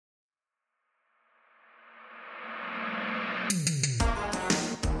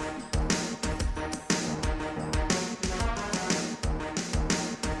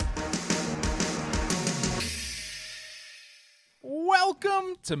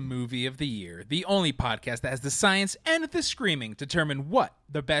Welcome to Movie of the Year, the only podcast that has the science and the screaming to determine what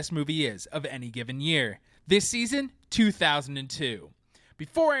the best movie is of any given year. This season, 2002.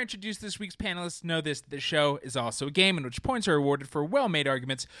 Before I introduce this week's panelists, know this: the show is also a game in which points are awarded for well-made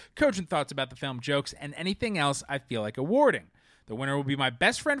arguments, cogent thoughts about the film, jokes, and anything else I feel like awarding. The winner will be my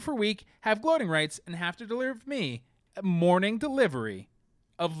best friend for a week, have gloating rights, and have to deliver me a morning delivery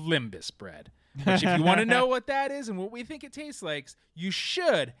of Limbus bread. Which, if you want to know what that is and what we think it tastes like, you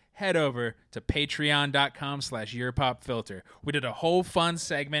should head over to patreon.com/yearpopfilter. We did a whole fun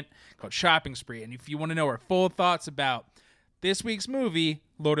segment called Shopping Spree, and if you want to know our full thoughts about this week's movie,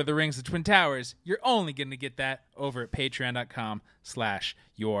 Lord of the Rings: The Twin Towers, you're only going to get that over at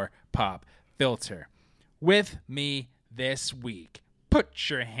patreon.com/yourpopfilter. With me this week, put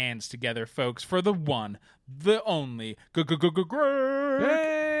your hands together, folks, for the one, the only, Greg.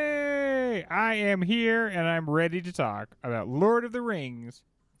 Hey, I am here and I'm ready to talk about Lord of the Rings: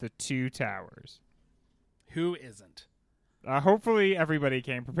 The Two Towers. Who isn't? Hopefully everybody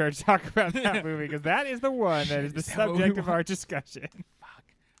came prepared to talk about that movie, because that is the one that is the subject of our discussion. Fuck.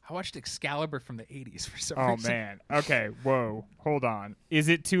 I watched Excalibur from the 80s for some Oh, reason. man. Okay, whoa. Hold on. Is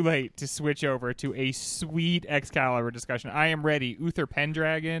it too late to switch over to a sweet Excalibur discussion? I am ready. Uther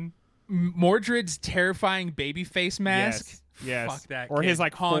Pendragon. Mordred's terrifying baby face mask. Yes. Fuck that Or kid. his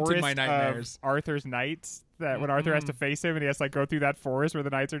haunted forest my nightmares. of Arthur's knights, that when Arthur has to face him and he has to go through that forest where the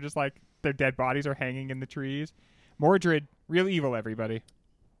knights are just their dead bodies are hanging in the trees. Mordred, real evil, everybody.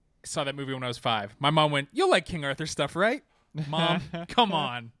 I saw that movie when I was 5. My mom went, "You'll like King Arthur stuff, right?" Mom, come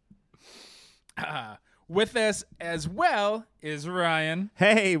on. With us as well is Ryan.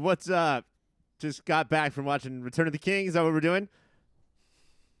 Hey, what's up? Just got back from watching Return of the King. Is that what we're doing?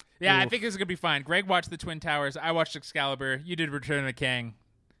 Yeah, I think this is going to be fine. Greg watched The Twin Towers. I watched Excalibur. You did Return of the King.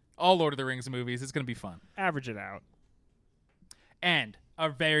 All Lord of the Rings movies. It's going to be fun. Average it out. And a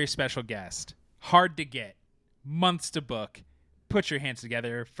very special guest. Hard to get. Months to book. Put your hands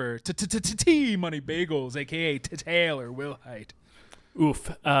together for T-Money Bagels, a.k.a. Taylor Wilhite.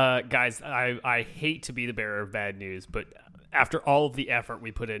 Oof. Guys, I hate to be the bearer of bad news, but after all of the effort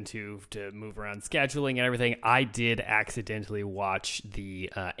we put into to move around scheduling and everything, I did accidentally watch the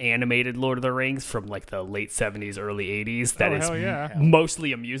animated Lord of the Rings from like the late 70s, early 80s. That is hell yeah.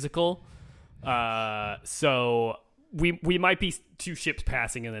 mostly a musical. So we might be two ships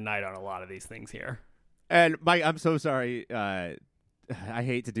passing in the night on a lot of these things here. And Mike, I'm so sorry. I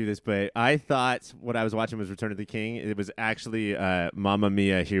hate to do this, but I thought what I was watching was Return of the King. It was actually Mamma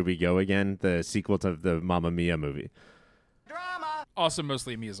Mia, Here We Go Again, the sequel to the Mamma Mia movie. Drama. Also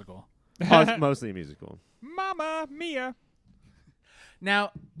mostly a musical. Mostly a musical. Mamma Mia.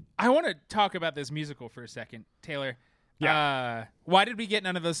 Now, I want to talk about this musical for a second. Taylor, Yeah. Why did we get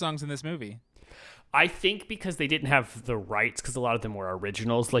none of those songs in this movie? I think because they didn't have the rights, because a lot of them were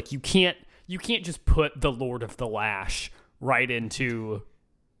originals. Like you can't just put the Lord of the Lash right into,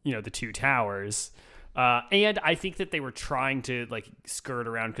 the Two Towers. And I think that they were trying to skirt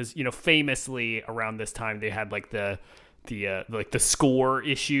around, because famously around this time they had the score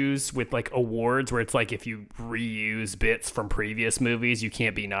issues with awards, where it's if you reuse bits from previous movies, you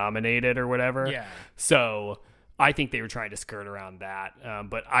can't be nominated or whatever. Yeah. So I think they were trying to skirt around that.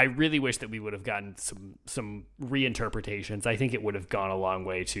 But I really wish that we would have gotten some reinterpretations. I think it would have gone a long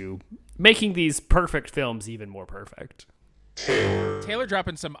way to making these perfect films even more perfect. Taylor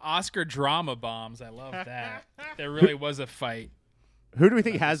dropping some Oscar drama bombs. I love that. There really was a fight. Who do we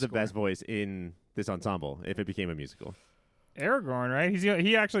think has the best voice in this ensemble if it became a musical? Aragorn, right?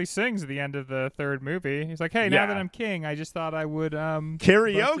 He actually sings at the end of the third movie. He's like, "Hey, now that I'm king, I just thought I would karaoke."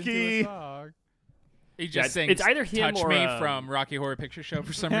 bust into a song." He just sings it's either him Touch or, Me from Rocky Horror Picture Show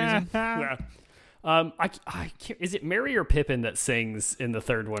for some reason. Yeah. I can't, is it Merry or Pippin that sings in the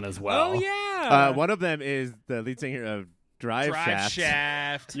third one as well? Oh, yeah. One of them is the lead singer of Drive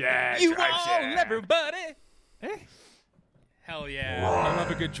Shaft. Yeah, You Drive all, Shaft. everybody. Hell yeah. I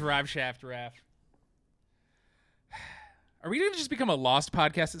love a good Drive Shaft rap. Are we going to just become a Lost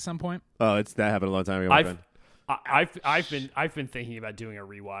podcast at some point? Oh, that happened a long time ago. my friend. I've been thinking about doing a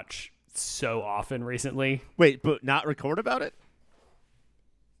rewatch so often recently. Wait, but not record about it?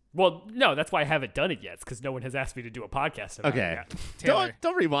 Well, no, that's why I haven't done it yet. It's because no one has asked me to do a podcast about it Okay. yet. Taylor.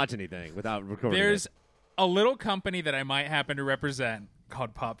 Don't rewatch anything without recording There's it. a little company that I might happen to represent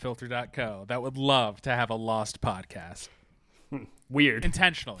called popfilter.co that would love to have a Lost podcast. Weird.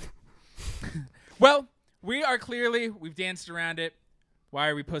 Intentionally. Well, we've danced around it. Why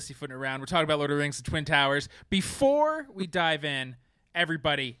are we pussyfooting around? We're talking about Lord of the Rings and Twin Towers. Before we dive in,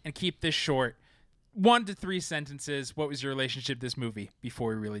 everybody, and keep this short, 1 to 3 sentences. What was your relationship to this movie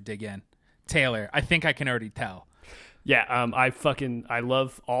before we really dig in? Taylor, I think I can already tell. Yeah, I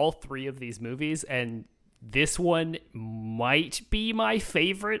love all three of these movies, and this one might be my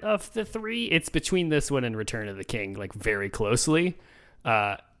favorite of the three. It's between this one and Return of the King, like very closely,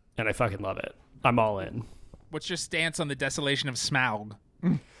 and I fucking love it. I'm all in. What's your stance on the desolation of Smaug?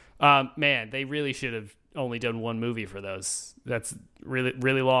 Man, they really should have only done one movie for those. That's really,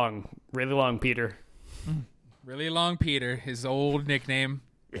 really long, Peter. Really Long Peter, his old nickname,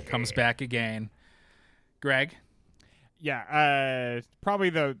 comes back again. Greg? Yeah, probably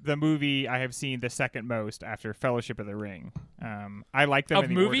the movie I have seen the second most after Fellowship of the Ring. I like them Of in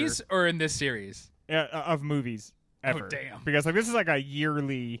the movies or in this series? order, of movies ever. Oh, damn. Because like this is like a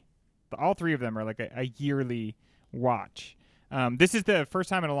yearly. All three of them are like a yearly watch. This is the first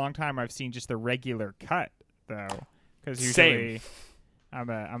time in a long time I've seen just the regular cut though, because usually I'm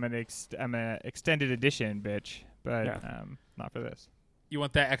an extended edition bitch, but not for this. You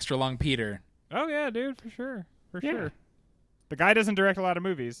want that extra long Peter? Oh yeah, dude, for sure. The guy doesn't direct a lot of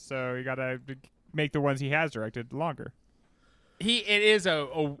movies, so you gotta make the ones he has directed longer. It is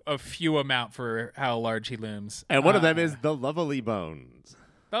a few amount for how large he looms. And one of them is The Lovely Bones.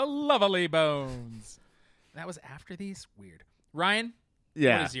 The Lovely Bones. That was after these? Weird. Ryan?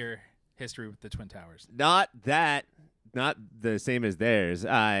 Yeah. What is your history with the Twin Towers? Not the same as theirs.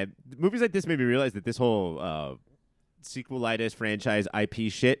 Movies like this made me realize that this whole sequelitis franchise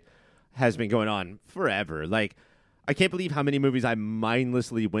IP shit has been going on forever. Like, I can't believe how many movies I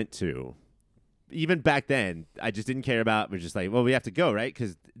mindlessly went to. Even back then, I just didn't care about. We're just like, well, we have to go, right?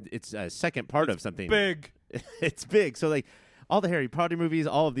 Because it's a second part of something. Big. It's big. So, like, all the Harry Potter movies,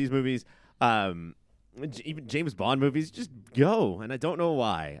 all of these movies, even James Bond movies, just go. And I don't know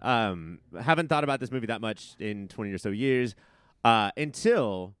why. I haven't thought about this movie that much in 20 or so years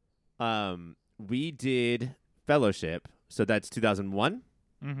until we did Fellowship. So that's 2001.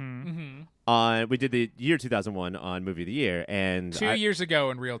 We did the year 2001 on Movie of the Year, and 2 years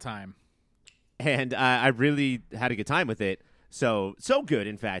ago in real time. And I really had a good time with it. So good,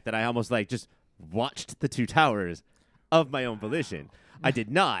 in fact, that I almost like just watched The Two Towers of my own volition. I did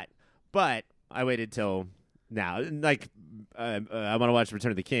not, but I waited till now. Like, I want to watch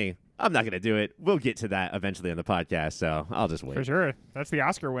Return of the King. I'm not going to do it. We'll get to that eventually on the podcast, so I'll just wait. For sure. That's the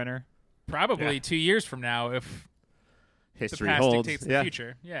Oscar winner. Probably 2 years from now if History the past holds. dictates the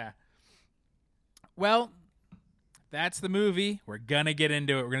future. Yeah. Well, that's the movie. We're going to get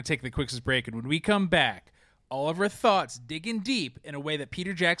into it. We're going to take the quickest break. And when we come back, all of our thoughts digging deep in a way that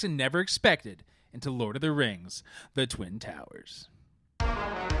Peter Jackson never expected into Lord of the Rings, The Twin Towers.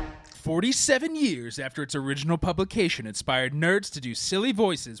 47 years after its original publication inspired nerds to do silly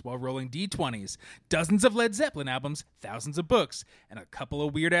voices while rolling D20s, dozens of Led Zeppelin albums, thousands of books, and a couple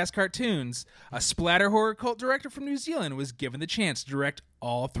of weird-ass cartoons, a splatter horror cult director from New Zealand was given the chance to direct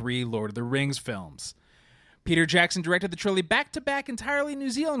all three Lord of the Rings films. Peter Jackson directed the trilogy back-to-back entirely in New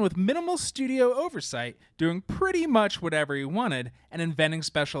Zealand with minimal studio oversight, doing pretty much whatever he wanted and inventing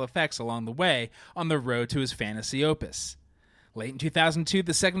special effects along the way on the road to his fantasy opus. Late in 2002,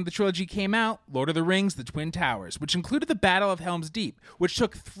 the second of the trilogy came out, Lord of the Rings, The Twin Towers, which included the Battle of Helm's Deep, which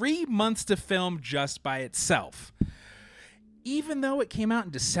took 3 months to film just by itself. Even though it came out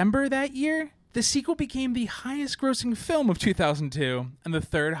in December that year, the sequel became the highest-grossing film of 2002 and the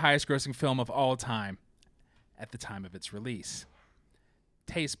third highest-grossing film of all time at the time of its release.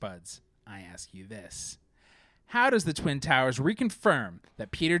 Taste buds, I ask you this. How does The Twin Towers reconfirm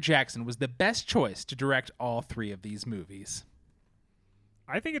that Peter Jackson was the best choice to direct all three of these movies?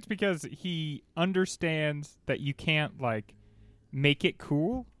 I think it's because he understands that you can't like make it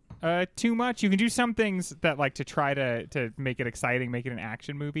cool too much. You can do some things that like to try to make it exciting, make it an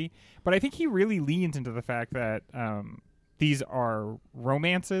action movie. But I think he really leans into the fact that these are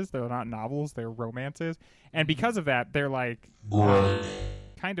romances. They're not novels. They're romances. And because of that, they're like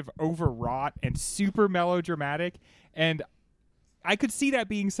kind of overwrought and super melodramatic. And I could see that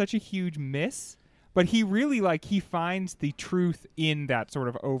being such a huge miss. But he really, he finds the truth in that sort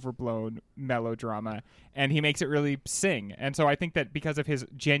of overblown melodrama, and he makes it really sing. And so I think that because of his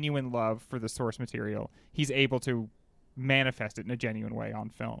genuine love for the source material, he's able to manifest it in a genuine way on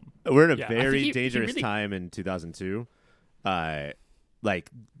film. We're in a very dangerous time in 2002.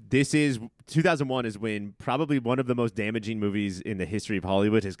 This is 2001 is when probably one of the most damaging movies in the history of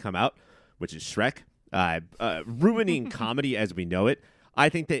Hollywood has come out, which is Shrek, ruining comedy as we know it. I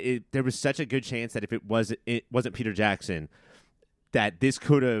think that there was such a good chance that if it wasn't Peter Jackson, that this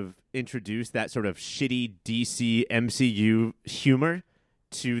could have introduced that sort of shitty DC MCU humor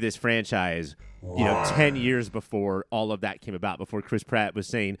to this franchise, 10 years before all of that came about, before Chris Pratt was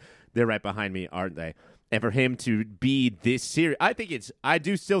saying, they're right behind me, aren't they? And for him to be this serious, I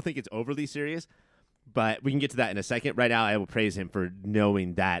do still think it's overly serious, But we can get to that in a second. Right now, I will praise him for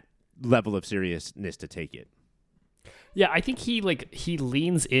knowing that level of seriousness to take it. Yeah, I think he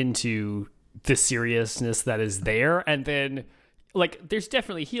leans into the seriousness that is there, and then there's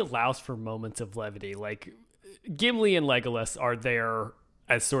definitely, he allows for moments of levity. Like Gimli and Legolas are there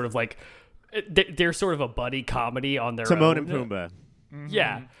as sort of they're sort of a buddy comedy on their Timon own. and Pumbaa. Mm-hmm.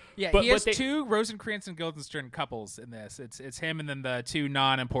 Yeah. Yeah, he has two Rosencrantz and Guildenstern couples in this. It's him and then the two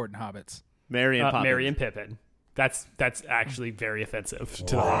non-important hobbits. Merry and Pippin. That's actually very offensive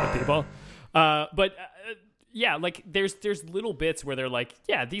to the Hobbit people. But yeah, there's little bits where they're like,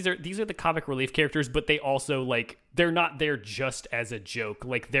 yeah, these are the comic relief characters, but they also they're not there just as a joke.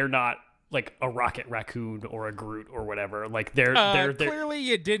 Like they're not like a Rocket Raccoon or a Groot or whatever. Like they're clearly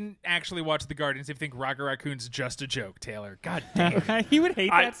you didn't actually watch The Guardians if you think Rocket Raccoon's just a joke, Taylor. God damn. He would hate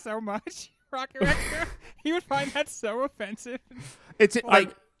that so much. Rocket Raccoon. He would find that so offensive. It's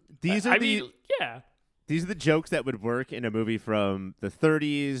like these are these are the jokes that would work in a movie from the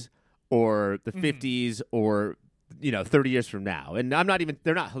 30s or the 50s or 30 years from now. And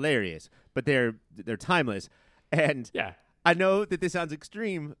they're not hilarious, but they're timeless. And yeah. I know that this sounds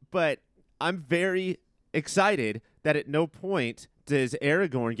extreme, but I'm very excited that at no point does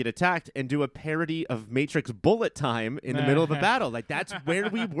Aragorn get attacked and do a parody of Matrix Bullet Time in the middle of a battle. Like that's where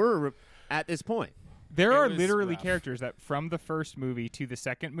we were at this point. There are literally characters that from the first movie to the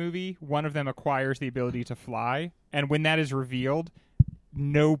second movie, one of them acquires the ability to fly. And when that is revealed,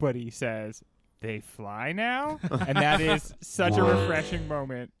 nobody says, they fly now? And that is such a refreshing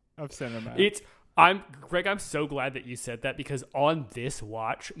moment of cinema. Greg, I'm so glad that you said that, because on this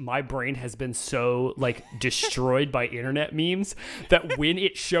watch, my brain has been so destroyed by internet memes that when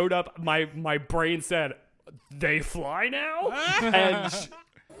it showed up, my brain said, they fly now?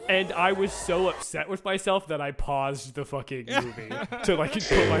 And I was so upset with myself that I paused the fucking movie to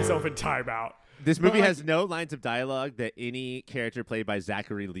put myself in timeout. This movie has no lines of dialogue that any character played by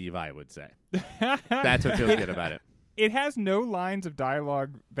Zachary Levi would say. That's what feels good about it. It has no lines of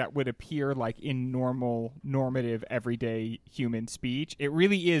dialogue that would appear in normative, everyday human speech. It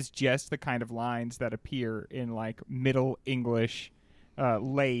really is just the kind of lines that appear in Middle English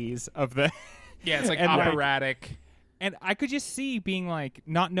lays of the... Yeah, it's operatic. And I could just see being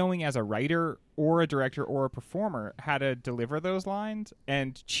not knowing as a writer or a director or a performer how to deliver those lines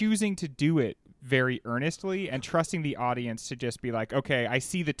and choosing to do it very earnestly and trusting the audience to just be okay, I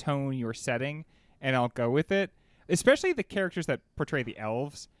see the tone you're setting and I'll go with it. Especially the characters that portray the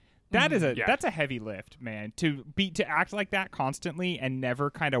elves. That's a heavy lift, man. To act like that constantly and never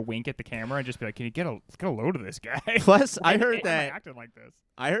kind of wink at the camera and just be can you get a load of this guy? Plus, I heard that acting like this.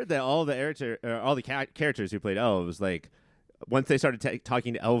 I heard that all the characters who played elves, once they started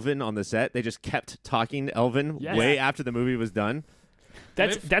talking to Elvin on the set, they just kept talking to Elvin way after the movie was done.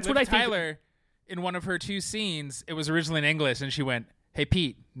 That's what I think. Tyler, in one of her two scenes, it was originally in English, and she went, "Hey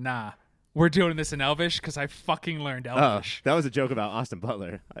Pete, nah. We're doing this in Elvish because I fucking learned Elvish." Oh, that was a joke about Austin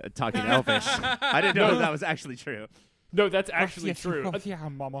Butler talking Elvish. I didn't know that was actually true. No, that's actually true. Yeah,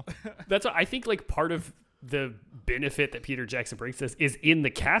 mama. That's what I think. Part of the benefit that Peter Jackson brings to this is in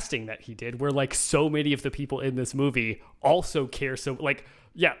the casting that he did, where so many of the people in this movie also care. So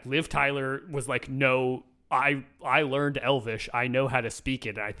Liv Tyler was no. I learned Elvish. I know how to speak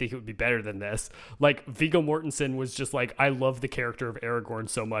it, and I think it would be better than this. Viggo Mortensen was just I love the character of Aragorn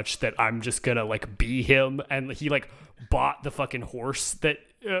so much that I'm just gonna be him, and he bought the fucking horse that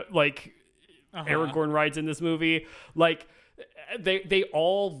Aragorn rides in this movie. They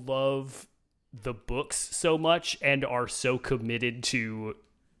all love the books so much and are so committed to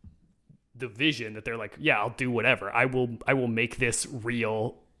the vision that they're yeah, I'll do whatever. I will make this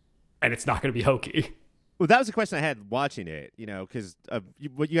real, and it's not gonna be hokey. Well, that was a question I had watching it, because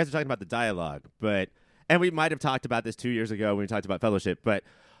what you guys are talking about the dialogue, and we might have talked about this 2 years ago when we talked about Fellowship, but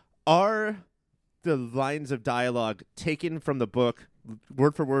are the lines of dialogue taken from the book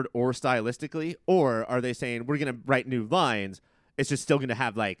word for word or stylistically, or are they saying we're going to write new lines? It's just still going to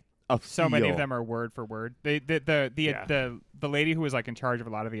have a so feel. many of them are word for word. The lady who was in charge of a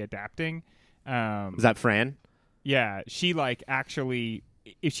lot of the adapting. Is that Fran? Yeah, she actually,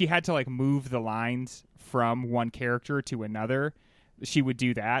 if she had to move the lines from one character to another, she would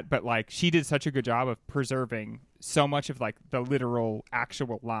do that. But she did such a good job of preserving so much of the literal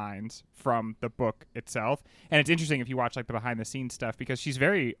actual lines from the book itself. And it's interesting if you watch the behind the scenes stuff, because she's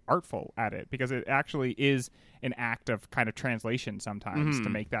very artful at it, because it actually is an act of kind of translation sometimes to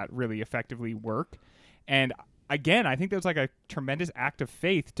make that really effectively work. And again, I think there's a tremendous act of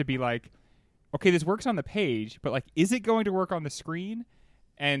faith to be okay, this works on the page, but is it going to work on the screen?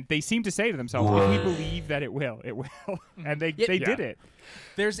 And they seem to say to themselves, if we believe that it will, it will. And they did it.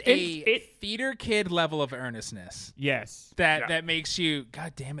 There's a theater kid level of earnestness. Yes. That makes you,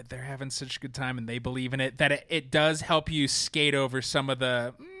 God damn it, they're having such a good time and they believe in it, that it does help you skate over some of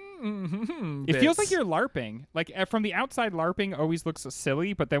the it feels like you're LARPing. Like from the outside, LARPing always looks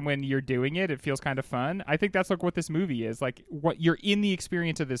silly, but then when you're doing it, it feels kind of fun. I think that's like what this movie is. Like what you're in the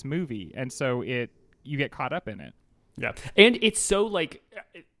experience of this movie, and so you get caught up in it. Yeah. And it's so like,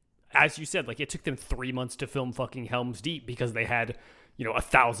 as you said, like it took them 3 months to film fucking Helm's Deep because they had,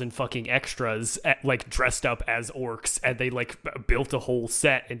 1,000 fucking extras like dressed up as orcs, and they like built a whole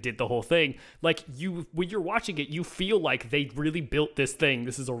set and did the whole thing. Like when you're watching it, you feel like they really built this thing.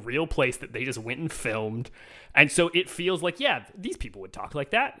 This is a real place that they just went and filmed. And so it feels like, yeah, these people would talk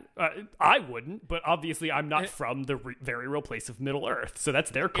like that. I wouldn't, but obviously I'm not from the very real place of Middle Earth. So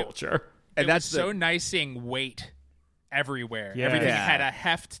that's their culture. And that's so nice seeing weight everywhere. Yeah. Everything had a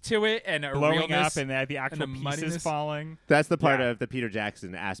heft to it and a blowing realness up and the actual and pieces falling. That's the part of the Peter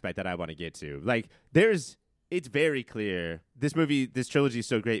Jackson aspect that I want to get to. Like, it's very clear. This trilogy is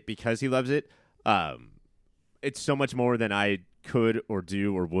so great because he loves it. It's so much more than I could or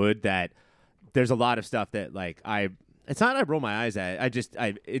do or would, that there's a lot of stuff that like it's not I roll my eyes at.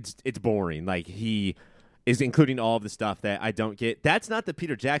 It's boring. Like he is including all of the stuff that I don't get. That's not the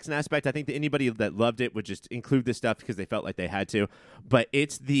Peter Jackson aspect. I think that anybody that loved it would just include this stuff because they felt like they had to. But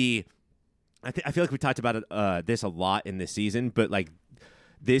it's I feel like we talked about this a lot in this season, but like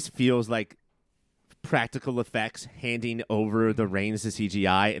this feels like practical effects handing over the reins to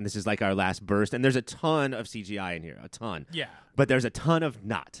CGI, and this is like our last burst. And there's a ton of CGI in here, a ton. Yeah. But there's a ton of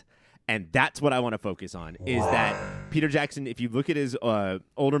not. And that's what I want to focus on, is that Peter Jackson, if you look at his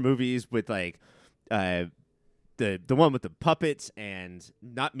older movies with like the one with the puppets and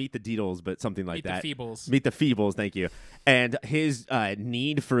not Meet the Deedles, but something like that. Meet the Feebles. Meet the Feebles, thank you. And his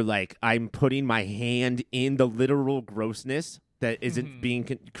need for like, I'm putting my hand in the literal grossness that isn't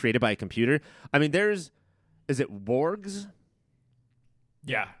being created by a computer. I mean, is it wargs?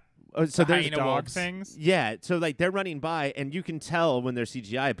 Yeah. So there's dog things. Yeah, so like they're running by, and you can tell when they're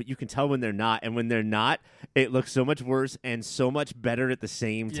CGI, but you can tell when they're not. And when they're not, it looks so much worse and so much better at the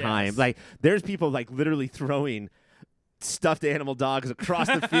same time. Yes. Like there's people like literally throwing stuffed animal dogs across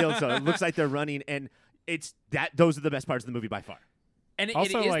the field, so it looks like they're running. And it's those are the best parts of the movie by far. And it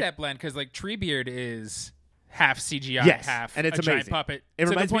Also, is like, that blend because like Treebeard is half CGI, Yes, half and it's a giant amazing. puppet. It to the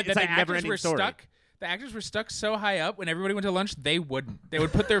reminds me- point it's that like the actors Never-Ending were Story. stuck. The actors were stuck so high up when everybody went to lunch, they wouldn't. They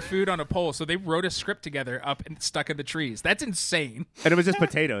would put their food on a pole, so they wrote a script together up and stuck in the trees. That's insane. And it was just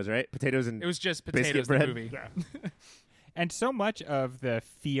potatoes, right? Potatoes and It was just biscuit potatoes. The bread. movie. And so much of the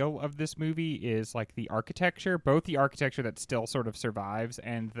feel of this movie is like the architecture, both the architecture that still sort of survives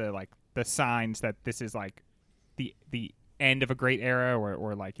and the signs that this is like the end of a great era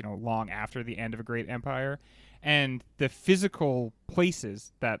or like, long after the end of a great empire. And the physical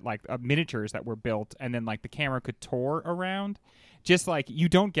places that like miniatures that were built and then like the camera could tour around, just like you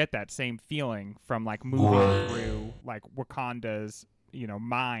don't get that same feeling from like moving through like Wakanda's,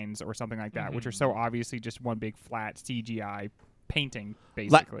 mines or something like that, which are so obviously just one big flat CGI painting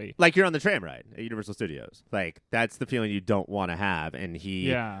basically. Like you're on the tram ride at Universal Studios. Like that's the feeling you don't want to have, and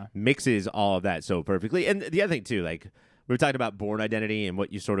he mixes all of that so perfectly. And the other thing too, like we were talking about Bourne Identity and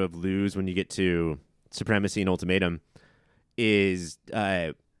what you sort of lose when you get to Supremacy and Ultimatum is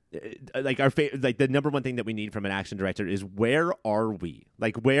like like the number one thing that we need from an action director is where are we?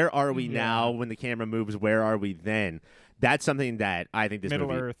 Like where are we now when the camera moves? Where are we then? That's something that I think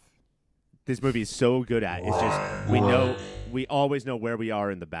this movie is so good at. It's just we always know where we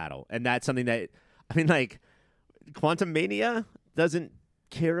are in the battle, and that's something that I mean, like Quantum Mania doesn't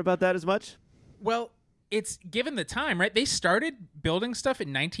care about that as much. Well, it's given the time, right? They started building stuff in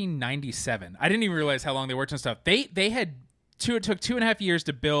 1997. I didn't even realize how long they worked on stuff. It took 2.5 years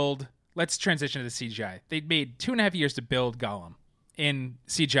to build. Let's transition to the CGI. They made 2.5 years to build Gollum in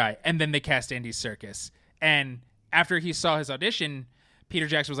CGI, and then they cast Andy Serkis. And after he saw his audition, Peter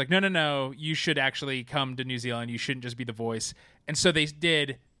Jackson was like, no, you should actually come to New Zealand. You shouldn't just be the voice. And so they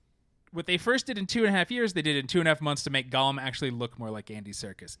did what they first did in 2.5 years, they did in 2.5 months to make Gollum actually look more like Andy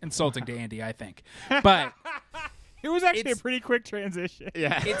Serkis. Insulting to Andy, I think. But it was actually a pretty quick transition.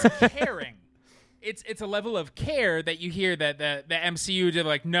 Yeah. It's caring. It's a level of care that you hear that the MCU did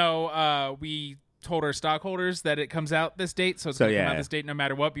like, no, we told our stockholders that it comes out this date, so it's going to come out this date no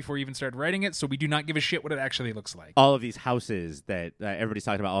matter what before you even started writing it, so we do not give a shit what it actually looks like. All of these houses that everybody's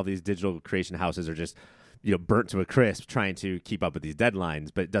talking about, all these digital creation houses are just burnt to a crisp trying to keep up with these deadlines.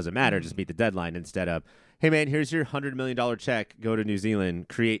 But it doesn't matter. Just meet the deadline instead of, hey, man, here's your $100 million check. Go to New Zealand,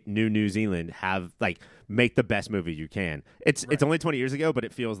 create New Zealand, make the best movie you can. It's only 20 years ago, but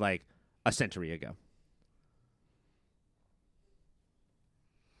it feels like a century ago.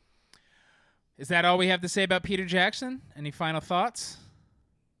 Is that all we have to say about Peter Jackson? Any final thoughts?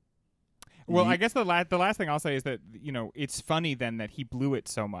 Well, I guess the last thing I'll say is that, it's funny then that he blew it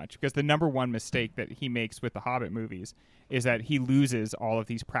so much, because the number one mistake that he makes with the Hobbit movies is that he loses all of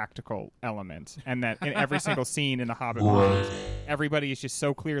these practical elements, and that in every single scene in the Hobbit movies, everybody is just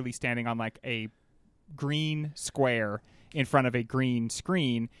so clearly standing on like a green square in front of a green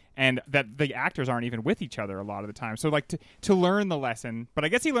screen, and that the actors aren't even with each other a lot of the time. So like to learn the lesson, but I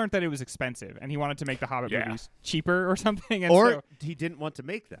guess he learned that it was expensive, and he wanted to make the Hobbit movies cheaper or something. And or he didn't want to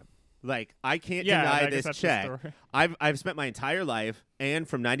make them. Like, I can't deny this check. I've spent my entire life, and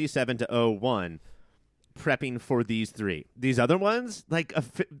from 97 to 01, prepping for these three. These other ones, like,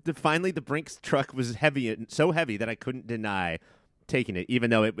 finally the Brinks truck was so heavy that I couldn't deny taking it, even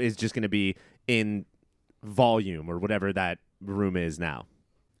though it is just going to be in volume or whatever that room is now.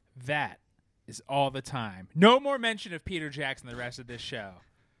 That is all the time. No more mention of Peter Jackson the rest of this show.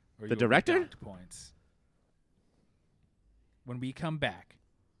 The director? Points. When we come back,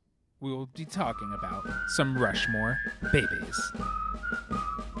 we will be talking about some Rushmore babies.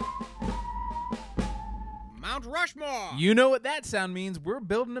 Mount Rushmore! You know what that sound means. We're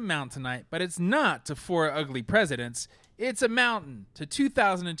building a mountain tonight, but it's not to 4 ugly presidents. It's a mountain to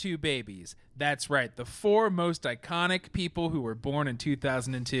 2002 babies. That's right, the 4 most iconic people who were born in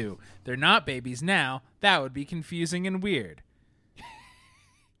 2002. They're not babies now. That would be confusing and weird.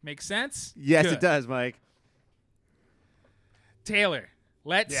 Make sense? Yes, Good. It does, Mike. Taylor,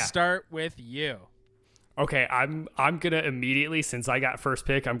 let's start with you. Okay, I'm gonna immediately, since I got first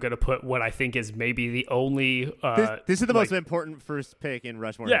pick, I'm gonna put what I think is maybe the only. This is the most important first pick in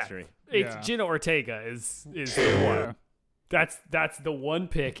Rushmore history. Jenna Ortega is the one. That's the one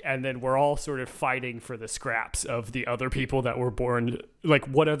pick, and then we're all sort of fighting for the scraps of the other people that were born. Like,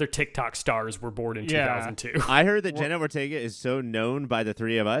 what other TikTok stars were born in 2002? I heard that Jenna Ortega is so known by the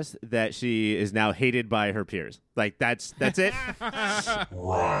three of us that she is now hated by her peers. Like, that's it.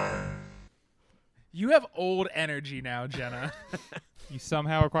 You have old energy now, Jenna. You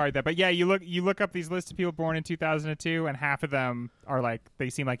somehow acquired that. But yeah, you look up these lists of people born in 2002, and half of them are like, they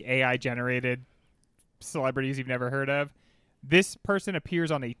seem like AI generated celebrities you've never heard of. This person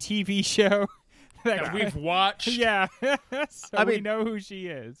appears on a TV show that we've watched. Yeah. So we know who she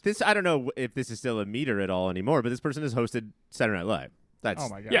is. I don't know if this is still a meter at all anymore, but this person has hosted Saturday Night Live. Oh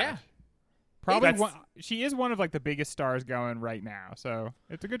my god. Yeah. Probably she is one of like the biggest stars going right now, so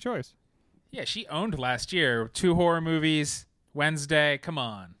it's a good choice. Yeah, she owned last year 2 horror movies, Wednesday. Come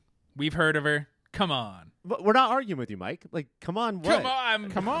on. We've heard of her. Come on. But we're not arguing with you, Mike. Like, come on, what?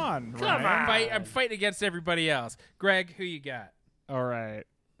 Come on. I'm fighting against everybody else. Greg, who you got? All right.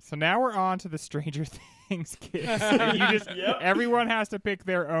 So now we're on to the Stranger Things kids. Everyone has to pick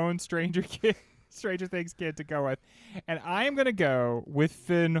their own Stranger Things kid to go with. And I am going to go with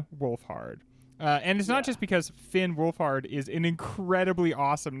Finn Wolfhard. And it's not just because Finn Wolfhard is an incredibly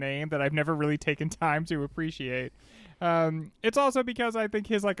awesome name that I've never really taken time to appreciate. It's also because I think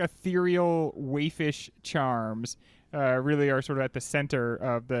his like ethereal waifish charms really are sort of at the center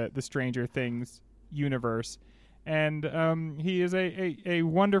of the Stranger Things universe. And he is a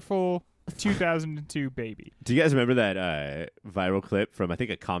wonderful 2002 baby. Do you guys remember that viral clip from, I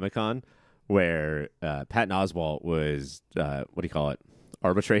think, a Comic-Con where Patton Oswalt was, what do you call it?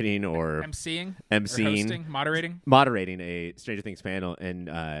 Arbitrating or emceeing, or hosting, moderating a Stranger Things panel, and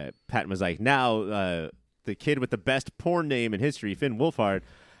Patton was like, now the kid with the best porn name in history, Finn Wolfhard.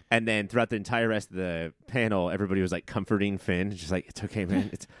 And then throughout the entire rest of the panel, everybody was like comforting Finn, just like, it's okay, man.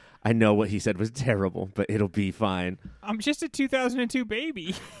 I know what he said was terrible, but it'll be fine. I'm just a 2002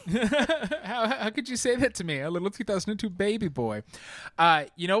 baby. How could you say that to me, a little 2002 baby boy?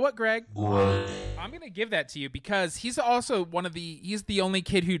 You know what, Greg? I'm going to give that to you because he's also he's the only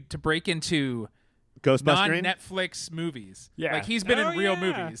kid to break into non-Netflix movies. Yeah. Like, he's been in real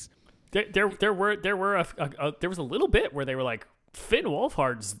movies. There was a little bit where they were like, Finn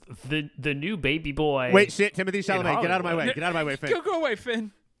Wolfhard's the new baby boy. Wait, shit, Timothée Chalamet, get out of my way. Get out of my way, Finn. Go away,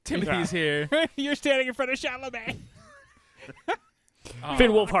 Finn. Timothy's here. You're standing in front of Chalamet.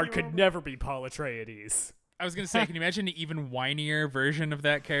 Finn Wolfhard could never be Paul Atreides. I was going to say, can you imagine an even whinier version of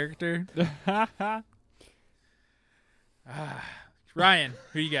that character? Ryan,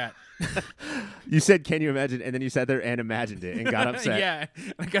 who you got? You said, can you imagine? And then you sat there and imagined it and got upset. Yeah,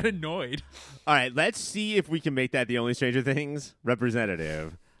 I got annoyed. All right, let's see if we can make that the only Stranger Things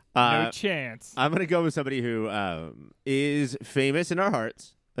representative. No chance. I'm gonna go with somebody who is famous in our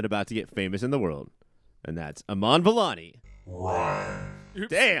hearts but about to get famous in the world, and that's Aman Vellani.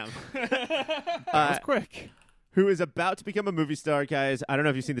 Damn. That was quick. Who is about to become a movie star, guys. I don't know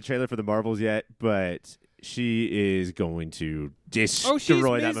if you've seen the trailer for the Marvels yet, but she is going to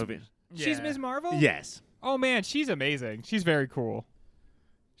destroy that movie. She's Yeah. Ms. Marvel? Yes. Oh, man, she's amazing. She's very cool.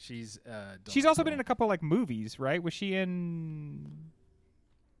 She's She's also been in a couple, like, movies, right? Was she in...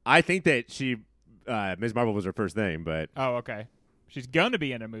 I think that Ms. Marvel was her first name, but Oh, okay. She's gonna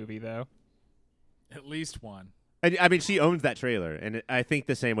be in a movie, though. at least one. I mean, she owns that trailer, and I think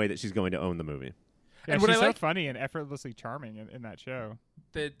the same way that she's going to own the movie. Yeah, And what she's I so like- funny and effortlessly charming in that show.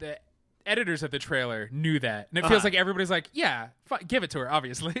 The editors of the trailer knew that, and it feels like everybody's like, yeah, give it to her,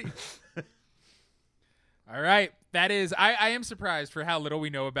 obviously. All right, that is. I am surprised for how little we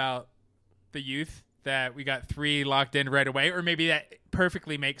know about the youth, that we got 3 locked in right away, or maybe that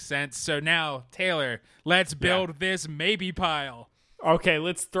perfectly makes sense. So now, Taylor, let's build this maybe pile. Okay,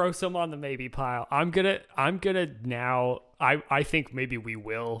 let's throw some on the maybe pile. I'm gonna now. I think maybe we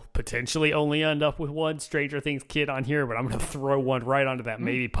will potentially only end up with one Stranger Things kid on here, but I'm gonna throw one right onto that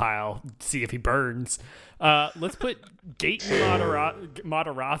maybe pile. See if he burns. Let's put Gaten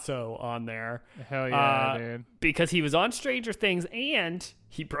Moderato on there. Hell yeah, dude. Because he was on Stranger Things and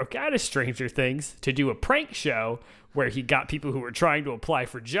he broke out of Stranger Things to do a prank show where he got people who were trying to apply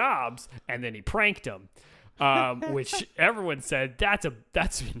for jobs and then he pranked them. Which everyone said that's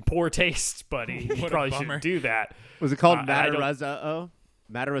in poor taste, buddy. You What a probably bummer. shouldn't do that. Was it called I don't- Matarazzo?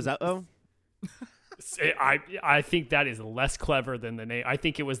 Matarazzo? I think that is less clever than the name. I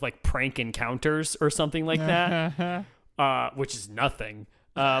think it was like Prank Encounters or something like that, which is nothing.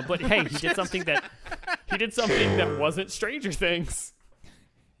 But hey, he did something that wasn't Stranger Things.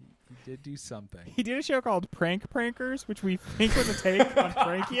 He did do something. He did a show called Prank Prankers, which we think was a take on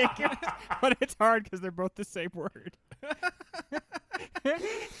Prank Yankers, but it's hard because they're both the same word.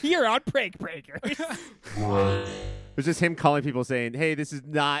 Here on Prank Prankers. It was just him calling people saying, hey, this is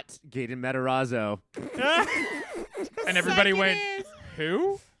not Gaten Matarazzo. And everybody went, Psychic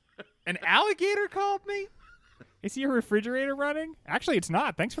who? An alligator called me? Is your refrigerator running? Actually, it's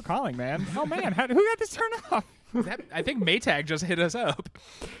not. Thanks for calling, man. Oh, man. Who got this turned off? I think Maytag just hit us up.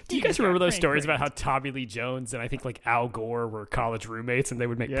 Do you guys remember those Prank stories Prankers. about how Tommy Lee Jones and I think like Al Gore were college roommates and they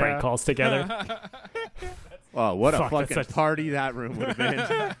would make Yeah. prank calls together? Oh, what a Fuck, that's fucking such- party that room would have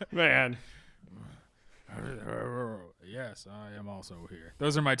been. Man. Yes, I am also here.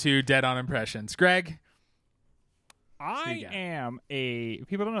 Those are my 2 dead-on impressions. Greg? I am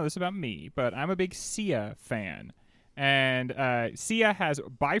people don't know this about me, but I'm a big Sia fan. And Sia has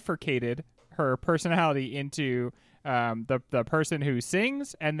bifurcated her personality into the person who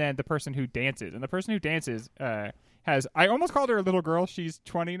sings and then the person who dances. And the person who dances I almost called her a little girl. She's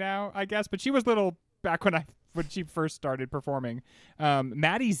 20 now, I guess, but she was little back when she first started performing.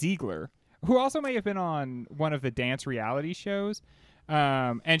 Maddie Ziegler, who also may have been on one of the dance reality shows.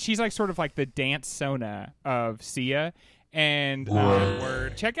 And she's like sort of like the dance Sona of Sia. And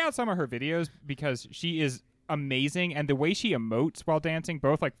check out some of her videos because she is amazing. And the way she emotes while dancing,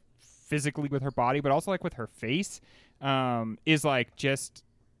 both like physically with her body, but also like with her face, is like just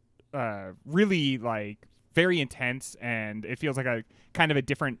really like very intense. And it feels like a kind of a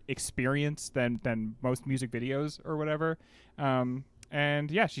different experience than most music videos or whatever.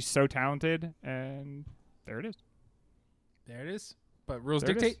 And yeah, she's so talented. And there it is. There it is. But rules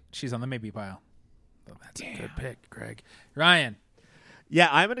There it dictate is. she's on the maybe pile. So that's a good pick, Greg. Ryan. Yeah,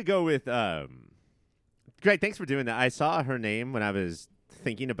 I'm going to go with Greg, thanks for doing that. I saw her name when I was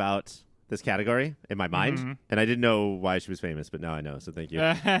thinking about this category in my mind, and I didn't know why she was famous, but now I know, so thank you.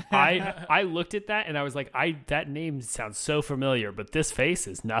 I looked at that and I was like, that name sounds so familiar, but this face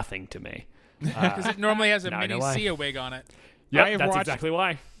is nothing to me. Because it normally has a now I know mini why. Sia wig on it. Yep, have that's watched- exactly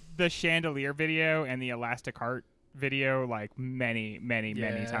why. The chandelier video and the elastic heart video like many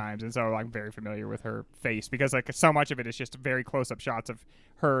Yeah. times, and so I'm very familiar with her face because like so much of it is just very close-up shots of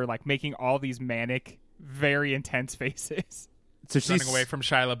her like making all these manic, very intense faces. So she's Running away from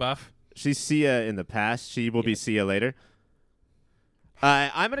Shia LaBeouf. She's Sia in the past. She will be Sia later.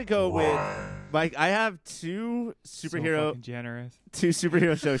 I'm going to go with Mike. I have two So superhero fucking generous.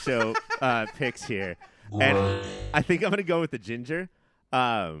 show picks here, and I think I'm going to go with the ginger.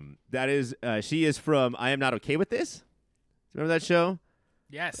 That is, she is from I Am Not Okay With This. Remember that show?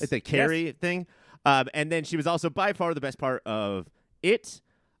 Yes. It's the Carrie thing. And then she was also by far the best part of it.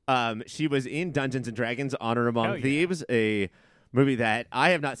 She was in Dungeons and Dragons: Honor Among Hell yeah. Thieves, a movie that I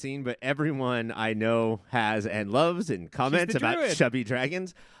have not seen, but everyone I know has and loves and comments the about druid. chubby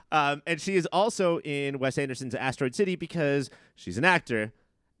dragons. And she is also in Wes Anderson's Asteroid City because she's an actor.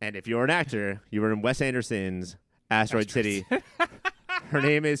 And if you're an actor, you were in Wes Anderson's Asteroid City. Her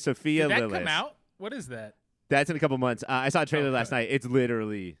name is Sophia Did that Lillis. come out? What is that? That's in a couple months. I saw a trailer last night. It's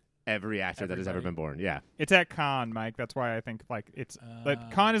literally every actor that has ever Everybody. been born. Yeah. It's at Cannes, Mike. That's why I think like it's.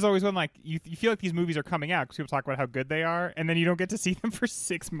 But Cannes is always when like you feel like these movies are coming out because people talk about how good they are, and then you don't get to see them for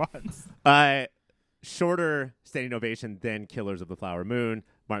 6 months. Shorter standing ovation than Killers of the Flower Moon.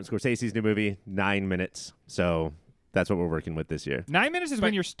 Martin Scorsese's new movie, 9 minutes. So that's what we're working with this year. 9 minutes is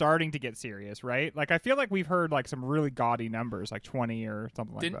when you're starting to get serious, right? Like I feel like we've heard like some really gaudy numbers, like 20 or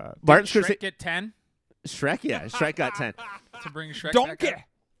something like that. Martin Did Shrek Scorsese, get 10 Shrek, yeah, Shrek got 10. to bring Shrek Donkey. back up?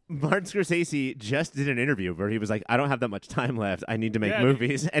 Martin Scorsese just did an interview where he was like, I don't have that much time left. I need to make Yeah,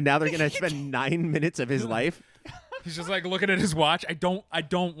 movies. And now they're going to spend 9 minutes of his life. He's just like looking at his watch. I don't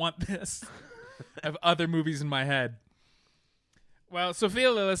want this. I have other movies in my head. Well, Sophia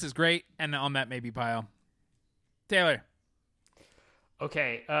Lillis is great, and on that maybe pile. Taylor.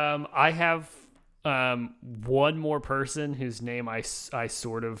 Okay, I have one more person whose name I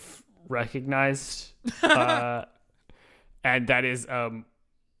sort of recognized, and that is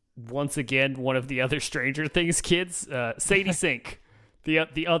once again one of the other Stranger Things kids, Sadie Sink,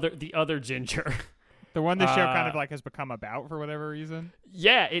 the other ginger. The one the show kind of like has become about for whatever reason.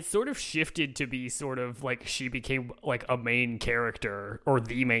 Yeah, it sort of shifted to be sort of like she became like a main character or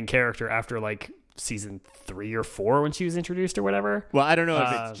the main character after like season 3 or 4 when she was introduced or whatever. Well, I don't know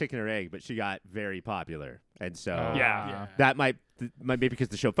if it's chicken or egg, but she got very popular. And so Yeah. that might be because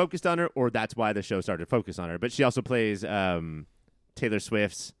the show focused on her, or that's why the show started to focus on her. But she also plays Taylor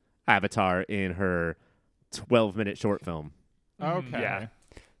Swift's Avatar in her 12-minute short film. Okay. Yeah.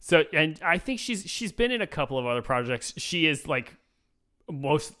 So, and I think she's been in a couple of other projects. She is like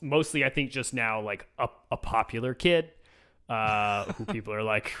mostly I think just now like a popular kid who people are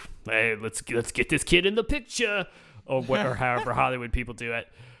like, hey, let's get this kid in the picture or however Hollywood people do it.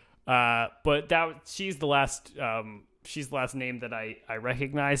 But she's the last name that I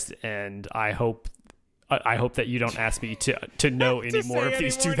recognized, and I hope that you don't ask me to know any more of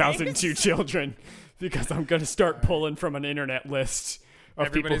these 2002 children, because I'm going to start pulling from an internet list of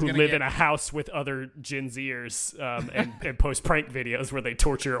Everybody's people who gonna live get- in a house with other Gen Zers and post prank videos where they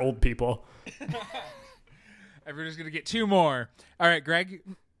torture old people. Everybody's going to get 2 more. All right, Greg.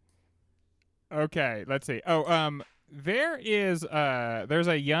 Okay, let's see. There's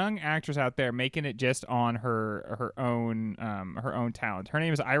a young actress out there making it just on her own talent. Her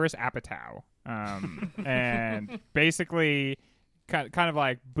name is Iris Apatow, and basically kind of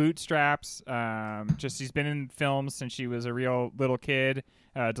like bootstraps. Just she's been in films since she was a real little kid,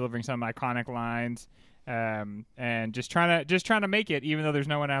 delivering some iconic lines, and just trying to make it, even though there's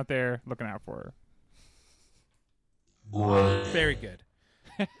no one out there looking out for her. Very good.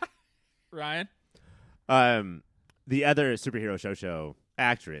 Ryan. The other superhero show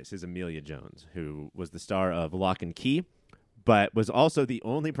actress is Amelia Jones, who was the star of Lock and Key, but was also the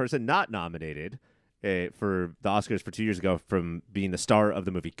only person not nominated for the Oscars for 2 years ago from being the star of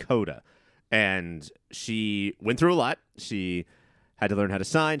the movie Coda. And she went through a lot. She had to learn how to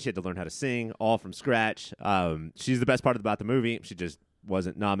sign. She had to learn how to sing, all from scratch. She's the best part about the movie. She just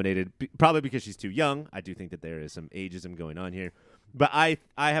wasn't nominated, probably because she's too young. I do think that there is some ageism going on here. But I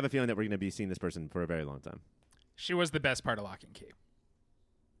have a feeling that we're going to be seeing this person for a very long time. She was the best part of Lock and Key.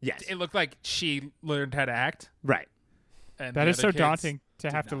 Yes. It looked like she learned how to act. Right. And That the is other so kids daunting to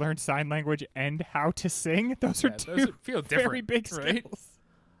did have to not. learn sign language and how to sing. Those are Yeah, two those feel different, very big skills. right?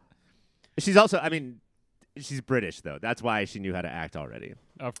 She's also, she's British, though. That's why she knew how to act already.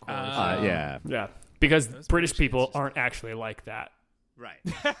 Of course. Yeah. Yeah, because Those British British people kids. aren't actually like that. Right.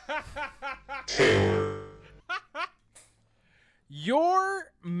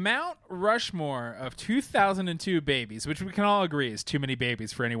 Your Mount Rushmore of 2002 babies, which we can all agree is too many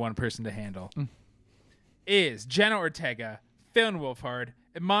babies for any one person to handle, is Jenna Ortega, Finn Wolfhard,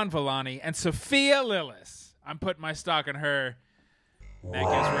 Iman Vellani, and Sophia Lillis. I'm putting my stock on her. That gives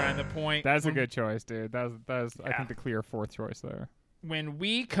Ryan the point. That's a good choice, dude. That was I think the clear fourth choice there. When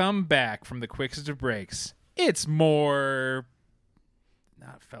we come back from the quickest of breaks, it's more...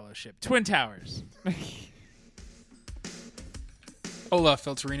 not Fellowship. Twin Towers. Hola,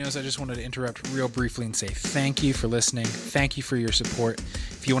 Filterinos. I just wanted to interrupt real briefly and say thank you for listening. Thank you for your support.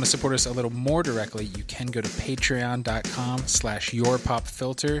 If you want to support us a little more directly, you can go to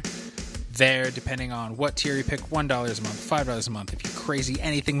patreon.com/yourpopfilter. There, depending on what tier you pick, $1 a month, $5 a month. If you're crazy,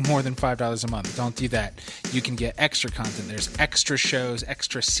 anything more than $5 a month, don't do that. You can get extra content. There's extra shows,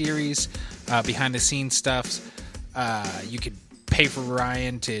 extra series, behind-the-scenes stuff. You could pay for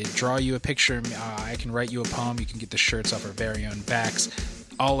Ryan to draw you a picture. I can write you a poem. You can get the shirts off our very own backs.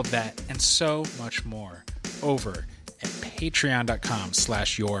 All of that and so much more over at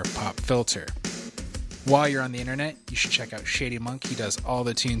patreon.com/yourpopfilter. While you're on the internet, you should check out Shady Monk. He does all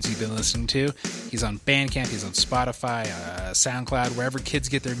the tunes you've been listening to. He's on Bandcamp, he's on Spotify, SoundCloud, wherever kids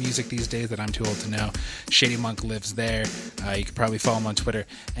get their music these days that I'm too old to know. Shady Monk lives there. You can probably follow him on Twitter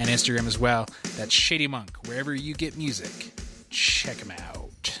and Instagram as well. That's Shady Monk. Wherever you get music, check him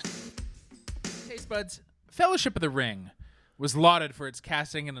out. Taste buds, Fellowship of the Ring was lauded for its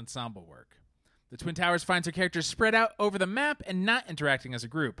casting and ensemble work. The Twin Towers finds their characters spread out over the map and not interacting as a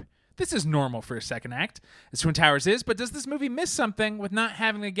group. This is normal for a second act, as Twin Towers is, but does this movie miss something with not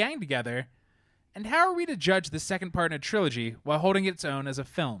having a gang together? And how are we to judge the second part in a trilogy while holding its own as a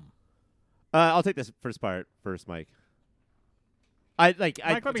film? I'll take this first part first, Mike. Mike,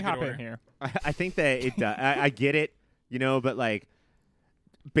 let me hop in here. I think that it. I get it, but like,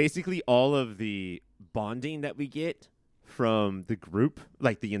 basically all of the bonding that we get from the group,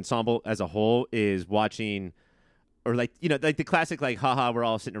 like the ensemble as a whole, is watching. Or like the classic haha, we're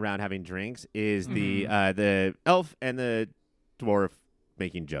all sitting around having drinks is the elf and the dwarf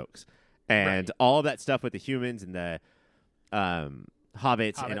making jokes, and all of that stuff with the humans and the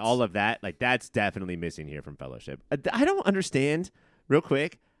hobbits and all of that, that's definitely missing here from Fellowship. I don't understand. Real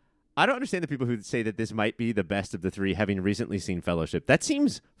quick, I don't understand the people who say that this might be the best of the three, having recently seen Fellowship. That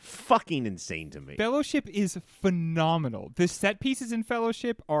seems fucking insane to me. Fellowship is phenomenal. The set pieces in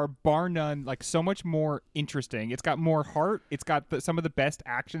Fellowship are bar none so much more interesting. It's got more heart. It's got some of the best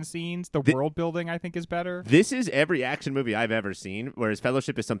action scenes. The world building, I think, is better. This is every action movie I've ever seen, whereas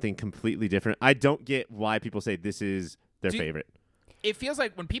Fellowship is something completely different. I don't get why people say this is their favorite. It feels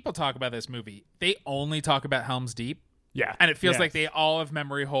like when people talk about this movie, they only talk about Helm's Deep. Yeah. And it feels like they all have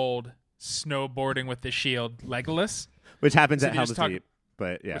memory hold snowboarding with the shield Legolas. Which happens at Helm's Deep.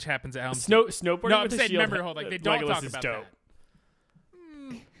 But yeah. Which happens at Helm's Snowboarding No, I'm with the saying shield. memory hold. They don't Legolas talk is about dope.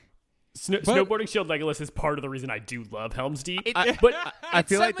 that. Snowboarding shield Legolas is part of the reason I do love Helm's Deep. But I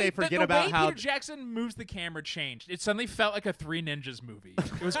feel like they forget the about way how Peter Jackson moves the camera changed. It suddenly felt like a Three Ninjas movie.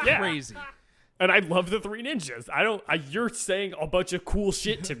 It was Yeah. crazy. And I love the Three Ninjas. You're saying a bunch of cool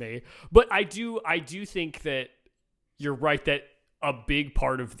shit to me, but I do think that you're right that a big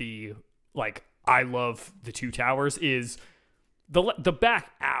part of the I love the Two Towers is the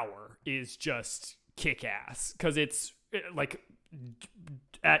back hour is just kick ass because it's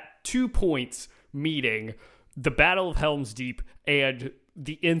at 2 points meeting the Battle of Helm's Deep and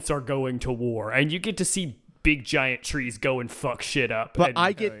the Ents are going to war, and you get to see big giant trees go and fuck shit up. But and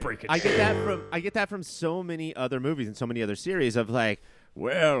I get break it. I get that from so many other movies and so many other series of I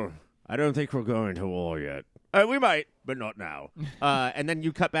don't think we're going to war yet. We might, but not now. And then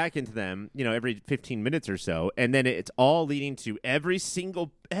you cut back into them, every 15 minutes or so, and then it's all leading to every single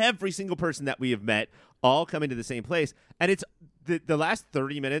person that we have met all coming to the same place, and it's the last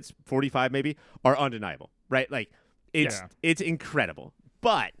 30 minutes, 45 maybe, are undeniable, right? It's incredible,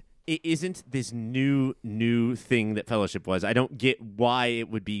 but it isn't this new thing that Fellowship was. I don't get why it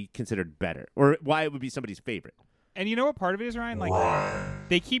would be considered better or why it would be somebody's favorite. And you know what part of it is, Ryan?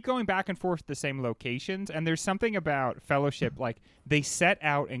 They keep going back and forth to the same locations, and there's something about Fellowship, they set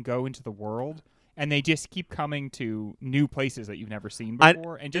out and go into the world, and they just keep coming to new places that you've never seen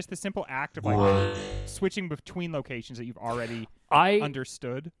before, and just the simple act of switching between locations that you've already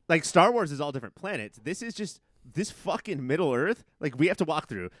understood. Star Wars is all different planets. This is just this fucking Middle Earth. We have to walk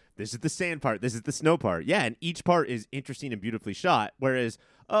through. This is the sand part. This is the snow part. Yeah, and each part is interesting and beautifully shot. Whereas,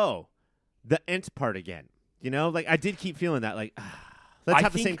 the Ent part again. I did keep feeling that. Let's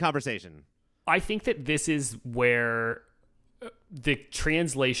have the same conversation. I think that this is where the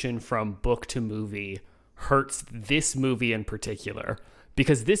translation from book to movie hurts this movie in particular,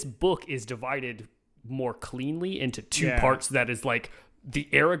 because this book is divided more cleanly into two parts. That is the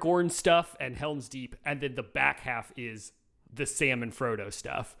Aragorn stuff and Helm's Deep, and then the back half is the Sam and Frodo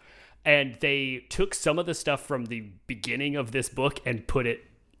stuff. And they took some of the stuff from the beginning of this book and put it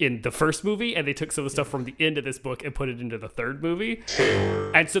in the first movie, and they took some of the stuff from the end of this book and put it into the third movie.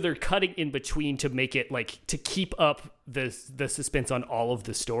 And so they're cutting in between to make it to keep up the suspense on all of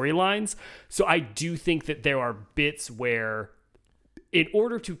the storylines. So I do think that there are bits where, in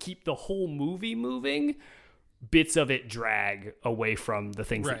order to keep the whole movie moving, bits of it drag away from the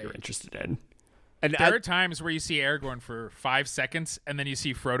things that you're interested in. And there are times where you see Aragorn for 5 seconds, and then you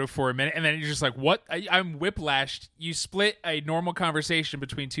see Frodo for a minute, and then you're just like, what? I'm whiplashed. You split a normal conversation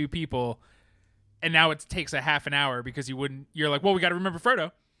between two people, and now it takes a half an hour because you're like, well, we got to remember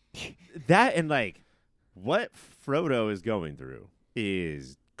Frodo. That and what Frodo is going through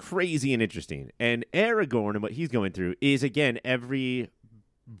is crazy and interesting. And Aragorn and what he's going through is, again, every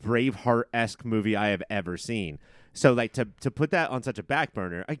Braveheart-esque movie I have ever seen. So to put that on such a back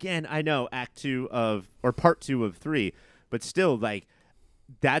burner, again, I know part 2 of 3, but still, like,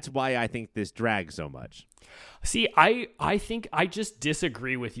 that's why I think this drags so much. See, I think I just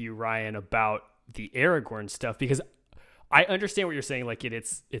disagree with you, Ryan, about the Aragorn stuff, because I understand what you're saying. Like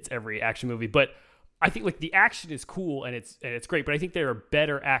it's every action movie, but I think like the action is cool and it's great. But I think there are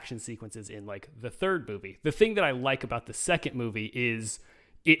better action sequences in like the third movie. The thing that I like about the second movie is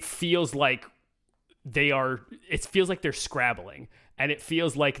it feels like it feels like they're scrabbling, and it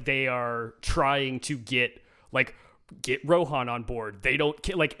feels like they are trying to get Rohan on board. They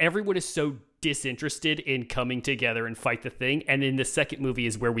don't like, everyone is so disinterested in coming together and fight the thing. And in the second movie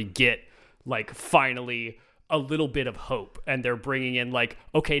is where we get like finally a little bit of hope, and they're bringing in like,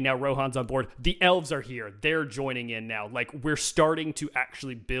 okay, now Rohan's on board. The elves are here. They're joining in now. Like we're starting to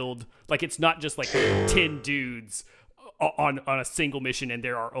actually build, like it's not just like 10 dudes on a single mission and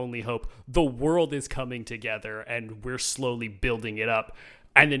they're our only hope. The world is coming together and we're slowly building it up.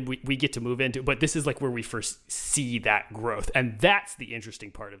 And then we get to move into it. But this is like where we first see that growth. And that's the interesting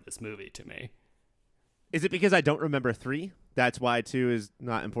part of this movie to me. Is it because I don't remember 3? That's why 2 is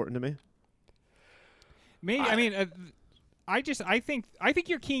not important to me? Maybe. I mean, I think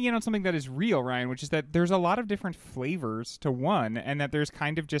you're keying in on something that is real, Ryan, which is that there's a lot of different flavors to 1, and that there's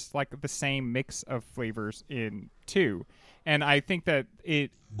kind of just like the same mix of flavors in 2. And I think that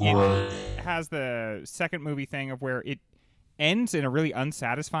it has the second movie thing of where it ends in a really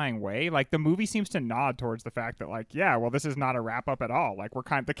unsatisfying way. Like the movie seems to nod towards the fact that like, yeah, well, this is not a wrap up at all. Like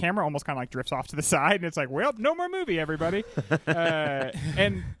the camera almost kind of like drifts off to the side and it's like, well, no more movie, everybody.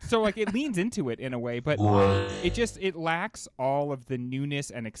 And so like it leans into it in a way, but it lacks all of the newness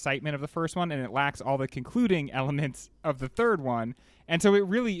and excitement of the first one, and it lacks all the concluding elements of the third one. And so it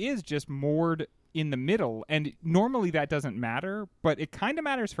really is just moored in the middle. And normally that doesn't matter, but it kind of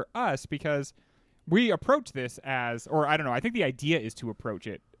matters for us because we approach this as, or I don't know, I think the idea is to approach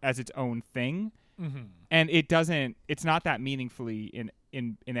it as its own thing. Mm-hmm. And it's not that meaningfully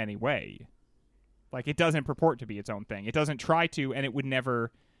in any way. Like it doesn't purport to be its own thing. It doesn't try to, and it would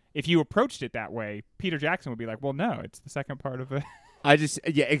never, if you approached it that way, Peter Jackson would be like, well, no, it's the second part of it.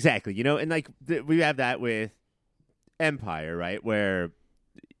 Yeah, exactly. You know, and like we have that with Empire, right? Where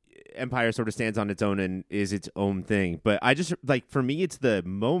Empire sort of stands on its own and is its own thing. But I just, like, for me, it's the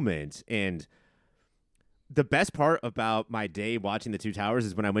moment. And the best part about my day watching The Two Towers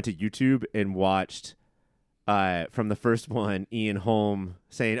is when I went to YouTube and watched from the first one, Ian Holm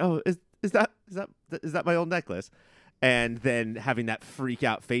saying, "Oh, is that my old necklace?" And then having that freak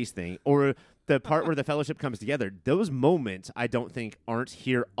out face thing, or the part where the Fellowship comes together. Those moments, I don't think, aren't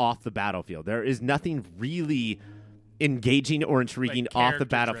here off the battlefield. There is nothing really engaging or intriguing off the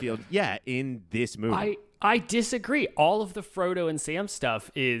battlefield. Driven. Yeah, in this movie. I disagree. All of the Frodo and Sam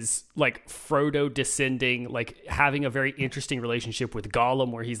stuff is like Frodo descending, like having a very interesting relationship with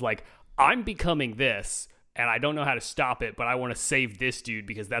Gollum, where he's like, I'm becoming this and I don't know how to stop it, but I want to save this dude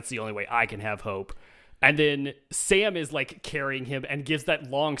because that's the only way I can have hope. And then Sam is like carrying him and gives that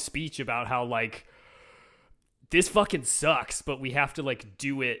long speech about how like this fucking sucks, but we have to like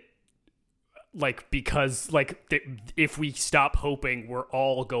do it like because like if we stop hoping, we're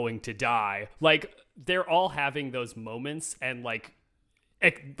all going to die. Like they're all having those moments, and like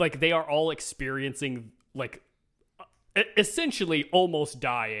they are all experiencing like essentially almost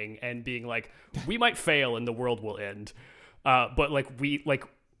dying and being like, we might fail and the world will end, but like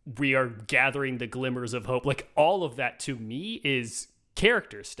we are gathering the glimmers of hope. Like all of that to me is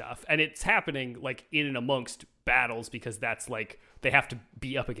character stuff, and it's happening like in and amongst battles because that's like they have to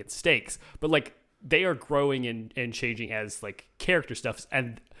be up against stakes, but like they are growing and changing as like character stuff.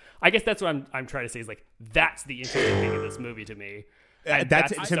 And I guess that's what I'm trying to say is like that's the interesting thing in this movie to me.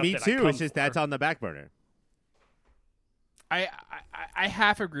 That's to me too. It's just that's on the back burner. I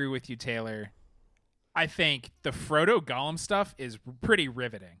half agree with you, Taylor. I think the Frodo Gollum stuff is pretty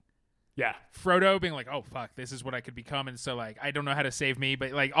riveting. Yeah. Frodo being like, oh, fuck, this is what I could become. And so, like, I don't know how to save me.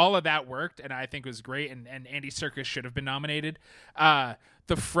 But, like, all of that worked, and I think was great. And Andy Serkis should have been nominated. The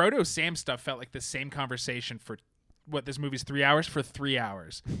Frodo Sam stuff felt like the same conversation for, what, this movie's 3 hours? For 3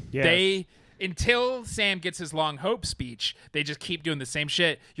 hours. Yes. Until Sam gets his long hope speech, they just keep doing the same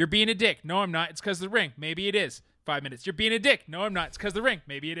shit. You're being a dick. No, I'm not. It's because of the ring. Maybe it is. 5 minutes. You're being a dick. No, I'm not. It's because of the ring.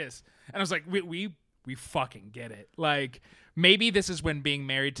 Maybe it is. And I was like, we fucking get it. Like, maybe this is when being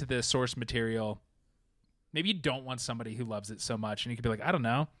married to the source material, maybe you don't want somebody who loves it so much, and you could be like, I don't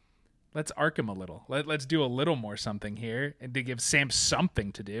know, let's arc him a little. Let's do a little more something here, and to give Sam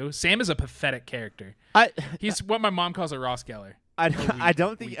something to do. Sam is a pathetic character. He's what my mom calls a Ross Geller. I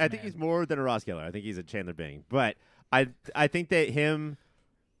think he's more than a Ross Geller. I think he's a Chandler Bing. But I think that him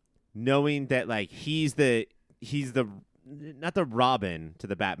knowing that like he's the not the Robin to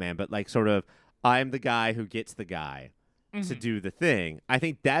the Batman, but like sort of I'm the guy who gets the guy. to do the thing. I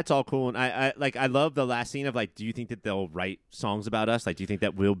think that's all cool, and I love the last scene of like, do you think that they'll write songs about us? Like, do you think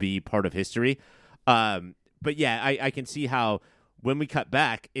that will be part of history? But yeah, I can see how when we cut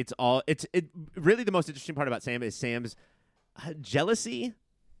back, it really the most interesting part about Sam is Sam's jealousy.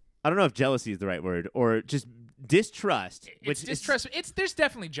 I don't know if jealousy is the right word, or just distrust. It's distrust. There's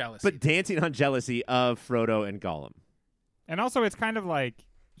definitely jealousy, but dancing on jealousy of Frodo and Gollum. And also, it's kind of like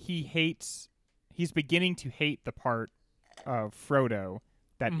he's beginning to hate the part of Frodo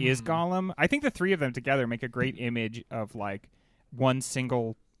that is Gollum. I think the three of them together make a great image of like one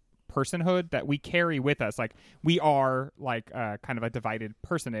single personhood that we carry with us. Like, we are like kind of a divided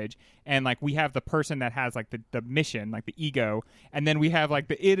personage, and like we have the person that has like the mission, like the ego, and then we have like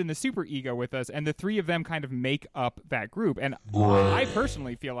the id and the super ego with us, and the three of them kind of make up that group. And I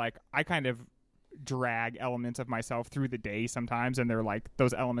personally feel like I kind of drag elements of myself through the day sometimes, and they're like,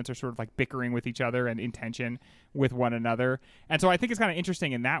 those elements are sort of like bickering with each other and in tension with one another. And so I think it's kind of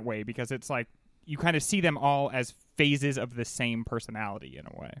interesting in that way, because it's like you kind of see them all as phases of the same personality in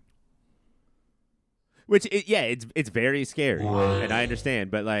a way. Which, it's very scary, and I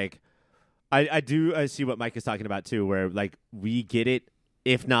understand, but like, I do see what Mike is talking about too, where like we get it,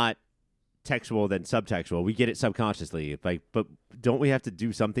 if not textual, then subtextual. We get it subconsciously, like, but don't we have to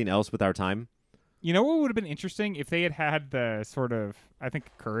do something else with our time? You know what would have been interesting if they had the sort of, I think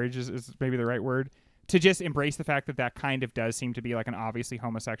courage is maybe the right word, to just embrace the fact that kind of does seem to be like an obviously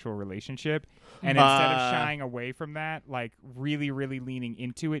homosexual relationship, and instead of shying away from that, like really, really leaning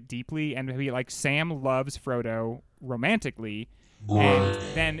into it deeply, and maybe like Sam loves Frodo romantically, and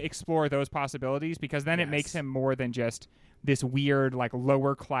then explore those possibilities, because then it makes him more than just this weird like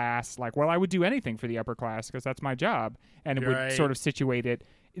lower class, like, well, I would do anything for the upper class because that's my job, and it would sort of situate it.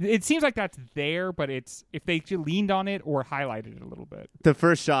 It seems like that's there, but it's if they leaned on it or highlighted it a little bit. The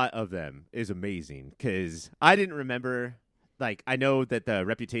first shot of them is amazing, because I didn't remember. Like, I know that the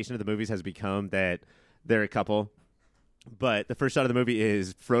reputation of the movies has become that they're a couple, but the first shot of the movie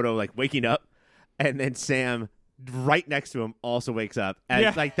is Frodo like waking up, and then Sam right next to him also wakes up,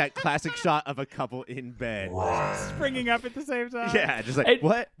 and like that classic shot of a couple in bed, springing up at the same time. Yeah, just like,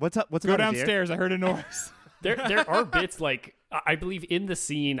 what's up? What's go going on, downstairs? Dear? I heard a noise. There are bits like, I believe in the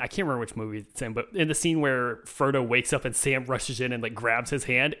scene, I can't remember which movie it's in, but in the scene where Frodo wakes up and Sam rushes in and like grabs his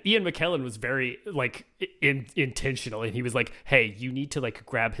hand, Ian McKellen was very like intentional, and he was like, hey, you need to like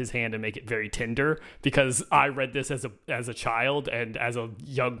grab his hand and make it very tender, because I read this as a child, and as a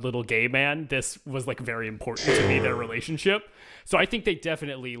young little gay man, this was like very important to me, their relationship. So I think they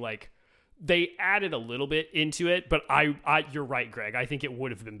definitely like, they added a little bit into it, but I you're right, Greg. I think it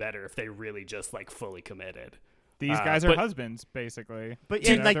would have been better if they really just like fully committed. These guys are husbands, basically. But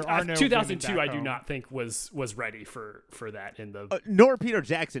yeah, like, there are no 2002, I do home. not think was ready for that in the. Nor Peter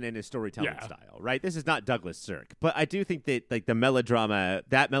Jackson in his storytelling style, right? This is not Douglas Sirk, but I do think that like the melodrama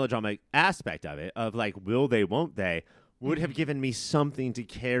aspect of it, of like, will they, won't they, would have given me something to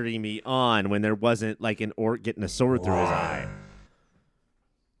carry me on when there wasn't like an orc getting a sword through his eye.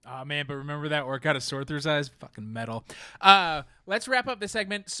 Oh, man, but remember that orc got a sword through his eyes? Fucking metal. Let's wrap up this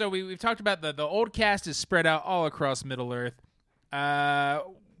segment. So we've talked about the old cast is spread out all across Middle-earth.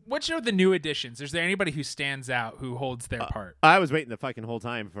 Which are the new additions? Is there anybody who stands out, who holds their part? I was waiting the fucking whole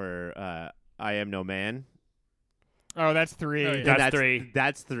time for I Am No Man. Oh, that's 3. Oh, yeah. That's 3.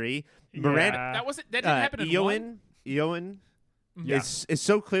 That's 3. Yeah. Miranda. That didn't happen in 1? Eowyn is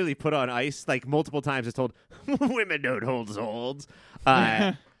so clearly put on ice, like multiple times. It's told, women don't hold swords.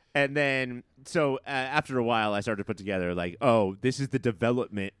 And then, so after a while, I started to put together, like, oh, this is the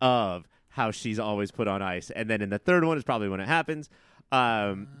development of how she's always put on ice. And then in the third one is probably when it happens.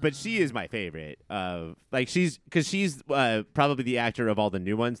 But she is my favorite. Like, she's probably the actor of all the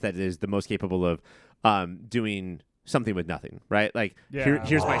new ones that is the most capable of doing something with nothing, right? Like,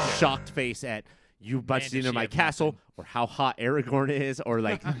 here's my shocked face at you busted into my castle, or how hot Aragorn is, or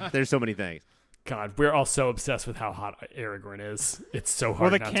like, there's so many things. God, we're all so obsessed with how hot Aragorn is. It's so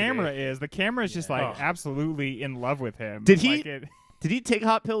hard. Well, the not camera to be. is. The camera is just like absolutely in love with him. Did he? Like Did he take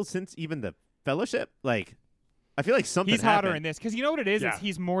hot pills since even the Fellowship? Like, I feel like something. He's happened. hotter in this because you know what it is. Yeah. Is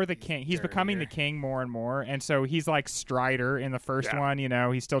he's more the king. He's becoming the king more and more, and so he's like Strider in the first one. You know,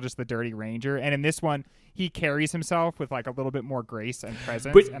 he's still just the dirty ranger, and in this one, he carries himself with like a little bit more grace and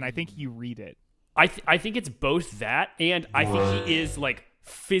presence, and I think you read it. I think it's both that, and I think he is like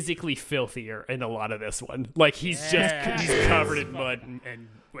physically filthier in a lot of this one. Like he's covered in mud and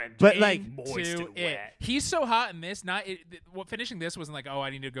but like moist and wet. He's so hot in this. Finishing this wasn't like, oh, I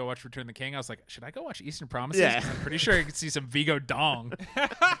need to go watch Return of the King. I was like, should I go watch Eastern Promises? Yeah. 'Cause I'm pretty sure I could see some Vigo dong.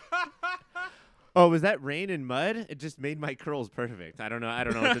 Oh, was that rain and mud? It just made my curls perfect. I don't know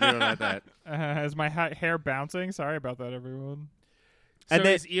what to do about that. Is my hair bouncing? Sorry about that, everyone. So And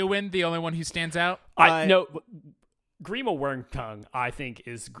then- is Eowyn the only one who stands out? No, Grima Wormtongue, I think,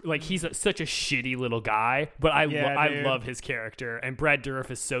 is like he's such a shitty little guy, but I dude. love his character, and Brad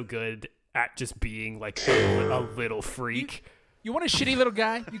Dourif is so good at just being like a little freak. You want a shitty little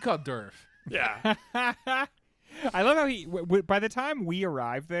guy? You call Durf. Yeah, I love how he. By the time we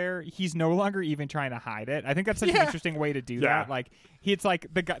arrive there, he's no longer even trying to hide it. I think that's such an interesting way to do that. Like it's like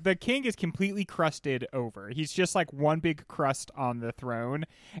the king is completely crusted over. He's just like one big crust on the throne,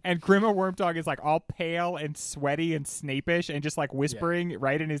 and Grima Wormtongue is like all pale and sweaty and Snape-ish and just like whispering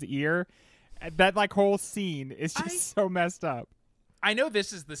right in his ear. That like whole scene is just so messed up. I know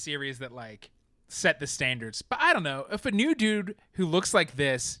this is the series that like set the standards, but I don't know if a new dude who looks like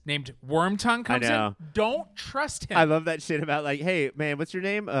this named Wormtongue comes in, don't trust him. I love that shit about like, hey man, what's your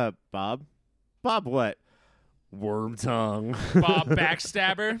name? Bob. Bob what? Wormtongue. Bob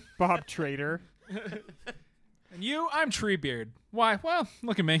Backstabber. Bob Trader. And you, I'm Treebeard. Why? Well,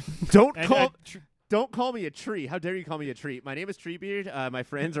 look at me. Don't And, call. Don't call me a tree. How dare you call me a tree? My name is Treebeard. My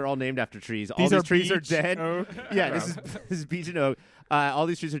friends are all named after trees. All these trees are beech, dead. oak. Yeah, this is beech and oak. All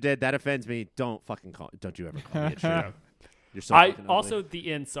these trees are dead. That offends me. Don't you ever call me a tree. You're so fucking ugly. also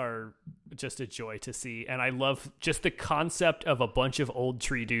the Ints are just a joy to see, and I love just the concept of a bunch of old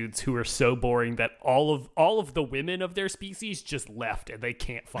tree dudes who are so boring that all of the women of their species just left and they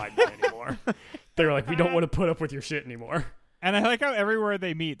can't find them anymore. They're like, we don't want to put up with your shit anymore. And I like how everywhere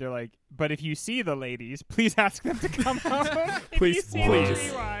they meet, they're like, but if you see the ladies, please ask them to come home. If you see the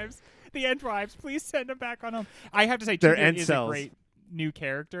tree wives, the end wives, please send them back on home. I have to say, They're Treebeard is a incels. great new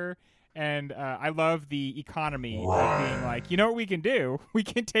character. And I love the economy of being like, you know what we can do? We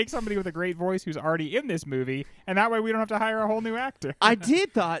can take somebody with a great voice who's already in this movie, and that way we don't have to hire a whole new actor. I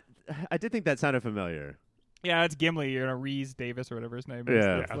did think that sounded familiar. Yeah, it's Gimli, Rhys Davis or whatever his name is.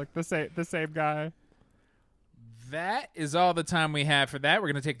 Yeah. It's like the same guy. That is all the time we have for that. We're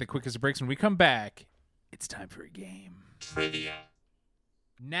going to take the quickest breaks. When we come back, it's time for a game.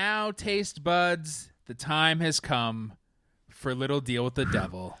 Now, taste buds, the time has come for a little deal with the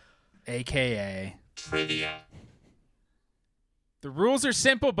devil, a.k.a. Trivia. The rules are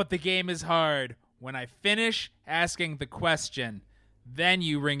simple, but the game is hard. When I finish asking the question, then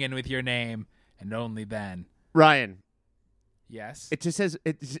you ring in with your name, and only then. Ryan, Yes? it just says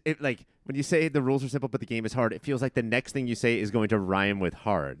it like when you say the rules are simple but the game is hard, it feels like the next thing you say is going to rhyme with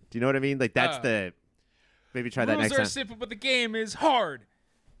hard. Do you know what I mean? Like that's maybe try that Rules next are time. simple, but the game is hard.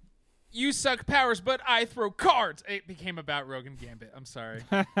 You suck powers, but I throw cards. It became about Rogan Gambit. I'm sorry.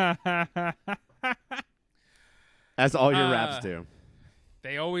 As all your raps do.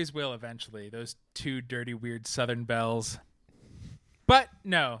 They always will eventually. Those two dirty, weird Southern belles. But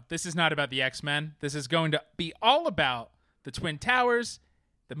no, this is not about the X-Men. This is going to be all about the Twin Towers,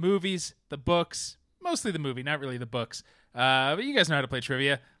 the movies, the books. Mostly the movie, not really the books. But you guys know how to play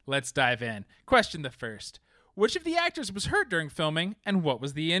trivia. Let's dive in. Question the first. Which of the actors was hurt during filming, and what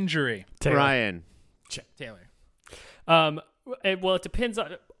was the injury? Taylor. Ryan. Taylor. It depends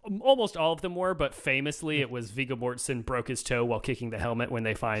on. Almost all of them were, but famously, it was Viggo Mortensen broke his toe while kicking the helmet when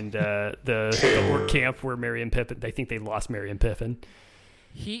they find the orc camp where Merry and Pippin. They think they lost Merry and Pippin.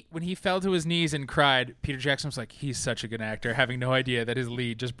 When he fell to his knees and cried, Peter Jackson was like, he's such a good actor, having no idea that his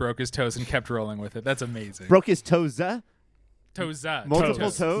lead just broke his toes and kept rolling with it. That's amazing. Broke his toes. Toes. Multiple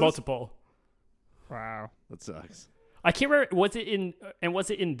toes? Multiple. Wow. That sucks. I can't remember. Was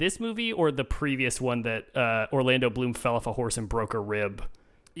it in this movie or the previous one that Orlando Bloom fell off a horse and broke a rib?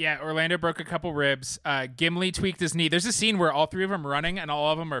 Yeah, Orlando broke a couple ribs. Gimli tweaked his knee. There's a scene where all three of them are running and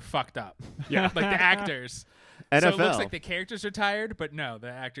all of them are fucked up. Yeah, like the actors. NFL. So it looks like the characters are tired, but no, the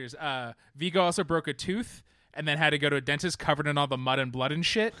actors. Viggo also broke a tooth and then had to go to a dentist covered in all the mud and blood and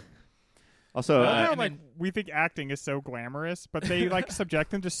shit. Also, I love how, and like then- we think acting is so glamorous, but they like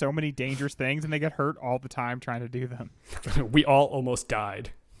subject them to so many dangerous things, and they get hurt all the time trying to do them. We all almost died.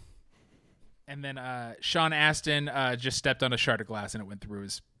 And then Sean Astin just stepped on a shard of glass and it went through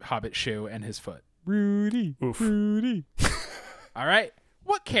his hobbit shoe and his foot. Rudy, Oof. Rudy. All right.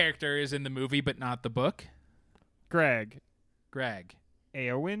 What character is in the movie but not the book? Greg, Greg.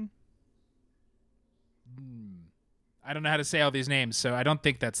 Eowyn. I don't know how to say all these names, so I don't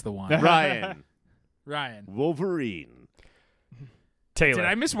think that's the one. Ryan. Ryan. Wolverine. Taylor. Did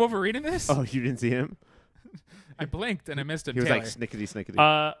I miss Wolverine in this? Oh, you didn't see him? I blinked and I missed him. He was Taylor. like snickety.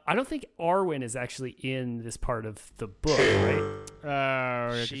 I don't think Arwen is actually in this part of the book, right? Oh, yeah,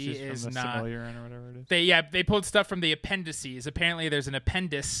 'cause She she's from is the not. Silmarillion or whatever it is. They pulled stuff from the appendices. Apparently, there's an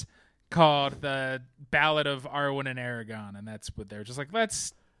appendix called the Ballad of Arwen and Aragon, and that's what they're just like.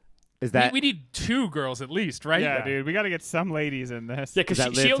 Let's Is that we need 2 girls at least, right? Yeah, dude, we got to get some ladies in this. Yeah, because Is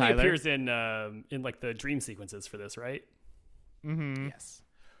that she Liv only Tyler? appears in like the dream sequences for this, right? Mm-hmm. Yes.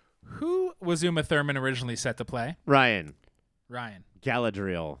 Who was Uma Thurman originally set to play? Ryan Ryan.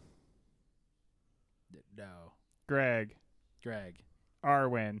 Galadriel? No. Greg, Greg.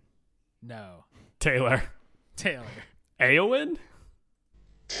 Arwen, No. Taylor. Taylor. Eowyn?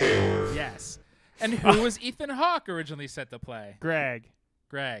 Yes. And who was Ethan Hawke originally set to play? Greg,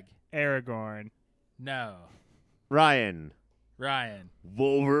 Greg. Aragorn, No. Ryan Ryan.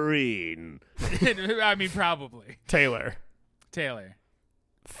 Wolverine. I mean, probably. Taylor. Taylor.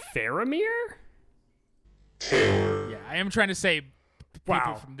 Faramir? Yeah, I am trying to say people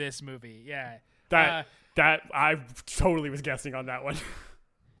Wow. from this movie. Yeah. That I totally was guessing on that one.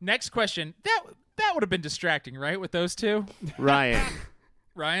 Next question. That would have been distracting, right, with those 2? Ryan.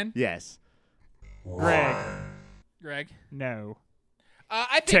 Ryan? Yes. Greg, Greg? no.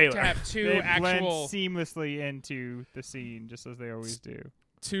 I think Taylor. to have 2 They blend actual seamlessly into the scene, just as they always do.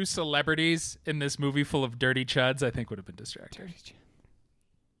 2 celebrities in this movie full of dirty chuds, I think would have been distracting.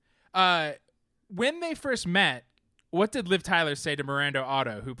 When they first met, what did Liv Tyler say to Miranda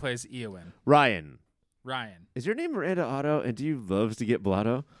Otto, who plays Eowyn? Ryan. Ryan. Is your name Miranda Otto, and do you love to get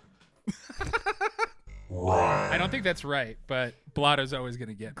blotto? I don't think that's right, but Blotto's always going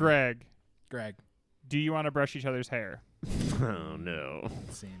to get me. Greg, Greg. do you want to brush each other's hair? Oh, no.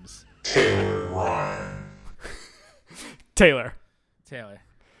 It seems. Taylor. Taylor.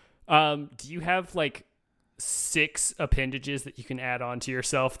 Do you have like 6 appendages that you can add on to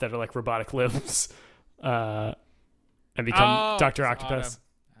yourself that are like robotic limbs and become Dr. it's Octopus? Otto.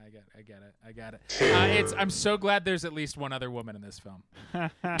 I got it. I'm so glad there's at least one other woman in this film.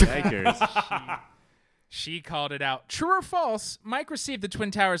 Yikers. She called it out. True or false? Mike received the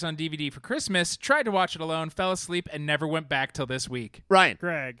Twin Towers on DVD for Christmas, tried to watch it alone, fell asleep, and never went back till this week. Ryan.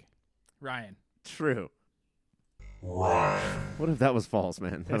 Greg, Ryan. True. What if that was false,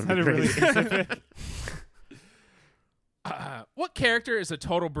 man? That that would be sounded really crazy. specific. What character is a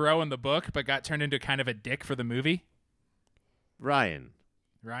total bro in the book but got turned into kind of a dick for the movie? Ryan.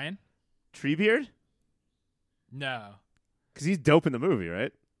 Ryan? Treebeard? No. Because he's dope in the movie,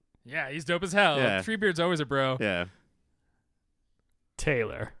 right? Yeah, he's dope as hell. Yeah. Treebeard's always a bro. Yeah.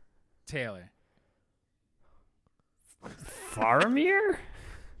 Taylor. Taylor. Faramir?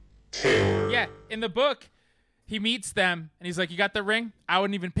 Yeah, in the book, he meets them, and he's like, you got the ring? I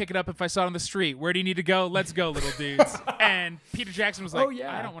wouldn't even pick it up if I saw it on the street. Where do you need to go? Let's go, little dudes. And Peter Jackson was like, Oh,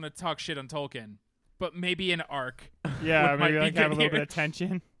 yeah. I don't want to talk shit on Tolkien, but maybe an arc. Yeah, What might maybe be like have a good little bit here? of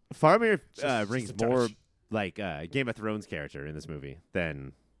tension. Faramir Just rings a touch. more like Game of Thrones character in this movie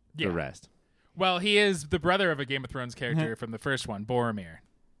than Yeah. the rest. Well, he is the brother of a Game of Thrones character from the first one, Boromir.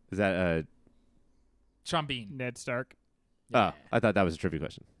 Is that Sean Bean. Ned Stark, Oh, I thought that was a trivia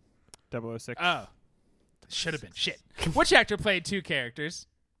question. 006. Oh. Should have been. Shit. Which actor played 2 characters?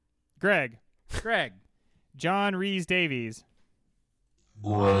 Greg, Greg. John Rhys Davies.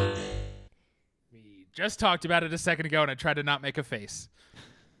 We just talked about it a second ago, and I tried to not make a face.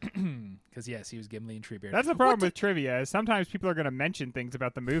 Because, yes, he was Gimli and Treebeard. That's the problem with trivia. Is sometimes people are going to mention things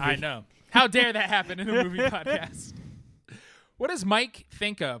about the movie. I know. How dare that happen in a movie podcast? What does Mike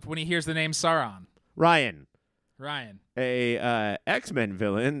think of when he hears the name Sauron? Ryan. Ryan. A X-Men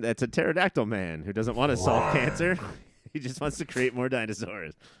villain that's a pterodactyl man who doesn't want to solve cancer. He just wants to create more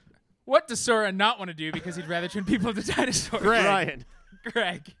dinosaurs. What does Sauron not want to do because he'd rather turn people into dinosaurs? Greg. Ryan.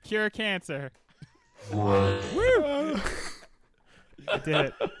 Greg. Cure cancer. Woo! I did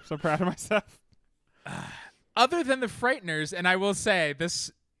it. So proud of myself. Other than the Frighteners, and I will say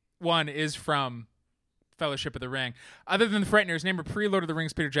this one is from Fellowship of the Ring. Other than the Frighteners, name a pre-Lord of the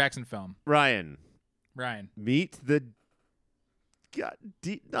Rings Peter Jackson film. Ryan. Ryan. Meet the... God,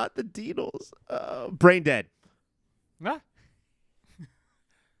 not the Deedles. Brain Dead. Ah,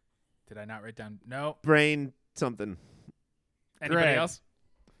 Did I not write down? No. Brain something. Anybody Greg. else?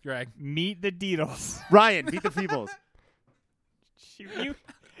 Greg. meet the Deedles. Ryan. Meet the Feebles. You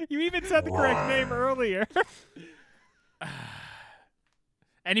even said the correct name earlier.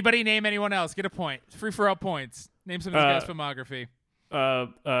 Anybody name anyone else? Get a point. Free for all points. Name some of this guy's filmography.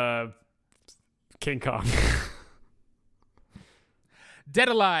 King Kong. Dead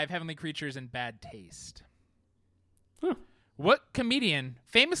Alive, Heavenly Creatures, and Bad Taste. What comedian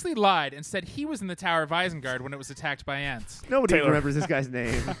famously lied and said he was in the Tower of Isengard when it was attacked by ants? Nobody Taylor. remembers this guy's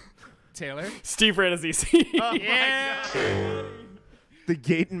name. Taylor? Steve Rannazzisi. Yeah. The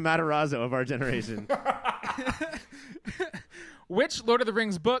Gaten Matarazzo of our generation. Which Lord of the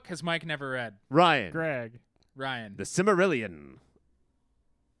Rings book has Mike never read? Ryan. Greg. Ryan. The Silmarillion.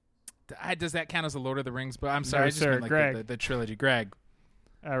 Does that count as a Lord of the Rings book? I'm sorry, No, I just sir. meant like Greg. the trilogy. Greg.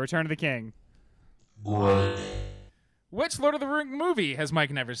 Return of the King. Which Lord of the Ring movie has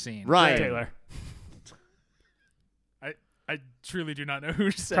Mike never seen? Ryan. Taylor. I truly do not know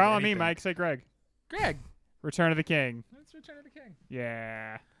who said Call on me, anything. Mike. Say Greg. Greg. Return of the King. Let's Return of the King.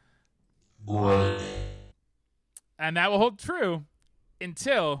 Yeah. And that will hold true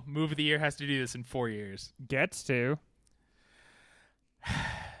until Movie of the Year has to do this in 4 years. Gets to.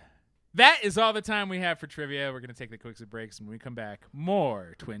 That is all the time we have for trivia. We're going to take the quick breaks, and when we come back,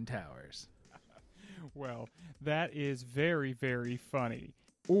 more Twin Towers. Well, that is very, very funny.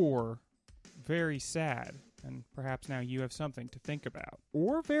 Or very sad. And perhaps now you have something to think about.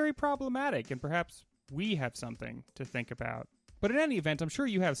 Or very problematic, and perhaps we have something to think about. But in any event, I'm sure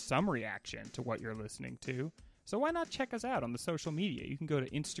you have some reaction to what you're listening to. So why not check us out on the social media? You can go to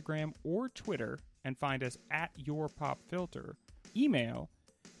Instagram or Twitter and find us at YourPopFilter. Email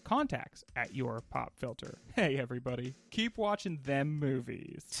contacts@YourPopFilter. Hey, everybody. Keep watching them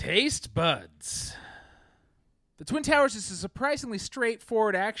movies. Taste buds. The Twin Towers is a surprisingly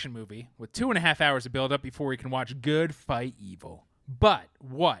straightforward action movie with 2.5 hours of build-up before we can watch good fight evil. But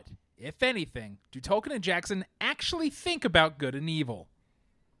what, if anything, do Tolkien and Jackson actually think about good and evil?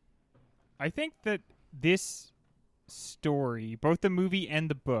 I think that this story, both the movie and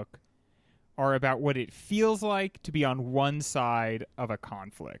the book, are about what it feels like to be on one side of a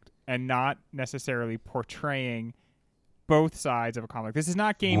conflict and not necessarily portraying both sides of a conflict. This is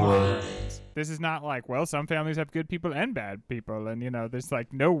not Game of Thrones. This is not like, well, some families have good people and bad people, and, there's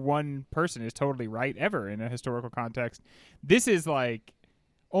like no one person is totally right ever in a historical context. This is like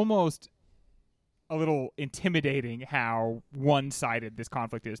almost a little intimidating how one-sided this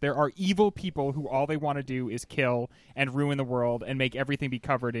conflict is. There are evil people who all they want to do is kill and ruin the world and make everything be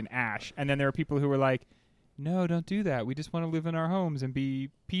covered in ash. And then there are people who are like, no, don't do that. We just want to live in our homes and be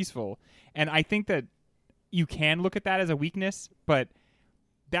peaceful. And I think that you can look at that as a weakness, but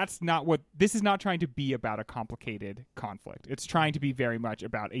that's not what this is. Not trying to be about a complicated conflict. It's trying to be very much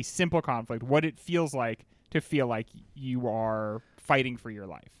about a simple conflict, what it feels like to feel like you are fighting for your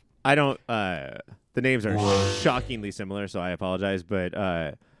life. I don't. The names are shockingly similar, so I apologize.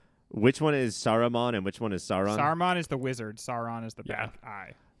 But which one is Saruman and which one is Sauron? Saruman is the wizard. Sauron is the bad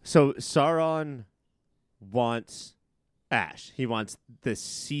eye. So Sauron wants ash. He wants the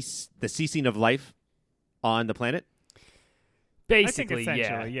ceasing of life on the planet. Basically, I think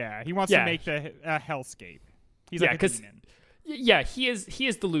essentially, yeah. He wants to make the hellscape. He's like a demon. Yeah, he is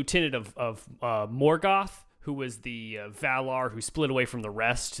the lieutenant of Morgoth, who was the Valar who split away from the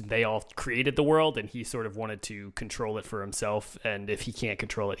rest. They all created the world, and he sort of wanted to control it for himself. And if he can't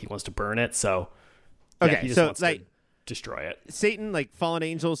control it, he wants to burn it. So, he just wants to destroy it. Satan, like fallen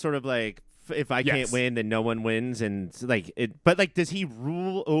angel, sort of like, if I can't win, then no one wins, and like it. But like, does he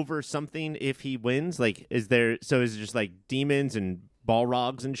rule over something if he wins? Like, is it just like demons and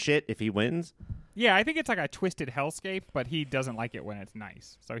Balrogs and shit if he wins? Yeah, I think it's like a twisted hellscape, but he doesn't like it when it's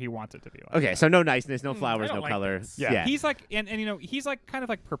nice, so he wants it to be like Okay, that. so no niceness, no flowers, I no don't color. like this. Yeah. He's like, and he's like kind of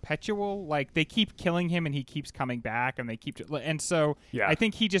like perpetual. Like they keep killing him, and he keeps coming back, and they keep, and so I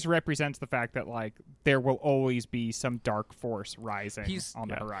think he just represents the fact that like there will always be some dark force rising on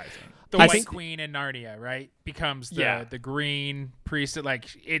the horizon. The White Queen in Narnia, right, becomes the green priest. Like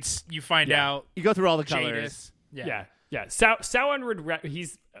it's you find out You go through all the Jadis. colors. Yeah. Sauron would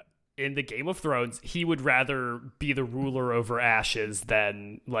he's in the Game of Thrones. He would rather be the ruler over ashes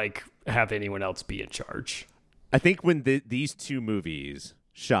than like have anyone else be in charge. I think when these two movies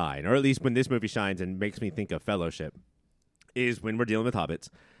shine, or at least when this movie shines and makes me think of Fellowship, is when we're dealing with hobbits.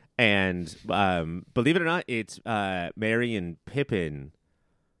 And believe it or not, it's Merry and Pippin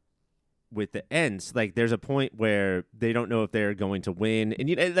with the Ents. Like, there's a point where they don't know if they're going to win,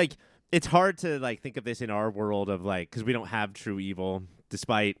 and like it's hard to like think of this in our world of like, because we don't have true evil,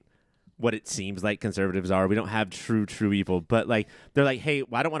 despite what it seems like conservatives are. We don't have true evil, but like they're like, hey,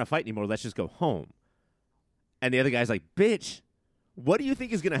 well, I don't want to fight anymore. Let's just go home. And the other guy's like, bitch, what do you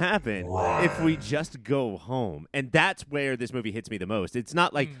think is going to happen if we just go home? And that's where this movie hits me the most. It's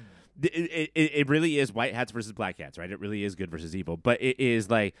not like it really is white hats versus black hats, right? It really is good versus evil, but it is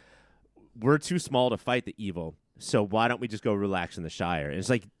like, we're too small to fight the evil, so why don't we just go relax in the Shire? And it's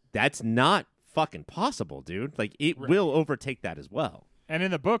like, that's not fucking possible, dude. Like, it will overtake that as well. And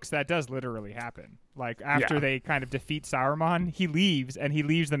in the books, that does literally happen. Like, after they kind of defeat Saruman, he leaves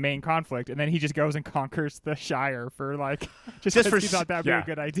the main conflict, and then he just goes and conquers the Shire for, like, just because he thought that would be a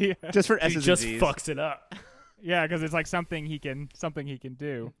good idea. Just for He just fucks it up. Yeah, because it's like something he can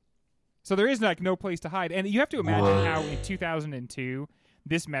do. So there is, like, no place to hide. And you have to imagine how in 2002,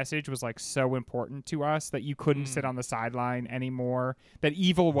 this message was like so important to us that you couldn't sit on the sideline anymore, that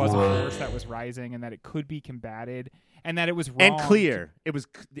evil was a force that was rising and that it could be combated, and that it was wrong and clear. It was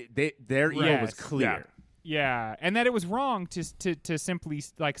their evil was Yes. clear. Yeah, and that it was wrong to simply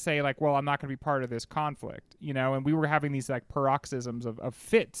like say like, well, I'm not going to be part of this conflict, you know. And we were having these like paroxysms of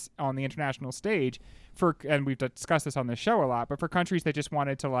fits on the international stage and we've discussed this on the show a lot, but for countries that just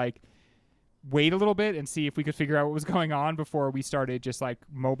wanted to like wait a little bit and see if we could figure out what was going on before we started just like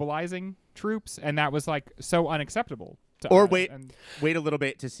mobilizing troops, and that was like so unacceptable to Or us. wait a little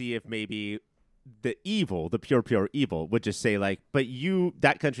bit to see if maybe the evil, the pure evil, would just say like, but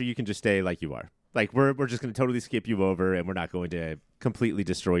that country, you can just stay like you are. Like we're just going to totally skip you over, and we're not going to completely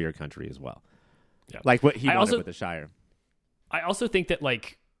destroy your country as well. Yeah. Like what he wanted also- with the Shire. I also think that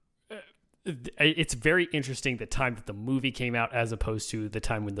like it's very interesting the time that the movie came out as opposed to the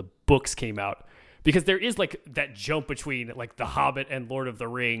time when the books came out, because there is like that jump between like The Hobbit and Lord of the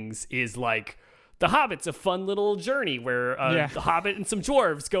Rings is like The Hobbit's a fun little journey where the Hobbit and some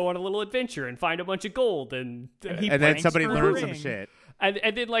dwarves go on a little adventure and find a bunch of gold and he And then pranks somebody for learns a some ring. shit.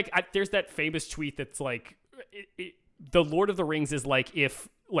 And then like there's that famous tweet that's like the Lord of the Rings is like if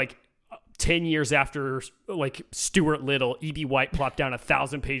like 10 years after like Stuart Little, E.B. White plopped down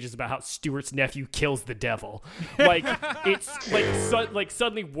 1,000 pages about how Stuart's nephew kills the devil. Like it's like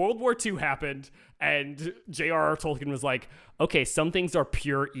suddenly World War II happened and J.R.R. Tolkien was like, okay, some things are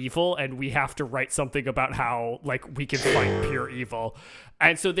pure evil and we have to write something about how like we can fight pure evil.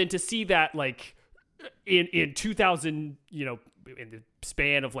 And so then to see that like in 2000, you know, in the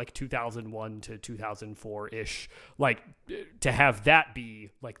span of like 2001 to 2004 ish, like to have that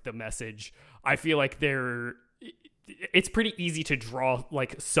be like the message, I feel like it's pretty easy to draw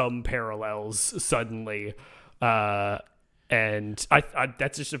like some parallels suddenly. And I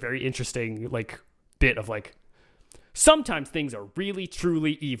that's just a very interesting like bit of like, sometimes things are really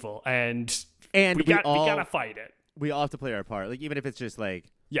truly evil and we gotta fight it. We all have to play our part. Like even if it's just like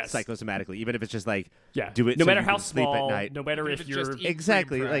Yes. psychosomatically, even if it's just like Yeah. do it no so matter you how can sleep small, at night. no matter if you're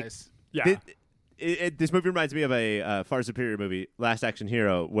Exactly, like yeah. This movie reminds me of a far superior movie, Last Action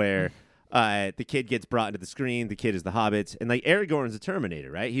Hero, where the kid gets brought into the screen. The kid is the Hobbit, and like Aragorn's a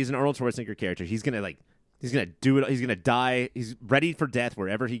Terminator, right? He's an Arnold Schwarzenegger character. He's gonna do it. He's gonna die. He's ready for death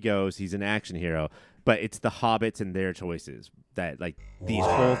wherever he goes. He's an action hero, but it's the Hobbits and their choices that like these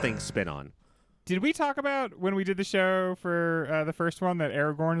whole things spin on. Did we talk about when we did the show for the first one that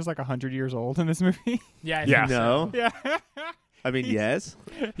Aragorn is like 100 years old in this movie? Yeah, I Yeah. think so. No, Yeah. I mean yes.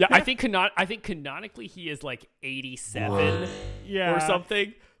 Yeah, I think canonically he is like 87 Yeah. or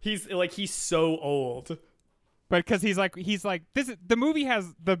something. He's so old. But because he's like the movie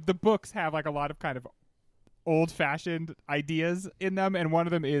has the books have like a lot of kind of old-fashioned ideas in them, and one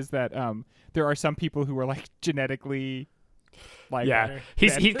of them is that there are some people who are like genetically like Yeah,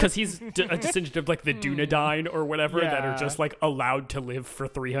 he's a descendant of like the Dunedain or whatever that are Yeah. just like allowed to live for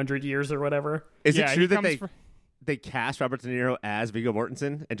 300 years or whatever. Is Yeah, it he true that comes they cast Robert De Niro as Viggo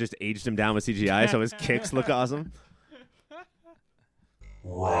Mortensen and just aged him down with CGI so his kicks look awesome?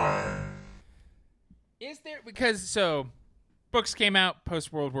 Is there, because so books came out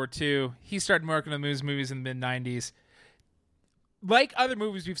post World War II. He started working on those movies in the mid 90s. Like other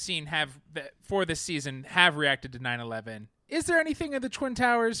movies we've seen for this season have reacted to 9/11. Is there anything in the Twin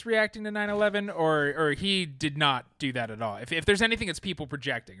Towers reacting to 9/11, or he did not do that at all? If there's anything, it's people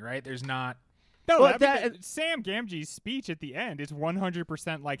projecting, right? There's not. No, Well, Sam Gamgee's speech at the end is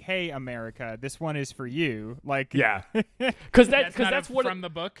 100% like, "Hey, America, this one is for you." Like, Yeah, because That's not that's what from the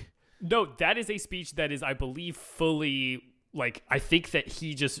book. No, that is a speech that is, I believe, fully like. I think that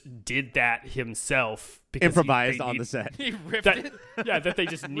he just did that himself because Improvised on the set. He ripped That, it. yeah, that they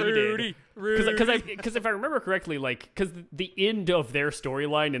just needed. Because if I remember correctly, like, because the end of their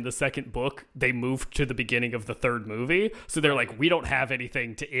storyline in the second book, they moved to the beginning of the third movie. So they're like, we don't have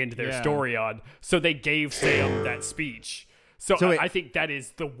anything to end their Yeah. story on. So they gave Sam that speech. So I think that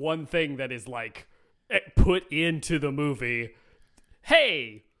is the one thing that is like put into the movie.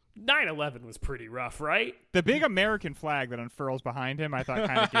 Hey, 9/11 was pretty rough, right? the big American flag that unfurls behind him, I thought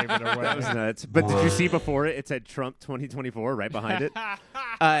kind of gave it away. That was nuts. But did you see before it said Trump 2024 right behind it?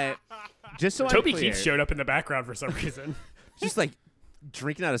 Just so Toby I'm clear, Keith showed up in the background for some reason. just like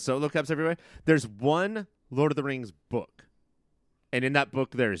drinking out of solo cups everywhere. There's one Lord of the Rings book, and in that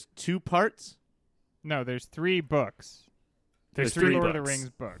book there's 2 parts. No, there's 3 books. There's three three Lord of books. the Rings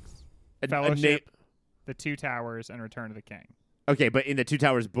books: A Fellowship, The Two Towers, and Return of the King. Okay, but in the Two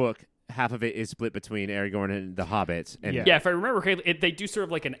Towers book, half of it is split between Aragorn and the Hobbits. And Yeah. Yeah, if I remember correctly, they do sort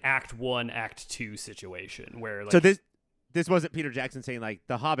of like an Act 1, Act 2 situation where like So this wasn't Peter Jackson saying like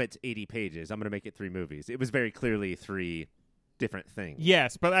the Hobbit's 80 pages. I'm going to make it 3 movies. It was very clearly 3 different things.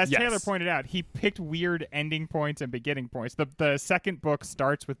 Yes, but as Yes. Taylor pointed out, he picked weird ending points and beginning points. The second book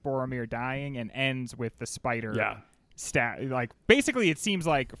starts with Boromir dying and ends with the spider. Yeah. Like basically, it seems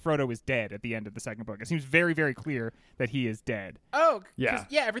like Frodo is dead at the end of the second book. It seems very, very clear that he is dead. Oh, Yeah.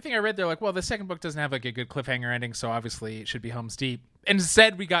 yeah. Everything I read, they're like, well, the second book doesn't have like a good cliffhanger ending, so obviously it should be Helm's Deep.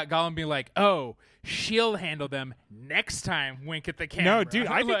 Instead, we got Gollum being like, "Oh, she'll handle them next time." Wink at the camera. No, dude,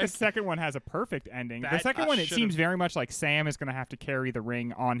 I think Like, the second one has a perfect ending. The That second one, it should've- seems very much like Sam is going to have to carry the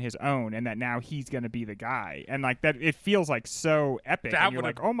ring on his own, and that now he's going to be the guy, and like that, it feels like so epic. That And you're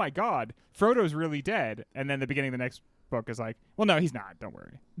would've- like, oh my god, Frodo's really dead, and then the beginning of the next book is like, well, no, he's not. Don't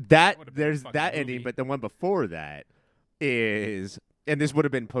worry. That Would've been a there's fucking that movie. ending, but the one before that is, and this would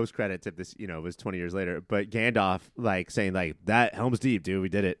have been post credits if this was 20 years later. But Gandalf like saying like that Helm's Deep, dude, we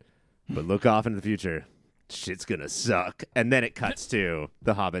did it, but look off into the future, shit's gonna suck. And then it cuts to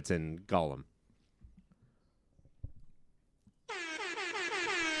the hobbits and Gollum.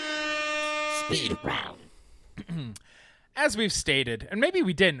 Speed round. As we've stated, and maybe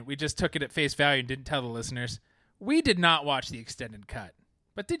we didn't, we just took it at face value and didn't tell the listeners, we did not watch the extended cut.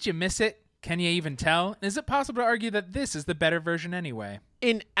 But did you miss it? Can you even tell? Is it possible to argue that this is the better version anyway?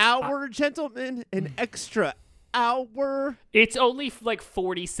 An hour, gentlemen, an extra hour. It's only like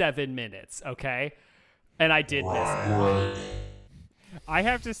 47 minutes, okay? And I did miss it. I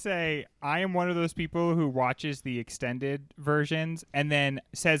have to say, I am one of those people who watches the extended versions and then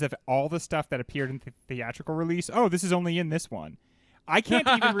says of all the stuff that appeared in the theatrical release, oh, this is only in this one. I can't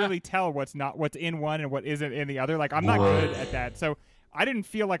even really tell what's in one and what isn't in the other. Like, I'm not good at that. So I didn't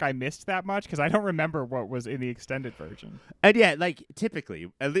feel like I missed that much because I don't remember what was in the extended version. And yeah, like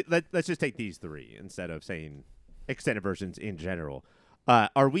typically, let's just take these three instead of saying extended versions in general.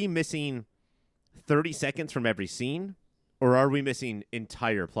 Are we missing 30 seconds from every scene, or are we missing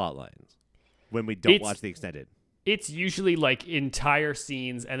entire plot lines when we don't watch the extended? It's usually like entire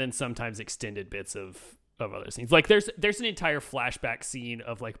scenes and then sometimes extended bits of other scenes. Like there's an entire flashback scene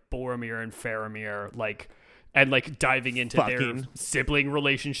of like Boromir and Faramir and diving into their Fucking. sibling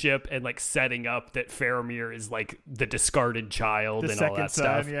relationship and like setting up that Faramir is like the discarded child The and all second that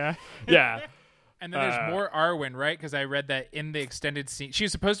son, stuff. yeah. Yeah. And then there's more Arwen, right? Because I read that in the extended scene, she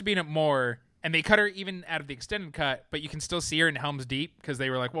was supposed to be in it more, and they cut her even out of the extended cut, but you can still see her in Helm's Deep because they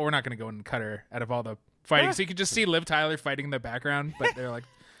were like, well, we're not going to go and cut her out of all the fighting. So you can just see Liv Tyler fighting in the background, but they're like,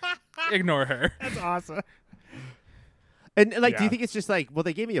 ignore her. That's awesome. And like, do you Yeah. think it's just like, well,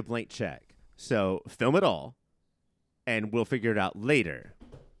 they gave me a blank check, so film it all, and we'll figure it out later.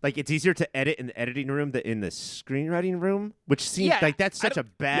 Like, it's easier to edit in the editing room than in the screenwriting room, which seems Yeah, like that's I such a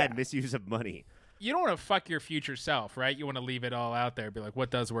don't- bad misuse of money. You don't want to fuck your future self, right? You want to leave it all out there, be like, what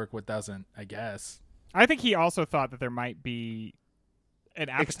does work, what doesn't, I guess. I think he also thought that there might be an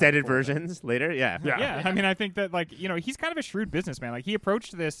appetite Extended for it. versions later, yeah. Yeah, I mean, I think that he's kind of a shrewd businessman. Like he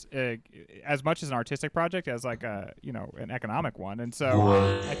approached this as much as an artistic project as like a an economic one, and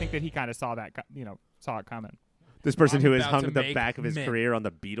so I think that he kind of saw that saw it coming. This person I'm who has about hung to the make back of his mint. career on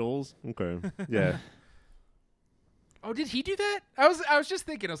the Beatles. Okay, yeah. Oh, did he do that? I was just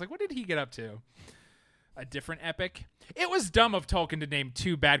thinking, I was like, what did he get up to? A different epic? It was dumb of Tolkien to name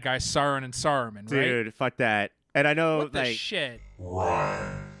two bad guys, Sauron and Saruman, right? Dude, fuck that. And I know, What the like, shit?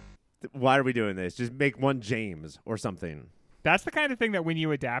 why are we doing this? Just make one James or something. That's the kind of thing that when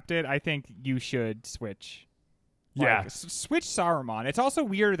you adapt it, I think you should switch. Yeah. Switch Saruman. It's also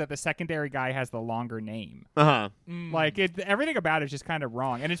weird that the secondary guy has the longer name. Uh-huh. Like everything about it is just kind of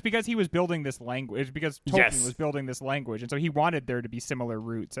wrong, and it's because he was building this language. It's because Tolkien Yes. was building this language, and so he wanted there to be similar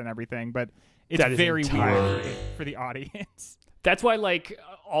roots and everything. But it's That is very entirely- weird for the audience. That's why like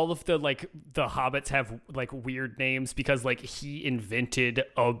all of the the hobbits have like weird names because like he invented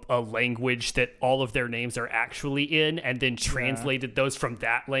a language that all of their names are actually in and then translated those from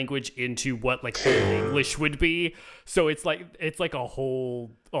that language into what like Old English would be. So it's like a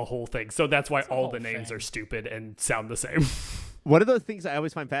whole thing. So that's why all whole the names thing. are stupid and sound the same. One of the things I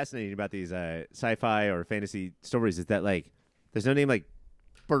always find fascinating about these sci-fi or fantasy stories is that, like, there's no name like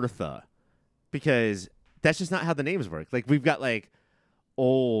Bertha because that's just not how the names work. Like, we've got, like,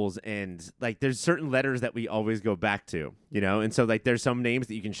 Ols and, like, there's certain letters that we always go back to, And so, like, there's some names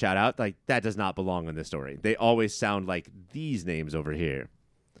that you can shout out. Like, that does not belong in this story. They always sound like these names over here.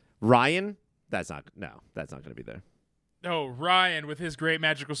 Ryan? That's not going to be there. Oh, Ryan with his great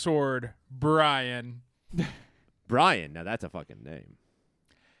magical sword, Brian. Brian? Now, that's a fucking name.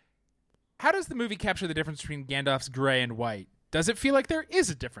 How does the movie capture the difference between Gandalf's gray and white? Does it feel like there is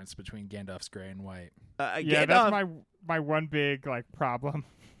a difference between Gandalf's gray and white? Yeah, Gandalf- that's my one big problem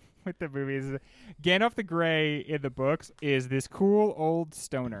with the movie is Gandalf the Grey in the books is this cool old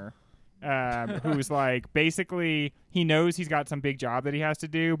stoner, who's like basically he knows he's got some big job that he has to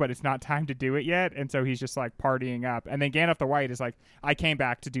do, but it's not time to do it yet, and so he's just like partying up. And then Gandalf the White is like, I came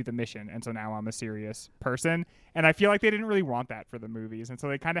back to do the mission, and so now I'm a serious person. And I feel like they didn't really want that for the movies, and so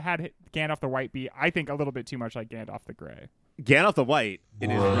they kind of had Gandalf the White be, I think, a little bit too much like Gandalf the Grey. Gandalf the White in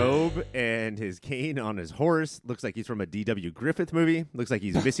his robe and his cane on his horse looks like he's from a D.W. Griffith movie. Looks like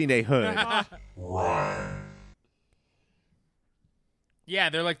he's missing a hood. Yeah,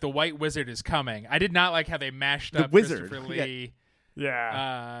 they're like the White Wizard is coming. I did not like how they mashed The up wizard. Christopher Lee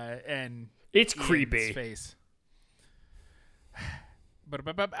and It's Ian's creepy. face. But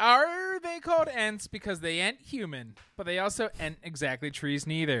are they called Ents because they ain't human, but they also ain't exactly trees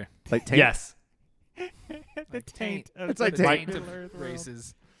neither. Like taint. Yes. The taint. It's like the taint. taint of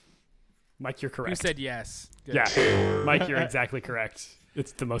races. Mike, you're correct. Who said yes? Good. Yeah. Mike, you're exactly correct.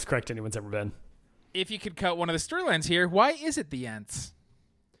 It's the most correct anyone's ever been. If you could cut one of the storylines here, why is it the Ents?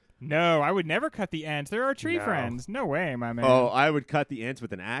 No, I would never cut the Ents. They're our tree No. friends. No way, my man. Oh, I would cut the ants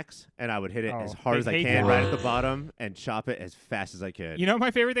with an axe, and I would hit it as hard they as I hate can that. right at the bottom and chop it as fast as I could. You know,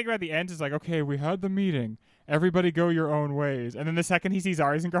 my favorite thing about the Ents is like, okay, we had the meeting. Everybody go your own ways. And then the second he sees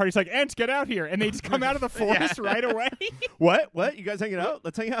Isengard, he's like, Ents, get out here. And they just come out of the forest right away. What? You guys hanging out?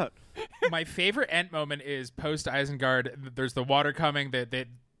 Let's hang out. My favorite Ent moment is post Isengard. There's the water coming that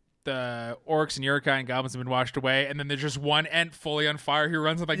the orcs and Uruk-hai and goblins have been washed away, and then there's just one Ent fully on fire who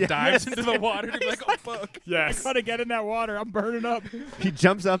runs and like dives into the water to be like, oh fuck. I gotta get in that water. I'm burning up. He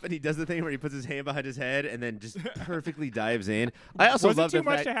jumps up and he does the thing where he puts his hand behind his head and then just perfectly dives in. I also Was it love too the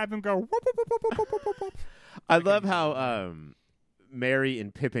much fact, to have him go? Whoop, whoop, whoop, whoop, whoop, whoop, whoop, whoop? I love how Merry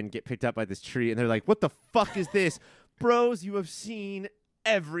and Pippin get picked up by this tree and they're like, "What the fuck is this, bros? You have seen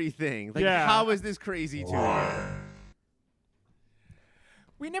everything. Like, Yeah. how is this crazy to you?"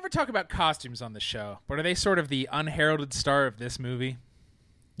 We never talk about costumes on the show, but are they sort of the unheralded star of this movie?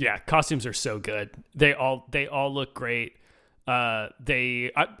 Yeah, costumes are so good. They all look great. My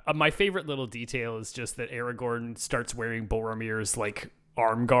favorite little detail is just that Aragorn starts wearing Boromir's like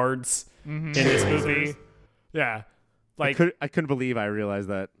arm guards in this movie. Yeah, like I couldn't believe I realized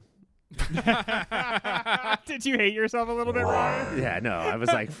that. Did you hate yourself a little bit, Ryan? Yeah, no, I was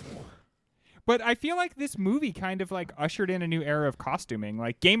like, But I feel like this movie kind of like ushered in a new era of costuming.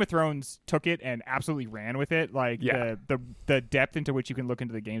 Like Game of Thrones took it and absolutely ran with it. Like Yeah. the depth into which you can look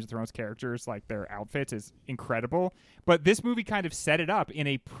into the Games of Thrones characters, like their outfits, is incredible. But this movie kind of set it up in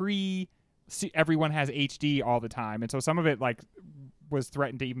a everyone has HD all the time, and so some of it like was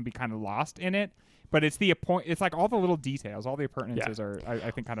threatened to even be kind of lost in it. But it's it's like all the little details, all the appurtenances are,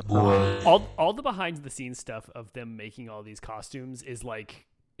 I think, kind of perfect. all the behind the scenes stuff of them making all these costumes is like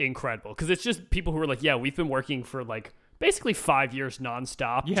incredible because it's just people who are like, yeah, we've been working for like basically 5 years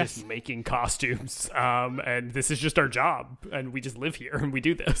nonstop just making costumes, and this is just our job, and we just live here and we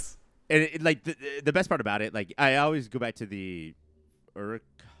do this. and like the best part about it, like I always go back to the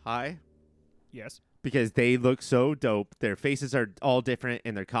Uruk-hai. Yes. Because they look so dope. Their faces are all different,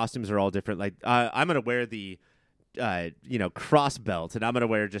 and their costumes are all different. Like I'm gonna wear the, cross belt, and I'm gonna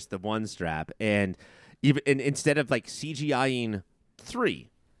wear just the one strap. And instead of like CGIing 3,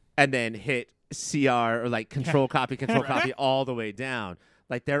 and then hit CR or like control copy all the way down.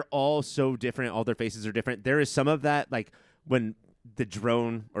 Like they're all so different. All their faces are different. There is some of that, like when the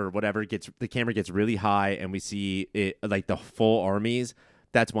drone or whatever the camera gets really high, and we see it like the full armies.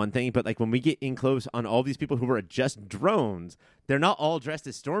 That's one thing, but like when we get in close on all these people who are just drones, they're not all dressed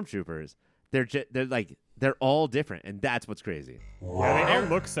as stormtroopers. They're all different, and that's what's crazy. Yeah, they all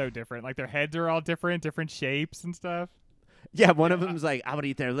look so different. Like their heads are all different shapes and stuff. Yeah, one of them's like, "I would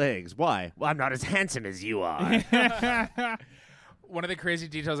eat their legs." Why? Well, I'm not as handsome as you are. One of the crazy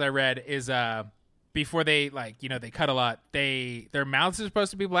details I read is before they they cut a lot, their mouths are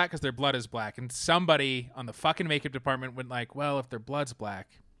supposed to be black because their blood is black, and somebody on the fucking makeup department went like, well, if their blood's black,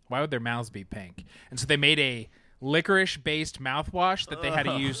 why would their mouths be pink? And so they made a licorice based mouthwash that they had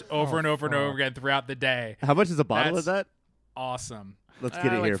to use over and over and over again throughout the day. How much is a bottle of that? Awesome. Let's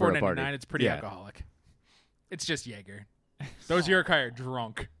get it like here for a $4.99. party. It's pretty alcoholic. It's just Jaeger. Those Uruk-hai are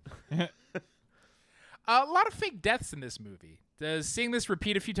drunk. A lot of fake deaths in this movie. Does seeing this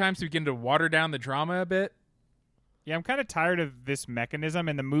repeat a few times begin to water down the drama a bit? Yeah, I'm kind of tired of this mechanism,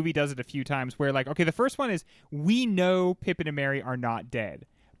 and the movie does it a few times where, like, okay, the first one is we know Pippin and Merry are not dead,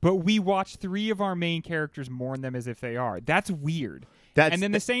 but we watch 3 of our main characters mourn them as if they are. That's weird. And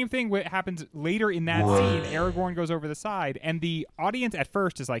then the same thing happens later in that scene. Aragorn goes over the side, and the audience at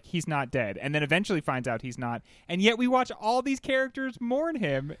first is like, he's not dead, and then eventually finds out he's not, and yet we watch all these characters mourn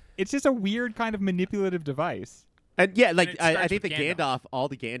him. It's just a weird kind of manipulative device. And yeah, like And it I starts think with all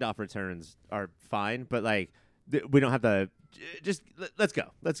the Gandalf returns are fine, but like we don't have the let's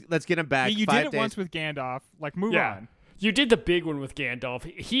go. Let's get him back. You 5 did it days. once with Gandalf. Like, move Yeah. on. You did the big one with Gandalf.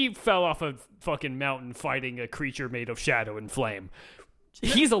 He fell off a fucking mountain fighting a creature made of shadow and flame.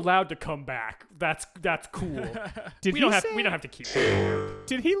 He's allowed to come back. That's cool. Did we he don't have say- we don't have to keep him.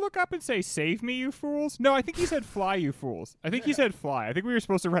 Did he look up and say, "Save me, you fools"? No, I think he said, "Fly, you fools." I think he said, "Fly." I think we were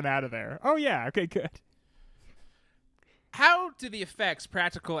supposed to run out of there. Oh yeah. Okay. Good. How do the effects,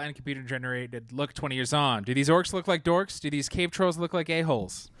 practical and computer generated, look 20 years on? Do these orcs look like dorks? Do these cave trolls look like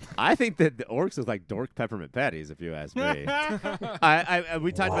a-holes? I think that the orcs look like dork peppermint patties, if you ask me.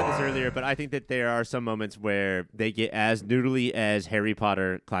 We talked about this earlier, but I think that there are some moments where they get as noodly as Harry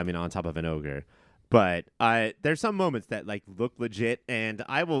Potter climbing on top of an ogre. But there's some moments that like look legit, and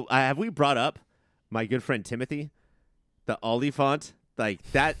have we brought up my good friend Timothy, the Oliphant? Like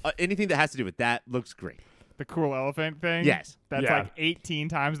that, anything that has to do with that looks great. The cool elephant thing. Yes. That's Yeah. like 18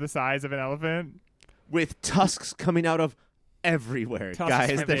 times the size of an elephant. With tusks coming out of everywhere, Tusks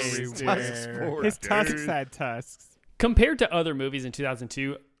guys. There's everywhere. tusks for His tusks days. had tusks. Compared to other movies in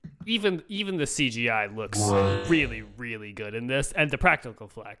 2002, even the CGI looks really, really good in this, and the practical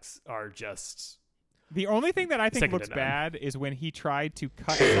effects are just. The only thing that I think Second looks to none. bad is when he tried to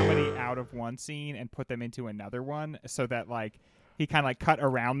cut somebody out of one scene and put them into another one, so that like he kind of like cut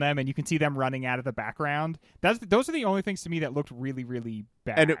around them and you can see them running out of the background. Those are the only things to me that looked really, really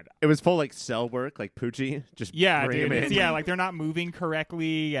bad. And it was full like cell work, like Poochie. Just Yeah, bring dude. him in. It's, yeah, like they're not moving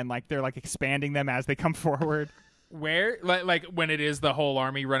correctly, and like they're like expanding them as they come forward. Where? Like when it is the whole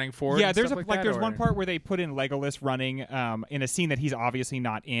army running forward? Yeah, and there's stuff like that, there's or- one part where they put in Legolas running in a scene that he's obviously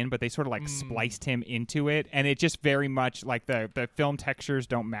not in, but they sort of like spliced him into it, and it just very much like the film textures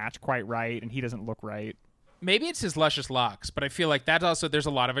don't match quite right, and he doesn't look right. Maybe it's his luscious locks, but I feel like that also, there's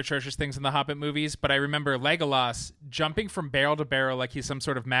a lot of atrocious things in the Hobbit movies, but I remember Legolas jumping from barrel to barrel like he's some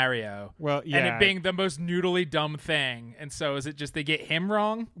sort of Mario. Well, yeah. And it being the most noodly dumb thing. And so is it just they get him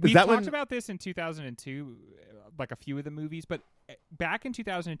wrong? We've that talked when- about this in 2002, like a few of the movies, but back in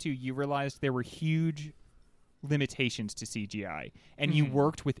 2002, you realized there were huge limitations to CGI, and you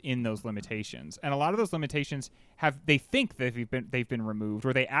worked within those limitations. And a lot of those limitations they think that they've been removed,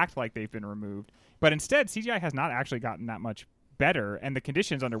 or they act like they've been removed, but instead CGI has not actually gotten that much better, and the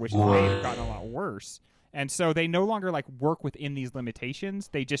conditions under which it's made have gotten a lot worse. And so they no longer like work within these limitations;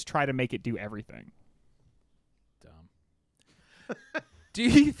 they just try to make it do everything. Dumb. Do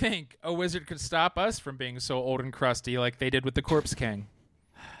you think a wizard could stop us from being so old and crusty like they did with the Corpse King?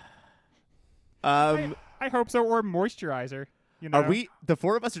 I hope so, or moisturizer. You know? Are we the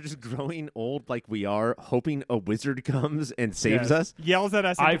four of us are just growing old like we are, hoping a wizard comes and saves Yes. us? Yells at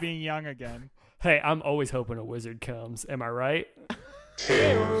us into I've- being young again. Hey, I'm always hoping a wizard comes. Am I right?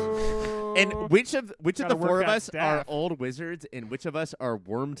 And which of Gotta the work four of that us are staff. old wizards, and which of us are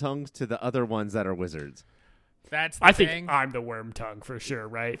worm tongues to the other ones that are wizards? That's the I thing. think I'm the worm tongue for sure,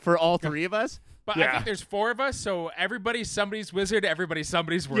 right? For all three of us? But I Yeah. think there's four of us, so everybody's somebody's wizard, everybody's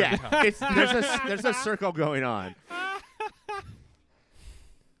somebody's word. Yeah, there's a circle going on.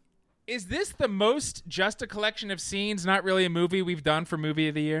 Is this the most just a collection of scenes, not really a movie we've done for movie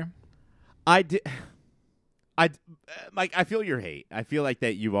of the year? Mike, I feel your hate. I feel like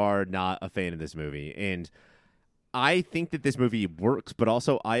that you are not a fan of this movie, and I think that this movie works. But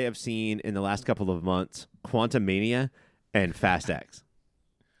also, I have seen in the last couple of months Quantum Mania and Fast X,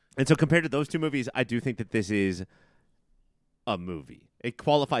 and so compared to those two movies, I do think that this is a movie. It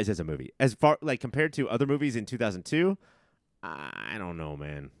qualifies as a movie. As far like compared to other movies in 2002, I don't know,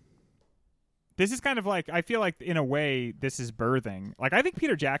 man. This is kind of like, I feel like in a way this is birthing. Like, I think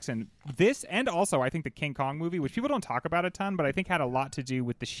Peter Jackson, this and also I think the King Kong movie, which people don't talk about a ton, but I think had a lot to do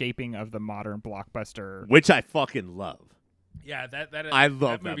with the shaping of the modern blockbuster. Which I fucking love. Yeah, I love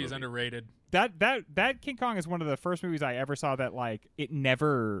that movie is movie. underrated. That King Kong is one of the first movies I ever saw that like it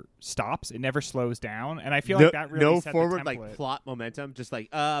never stops, it never slows down, and I feel like that really no set forward the like template. plot momentum, just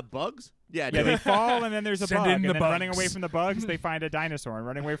like bugs. Yeah, Yeah, do they it. fall and then there's a Send bug, in and the then running bugs. away from the bugs, they find a dinosaur, and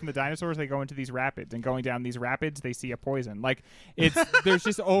running away from the dinosaurs, they go into these rapids, and going down these rapids, they see a poison. Like there's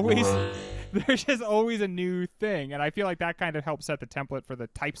just always a new thing, and I feel like that kind of helps set the template for the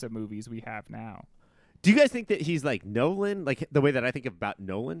types of movies we have now. Do you guys think that he's like Nolan, like the way that I think about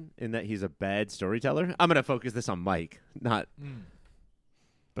Nolan, in that he's a bad storyteller? I'm gonna focus this on Mike, not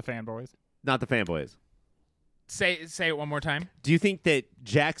The fanboys. the fanboys. Say it one more time. Do you think that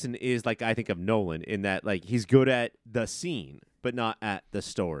Jackson is like I think of Nolan in that like he's good at the scene but not at the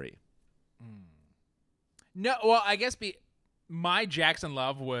story? No, well, I guess my Jackson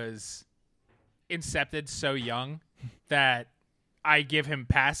love was incepted so young that I give him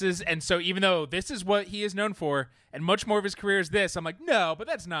passes. And so even though this is what he is known for and much more of his career is this, I'm like, no, but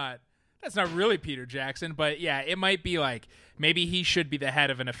that's not That's not really Peter Jackson, but yeah, it might be like maybe he should be the head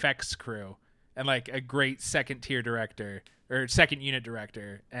of an effects crew and like a great second tier director or second unit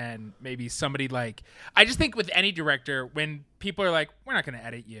director, and maybe somebody like I just think with any director when people are like, we're not going to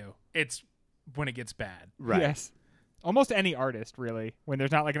edit you, it's when it gets bad. Right. Yes. Almost any artist, really, when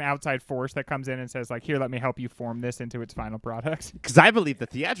there's not like an outside force that comes in and says like, here, let me help you form this into its final product. Because I believe the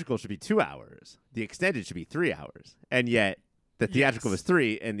theatrical should be 2 hours. The extended should be 3 hours. And yet the theatrical was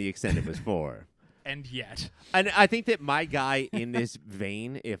 3 and the extended was 4. And yet, And I think that my guy in this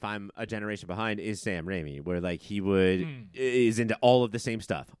vein, if I'm a generation behind, is Sam Raimi, where like he is into all of the same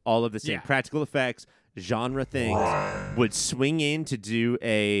stuff, all of the same Yeah. practical effects, genre things, would swing in to do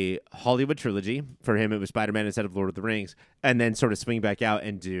a Hollywood trilogy. For him, it was Spider-Man instead of Lord of the Rings, and then sort of swing back out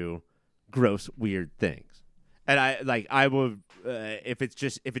and do gross, weird things. And I will, if it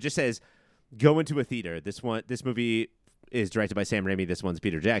just says go into a theater, this movie is directed by Sam Raimi, this one's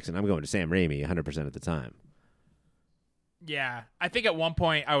Peter Jackson, I'm going to Sam Raimi 100% of the time. yeah, I think at one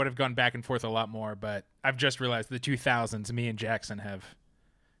point I would have gone back and forth a lot more, but I've just realized the 2000s, me and Jackson have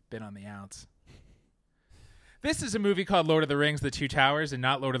been on the outs. This is a movie called Lord of the Rings, The Two Towers, and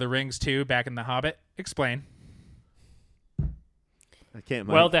not Lord of the Rings 2, Back in the Hobbit. Explain. I can't.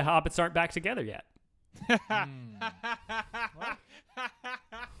 Well, the hobbits aren't back together yet.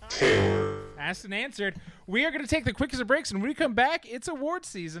 Asked and answered. We are going to take the quickest of breaks, and when we come back, it's award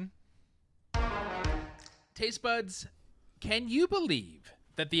season. Taste buds, can you believe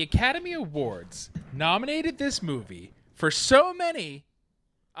that the Academy Awards nominated this movie for so many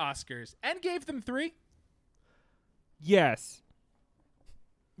Oscars and gave them 3? Yes.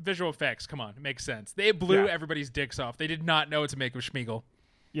 Visual effects, come on, it makes sense. They blew Yeah. everybody's dicks off. They did not know what to make of Schmeagol.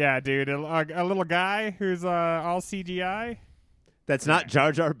 Yeah, dude. A little guy who's all CGI. That's not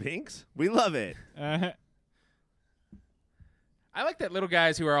Jar Jar Binks. We love it. Uh, I like that little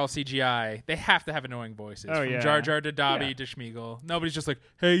guys who are all CGI, they have to have annoying voices. Oh, From yeah. Jar Jar to Dobby Yeah. to Schmeagol. Nobody's just like,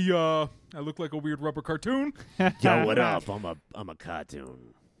 hey, I look like a weird rubber cartoon. Yo, what up? I'm a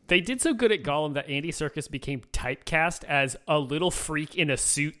cartoon. They did so good at Gollum that Andy Serkis became typecast as a little freak in a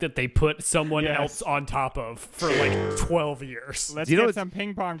suit that they put someone Yes. else on top of for like 12 years. Let's Do you know get what's- some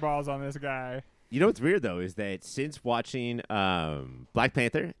ping pong balls on this guy. You know what's weird though is that since watching Black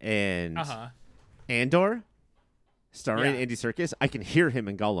Panther and Andor, starring Yeah. Andy Serkis, I can hear him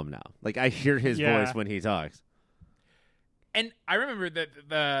in Gollum now. Like I hear his Yeah. voice when he talks. And I remember that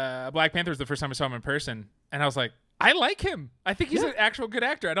the Black Panther was the first time I saw him in person, and I was like, I like him. I think he's an actual good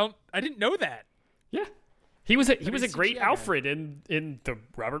actor. I didn't know that. Yeah. He was a he's great CGI guy. Alfred in the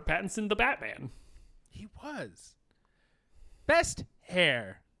Robert Pattinson The Batman. He was. Best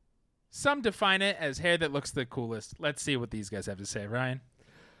hair. Some define it as hair that looks the coolest. Let's see what these guys have to say, Ryan.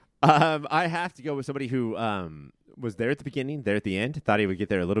 I have to go with somebody who was there at the beginning, there at the end. Thought he would get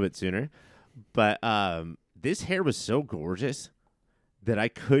there a little bit sooner, but this hair was so gorgeous that I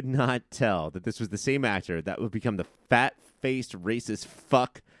could not tell that this was the same actor that would become the fat-faced racist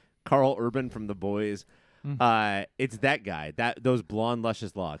fuck Carl Urban from The Boys. It's that guy. Those blonde,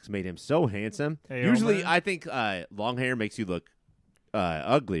 luscious locks made him so handsome. Hey, Usually, Homer. I think long hair makes you look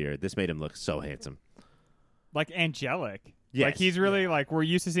uglier. This made him look so handsome. Like angelic. Yes. Like he's really like we're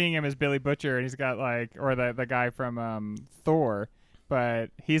used to seeing him as Billy Butcher, and he's got like or the guy from Thor, but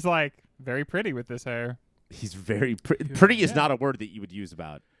he's like very pretty with this hair. He's very pretty. Is not a word that you would use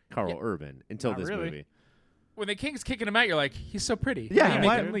about Carl Urban until Not this really. movie. When the king's kicking him out, you're like, he's so pretty. Yeah, How do you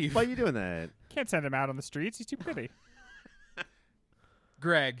why, make him leave? why are you doing that? Can't send him out on the streets. He's too pretty.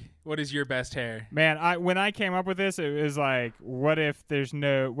 Greg, what is your best hair? Man, when I came up with this, it was like, what if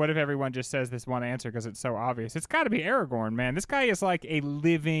everyone just says this one answer because it's so obvious? It's got to be Aragorn, man. This guy is like a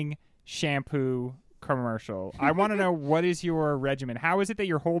living shampoo commercial. I want to know, what is your regimen? How is it that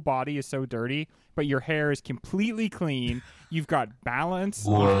your whole body is so dirty, but your hair is completely clean? You've got balance,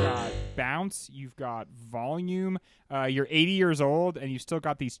 you've got bounce, you've got volume. You're 80 years old and you still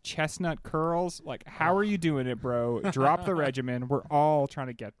got these chestnut curls. Like, how are you doing it, bro? Drop the regimen. We're all trying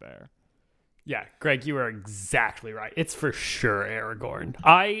to get there. Yeah, Greg, you are exactly right. It's for sure Aragorn.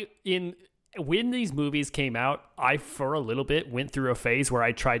 When these movies came out, I for a little bit went through a phase where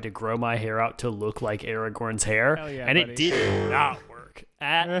I tried to grow my hair out to look like Aragorn's hair, Hell yeah, and buddy. it did not work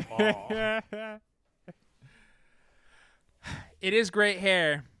at all. It is great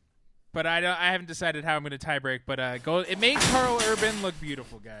hair, but I haven't decided how I'm going to tie break. But it made Carl Urban look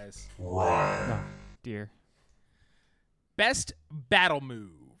beautiful, guys. Dear. Best battle move,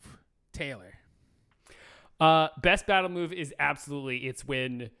 Taylor. Best battle move is absolutely it's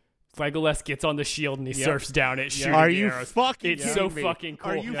when Legolas gets on the shield and he surfs down it, shooting Are the you arrows. fucking It's kidding so me? fucking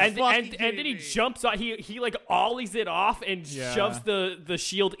cool. Are you and fucking then he kidding me? jumps on. He like ollies it off and shoves the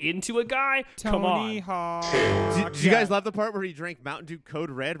shield into a guy. Come Tony on. Hawk. Did you guys love the part where he drank Mountain Dew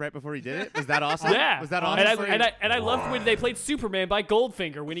Code Red right before he did it? Was that awesome? Yeah. Was that awesome? And I loved when they played Superman by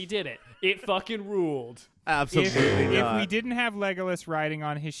Goldfinger when he did it. It fucking ruled. Absolutely If not. we didn't have Legolas riding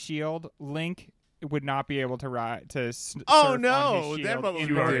on his shield, Link would not be able to Oh, surf on no. his Then shield what would in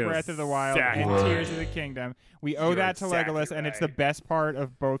we both do? Breath of the Wild Exactly. and Tears of the Kingdom. We owe that to exactly Legolas, and it's the right. best part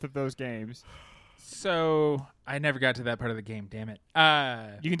of both of those games. So I never got to that part of the game. Damn it.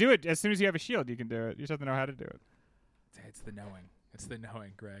 You can do it as soon as you have a shield. You can do it. You just have to know how to do it. It's the knowing. It's the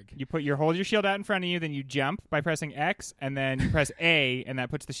knowing, Greg. You hold your shield out in front of you, then you jump by pressing X, and then you press A, and that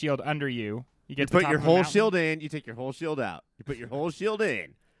puts the shield under you. You get You to the put top your of the whole mountain. shield in, you take your whole shield out. You put your whole shield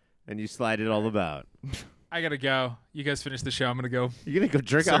in, and you slide it all about. I gotta go. You guys finish the show. I'm gonna go. You're going to go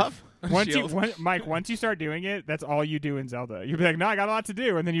jerk surf off? on Once you, shield. Mike, once you start doing it, that's all you do in Zelda. You'll be like, no, I got a lot to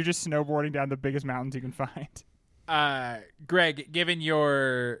do, and then you're just snowboarding down the biggest mountains you can find. Greg, given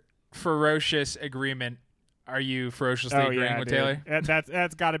your ferocious agreement, are you ferociously agreeing with dude. Taylor?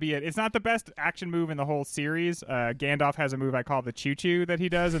 That's got to be it. It's not the best action move in the whole series. Gandalf has a move I call the Choo Choo that he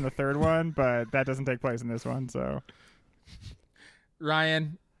does in the third one, but that doesn't take place in this one. So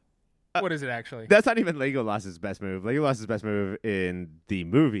Ryan, what is it actually? That's not even Legolas's best move. Legolas's best move in the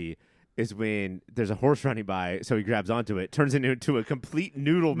movie is when there's a horse running by, so he grabs onto it, turns it into a complete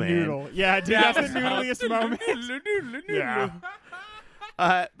noodle man. noodle, yeah, dude, that's the noodliest moment. Yeah.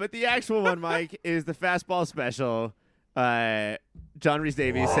 But the actual one, Mike, is the fastball special. John Rhys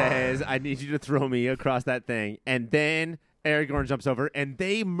Davies says, I need you to throw me across that thing. And then Aragorn jumps over, and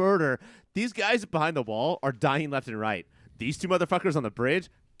they murder. These guys behind the wall are dying left and right. These two motherfuckers on the bridge,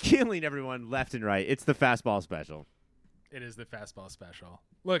 killing everyone left and right. It's the fastball special. It is the fastball special.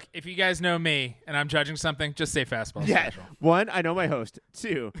 Look, if you guys know me and I'm judging something, just say fastball Yeah. special. One, I know my host.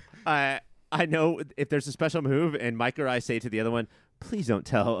 Two, I know if there's a special move, and Mike or I say to the other one, please don't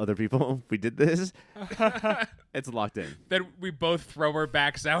tell other people we did this. It's locked in. Then we both throw our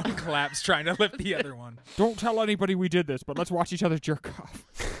backs out and collapse trying to lift the other one. Don't tell anybody we did this, but let's watch each other jerk off.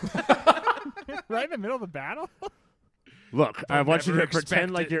 Right in the middle of the battle. Look, I want you to never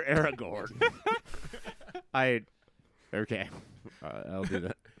pretend expect like it. you're Aragorn. Okay. I'll do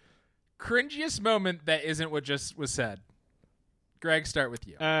that. Cringiest moment that isn't what just was said. Greg, start with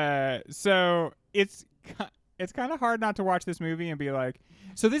you. So it's kind of hard not to watch this movie and be like,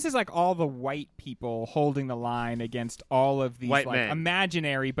 so this is like all the white people holding the line against all of these White like men.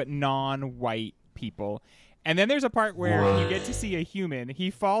 imaginary but non-white people. And then there's a part where you get to see a human. He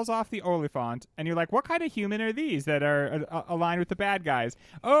falls off the Oliphant, and you're like, what kind of human are these that are aligned with the bad guys?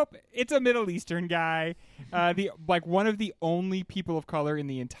 Oh, it's a Middle Eastern guy. One of the only people of color in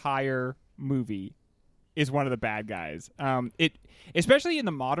the entire movie is one of the bad guys. Especially in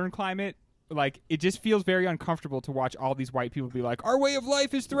the modern climate, like it just feels very uncomfortable to watch all these white people be like, our way of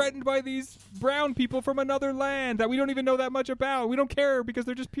life is threatened by these brown people from another land that we don't even know that much about. We don't care because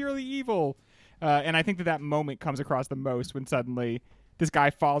they're just purely evil. And I think that moment comes across the most when suddenly this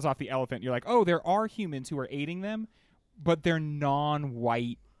guy falls off the elephant. You're like, oh, there are humans who are aiding them, but they're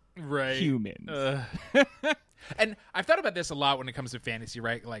non-white Right. humans. And I've thought about this a lot when it comes to fantasy,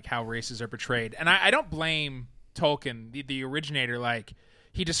 right? Like how races are portrayed. And I don't blame Tolkien, the originator. Like,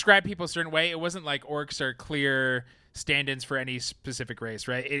 he described people a certain way. It wasn't like orcs are clear stand-ins for any specific race,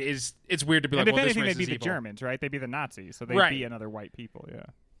 right? It's weird to be And like, if well, this anything, race they'd be is the evil. Germans, right? They'd be the Nazis, so they'd Right. be another white people, yeah.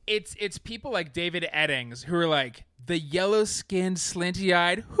 It's people like David Eddings who are like the yellow-skinned,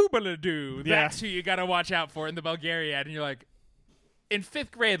 slinty-eyed hoobaloo. Yeah. That's who you got to watch out for in the Bulgariad. And you're like, in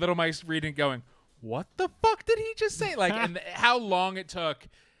 5th grade, little Mike's reading going, what the fuck did he just say? Like, and how long it took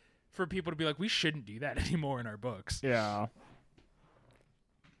for people to be like, we shouldn't do that anymore in our books. Yeah.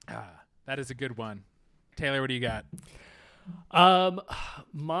 That is a good one. Taylor, what do you got?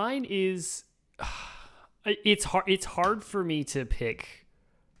 Mine is it's hard for me to pick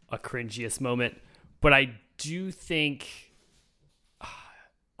a cringiest moment, but I do think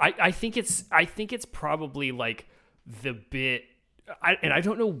I think it's probably like the bit, and I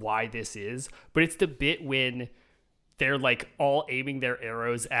don't know why this is, but it's the bit when they're like all aiming their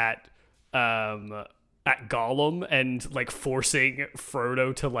arrows at Gollum and like forcing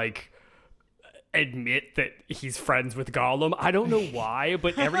Frodo to like admit that he's friends with Gollum. I don't know why,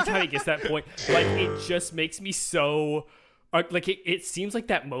 but every time it gets to that point, like it just makes me so like it seems like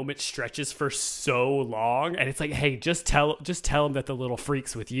that moment stretches for so long, and it's like, hey, just tell him that the little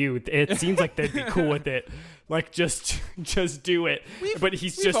freak's with you. It seems like they'd be cool with it. Like just do it. But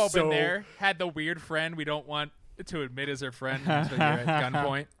he's We've all just so been there. Had the weird friend we don't want to admit as our friend until you're at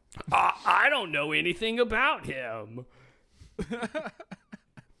gunpoint. I don't know anything about him.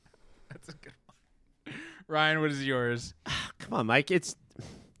 That's a good one. Ryan, what is yours? Come on, Mike.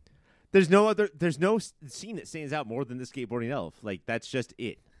 There's no scene that stands out more than the skateboarding elf. Like, that's just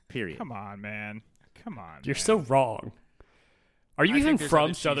it. Period. Come on, man. Come on. You're man. so wrong. Are you I even think there's from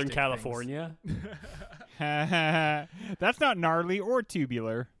other Southern cheesesteak California? That's not gnarly or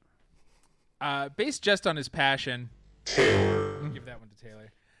tubular. Based just on his passion. I'll give that one to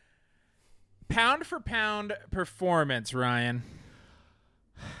Taylor. Pound for pound performance, Ryan.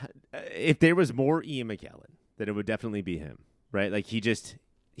 If there was more Ian McKellen, then it would definitely be him, right? Like,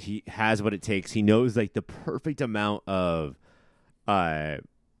 he has what it takes. He knows, like, the perfect amount of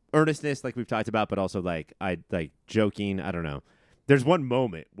earnestness, like we've talked about, but also like joking. I don't know. There's one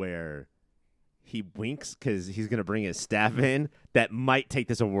moment where he winks because he's gonna bring his staff in that might take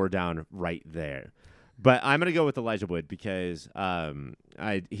this award down right there. But I'm gonna go with Elijah Wood because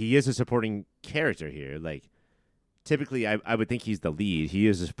he is a supporting character here. Like, typically, I would think he's the lead. He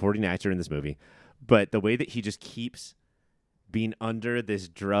is a supporting actor in this movie, but the way that he just keeps being under this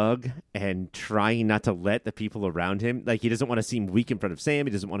drug and trying not to let the people around him, like, he doesn't want to seem weak in front of Sam.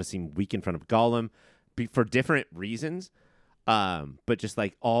 He doesn't want to seem weak in front of Gollum for different reasons. But just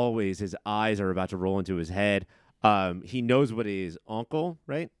like always, his eyes are about to roll into his head. He knows what his uncle,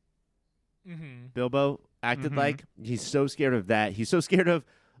 right? Mm-hmm. Bilbo acted like. He's so scared of that. He's so scared of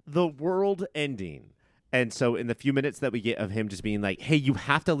the world ending. And so in the few minutes that we get of him just being like, hey, you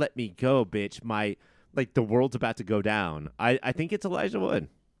have to let me go, bitch. The world's about to go down. I think it's Elijah Wood.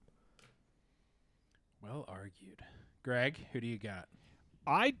 Well argued. Greg, who do you got?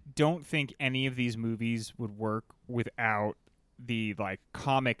 I don't think any of these movies would work without the like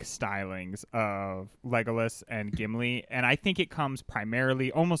comic stylings of Legolas and Gimli, and I think it comes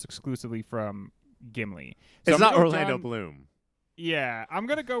primarily, almost exclusively, from Gimli. So It's I'm not gonna go Orlando John- Bloom. Yeah, I'm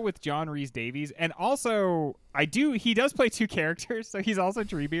gonna go with John Rhys-Davies, and also he does play two characters, so he's also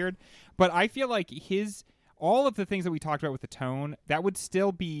Treebeard. But I feel like all of the things that we talked about with the tone, that would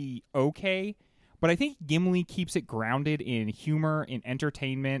still be okay. But I think Gimli keeps it grounded in humor, in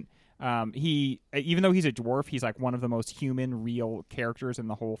entertainment. Even though he's a dwarf, he's like one of the most human, real characters in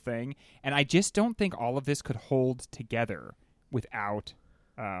the whole thing. And I just don't think all of this could hold together without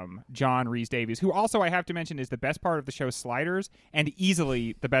John Rhys-Davies, who also, I have to mention, is the best part of the show Sliders and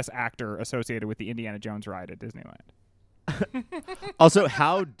easily the best actor associated with the Indiana Jones ride at Disneyland. Also,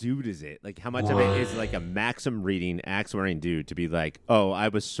 how dude is it? Like, how much of it is like a Maxim reading, axe-wearing dude to be like, oh, I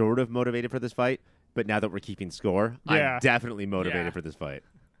was sort of motivated for this fight, but now that we're keeping score, Yeah. I'm definitely motivated Yeah. for this fight.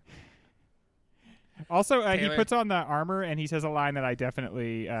 Also, he Taylor? puts on the armor and he says a line that I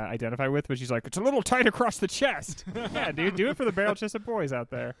definitely identify with, which he's like, it's a little tight across the chest. Yeah, dude, do it for the barrel-chested boys out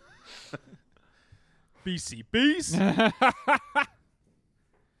there. BC Beast.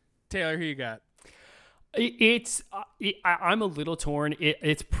 Taylor, who you got? I'm a little torn.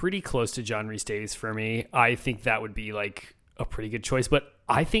 It's pretty close to John Rhys-Davies for me. I think that would be like a pretty good choice, but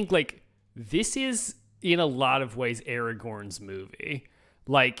I think like this is in a lot of ways Aragorn's movie.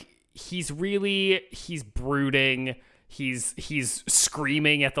 Like, he's brooding. He's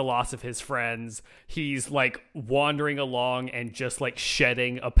screaming at the loss of his friends. He's like wandering along and just like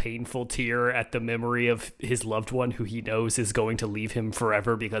shedding a painful tear at the memory of his loved one who he knows is going to leave him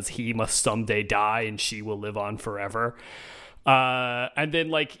forever because he must someday die and she will live on forever. And then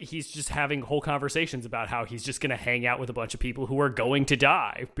like he's just having whole conversations about how he's just going to hang out with a bunch of people who are going to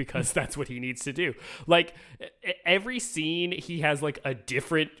die because that's what he needs to do. Like every scene he has like a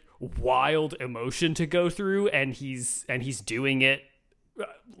different wild emotion to go through, and he's doing it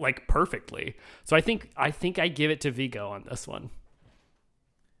like perfectly. So I think I give it to Viggo on this one.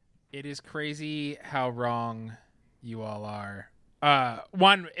 It is crazy how wrong you all are.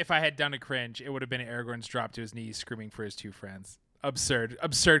 One, if I had done a cringe, it would have been Aragorn's drop to his knees screaming for his two friends. Absurd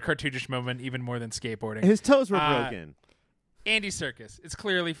cartoonish moment, even more than skateboarding. His toes were broken. Andy Serkis. It's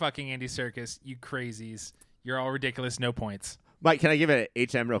clearly fucking Andy Serkis. You crazies. You're all ridiculous. No points. Mike, can I give it an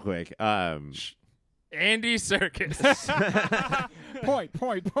HM real quick? Andy Serkis. Point.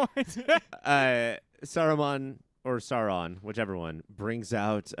 Saruman or Sauron, whichever one, brings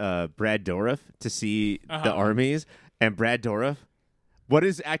out Brad Dourif to see the armies. And Brad Dourif, what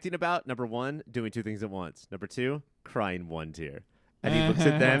is acting about? Number one, doing two things at once. Number two, crying one tear. And he looks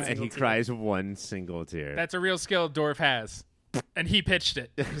at them and he cries one single tear. That's a real skill Dorf has. And he pitched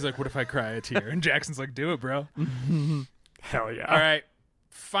it. He's like, what if I cry a tear? And Jackson's like, do it, bro. Hell yeah. All right.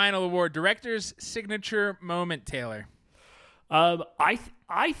 Final award. Director's signature moment, Taylor. I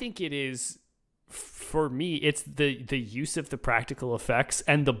think it is for me, it's the use of the practical effects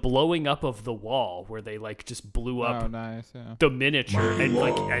and the blowing up of the wall where they like just blew up nice, yeah. the miniature and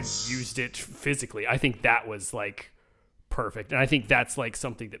used it physically. I think that was like perfect. And I think that's like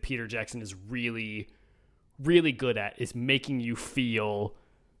something that Peter Jackson is really, really good at, is making you feel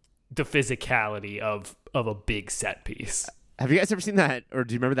the physicality of a big set piece. Have you guys ever seen that, or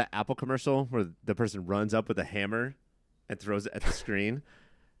do you remember that Apple commercial where the person runs up with a hammer and throws it at the screen?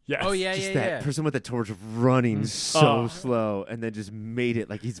 Yes. Oh yeah, Just yeah, that yeah. person with the torch running so slow, and then just made it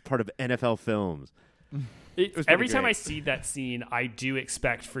like he's part of NFL films. was Every pretty time great. I see that scene, I do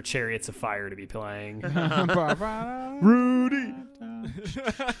expect for Chariots of Fire to be playing. Rudy.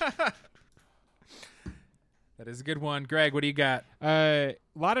 That is a good one. Greg, what do you got? A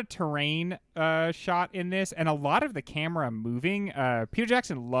lot of terrain shot in this, and a lot of the camera moving. Peter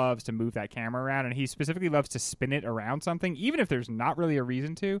Jackson loves to move that camera around, and he specifically loves to spin it around something, even if there's not really a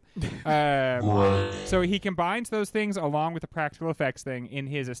reason to. So he combines those things along with the practical effects thing in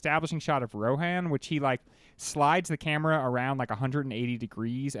his establishing shot of Rohan, which he like slides the camera around like 180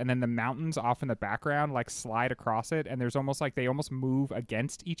 degrees, and then the mountains off in the background like slide across it, and there's almost like they almost move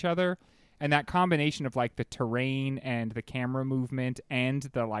against each other. And that combination of like the terrain and the camera movement and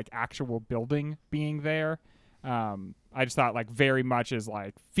the like actual building being there, I just thought like very much is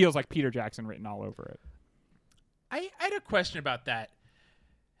like feels like Peter Jackson written all over it. I had a question about that.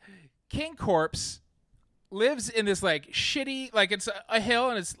 King Corpse lives in this like shitty, like it's a hill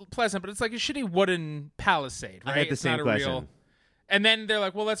and it's pleasant, but it's like a shitty wooden palisade, right? I had the It's same not a question. real. And then they're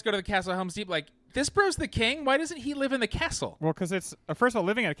like, well, let's go to the castle of Helm's Deep. Like, this bro's the king. Why doesn't he live in the castle? Well, because it's first of all,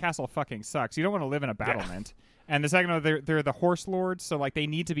 living in a castle fucking sucks. You don't want to live in a battlement. And the second of all, they're the horse lords, so like they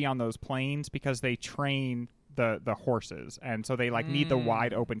need to be on those plains because they train the horses, and so they like need the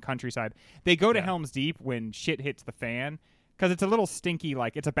wide open countryside. They go to Helm's Deep when shit hits the fan. Because it's a little stinky,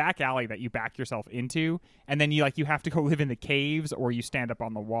 like it's a back alley that you back yourself into, and then you have to go live in the caves or you stand up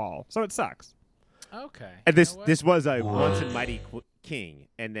on the wall. So it sucks. Okay. And You know what? this was a once and mighty king,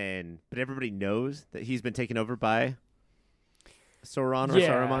 and then but everybody knows that he's been taken over by Sauron or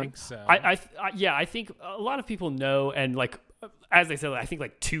Yeah. I Saruman. think so. I think a lot of people know, and like as I said, I think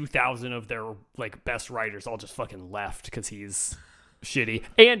like 2,000 of their like best writers all just fucking left because he's shitty.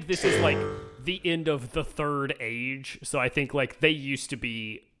 And this is like the end of the Third Age, so I think like they used to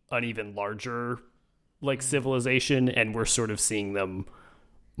be an even larger like civilization, and we're sort of seeing them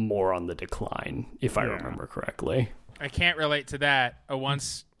more on the decline, if I remember correctly. I can't relate to that. A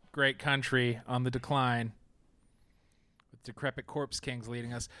once great country on the decline with decrepit corpse kings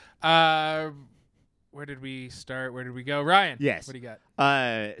leading us. Where did we start? Where did we go? Ryan. Yes. What do you got?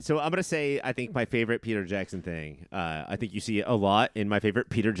 So I'm gonna say I think my favorite Peter Jackson thing. I think you see it a lot in my favorite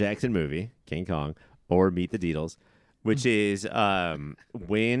Peter Jackson movie, King Kong, or Meet the Deedles, which is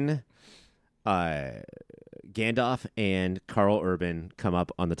when Gandalf and Carl Urban come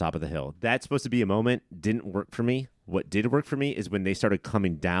up on the top of the hill. That's supposed to be a moment. Didn't work for me. What did work for me is when they started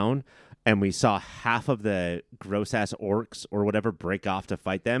coming down and we saw half of the gross-ass orcs or whatever break off to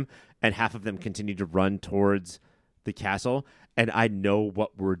fight them, and half of them continue to run towards the castle. And I know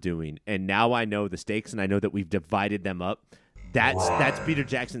what we're doing. And now I know the stakes, and I know that we've divided them up. That's Peter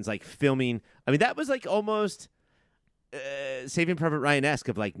Jackson's, like, filming. I mean, that was, like, almost Saving Private Ryan-esque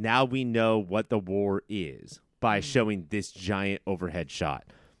of, like, now we know what the war is by showing this giant overhead shot.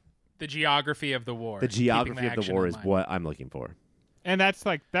 The geography of the war. The geography keeping of the action war in is mind. what I'm looking for. And that's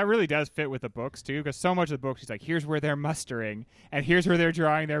like that really does fit with the books too, because so much of the books he's like, here's where they're mustering, and here's where they're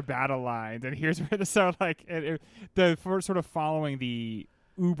drawing their battle lines, and here's where sort of following the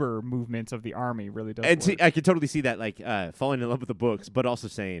Uber movements of the army really does. And see, work. I could totally see that, like, falling in love with the books, but also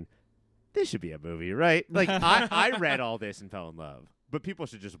saying, this should be a movie, right? Like, I read all this and fell in love, but people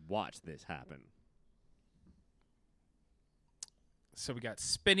should just watch this happen. So we got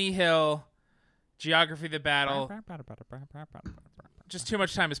Spinny Hill, geography of the battle. Just too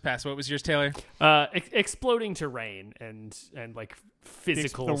much time has passed. What was yours, Taylor? Exploding terrain and like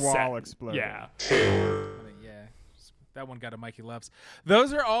physical The wall set. exploding. Yeah. I think, yeah. That one got a Mikey Loves.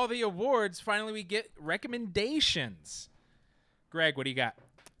 Those are all the awards. Finally, we get recommendations. Greg, what do you got?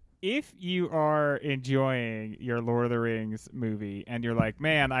 If you are enjoying your Lord of the Rings movie and you're like,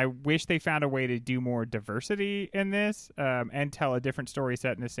 man, I wish they found a way to do more diversity in this and tell a different story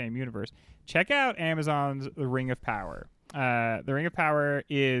set in the same universe, check out Amazon's The Ring of Power. The Ring of Power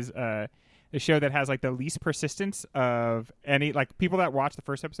is a show that has like the least persistence of any, like people that watch the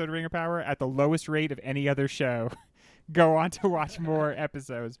first episode of Ring of Power at the lowest rate of any other show go on to watch more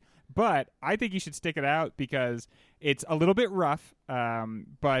episodes. But I think you should stick it out because it's a little bit rough,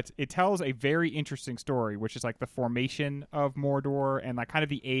 but it tells a very interesting story, which is like the formation of Mordor and like kind of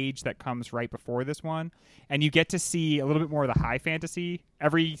the age that comes right before this one. And you get to see a little bit more of the high fantasy.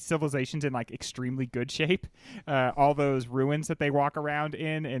 Every civilization's in like extremely good shape. All those ruins that they walk around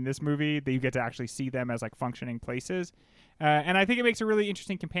in this movie, that you get to actually see them as like functioning places. And I think it makes a really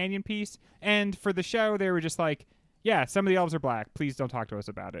interesting companion piece. And for the show, they were just like, yeah, some of the elves are black. Please don't talk to us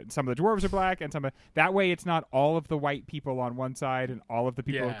about it. Some of the dwarves are black, and that way it's not all of the white people on one side and all of the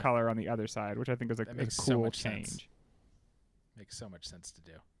people of color on the other side, which I think is a cool change. Sense. Makes so much sense to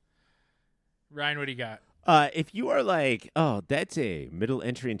do. Ryan, what do you got? If you are like, oh, that's a middle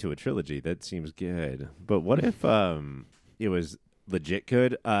entry into a trilogy, that seems good. But what if it was legit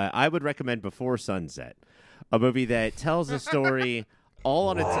good? I would recommend Before Sunset, a movie that tells a story all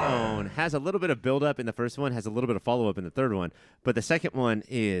on its own, has a little bit of build-up in the first one, has a little bit of follow-up in the third one, but the second one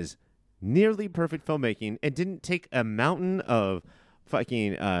is nearly perfect filmmaking and didn't take a mountain of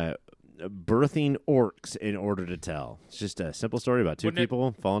fucking birthing orcs in order to tell. It's just a simple story about two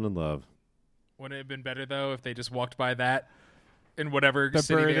people falling in love. Wouldn't it have been better, though, if they just walked by that in whatever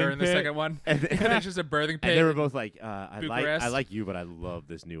city they were in the pit. second one? And it's just a birthing pit. And they were both like, I Bucharest. like you, but I love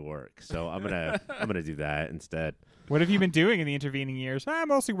this new orc, so I'm gonna do that instead. What have you been doing in the intervening years? I'm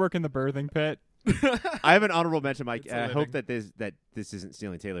mostly working the birthing pit. I have an honorable mention, Mike. It's a I living. hope that this isn't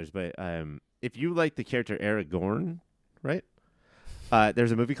stealing Taylor's, but if you like the character Aragorn, right?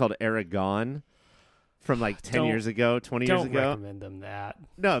 There's a movie called Aragon from like 10 years ago, 20 years Don't ago. recommend them that.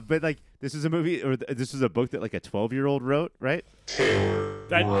 No, but like this is a movie, or this is a book that like a 12-year-old wrote, right?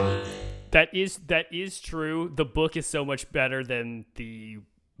 That is true. The book is so much better than the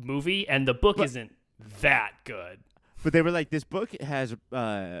movie, and the book isn't that good. But they were like, this book has,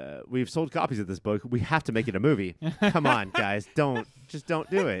 we've sold copies of this book. We have to make it a movie. Come on, guys. Don't do it. Just don't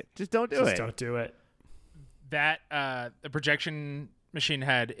do it. Just don't do it. That the projection machine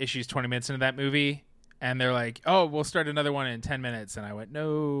had issues 20 minutes into that movie, and they're like, "Oh, we'll start another one in 10 minutes." And I went,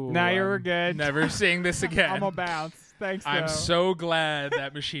 "No, Nah, you're good. Never seeing this again." I'm gonna bounce. Thanks, I'm though. so glad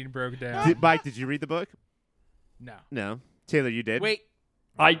that machine broke down. Mike, did you read the book? No. No. Taylor, you did? Wait.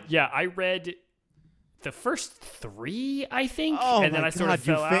 I read the first 3, I think, Oh, and then my I sort of God,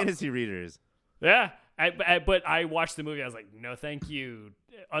 fell you out. fantasy readers. Yeah, but I watched the movie. I was like, no, thank you,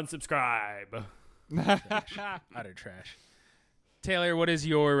 unsubscribe. Utter trash. Taylor, what is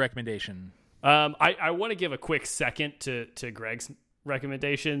your recommendation? I want to give a quick second to Greg's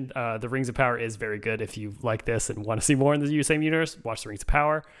recommendation. The Rings of Power is very good. If you like this and want to see more in the same universe, watch The Rings of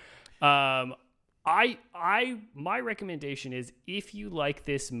Power. My recommendation is, if you like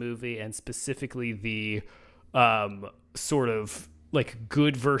this movie and specifically the sort of like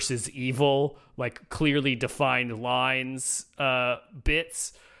good versus evil, like clearly defined lines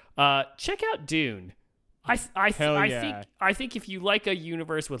bits, check out Dune. I think if you like a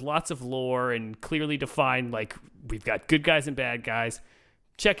universe with lots of lore and clearly defined, like we've got good guys and bad guys,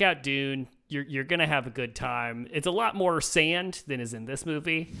 check out Dune. You're gonna have a good time. It's a lot more sand than is in this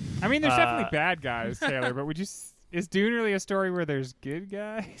movie. I mean, there's definitely bad guys, Taylor, but is Dune really a story where there's good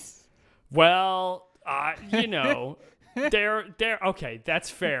guys? Well, there okay, that's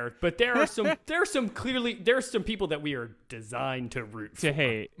fair, but there are some people that we are designed to root To for.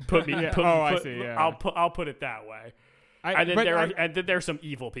 hate. I see. Yeah. I'll put it that way. And then there are some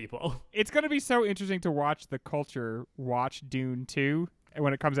evil people. It's going to be so interesting to watch the culture watch Dune 2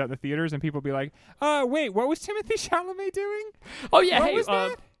 when it comes out in the theaters, and people be like, wait, what was Timothée Chalamet doing? Oh yeah, What was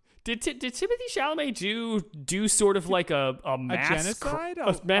that? Did Timothée Chalamet do sort of like a mass genocide?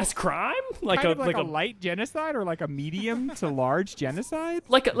 a mass crime, like Kind a of like a light genocide, or like a medium to large genocide?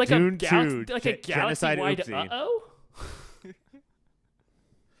 like Dune a galaxy 2, like a genocide galaxy-wide oopsie.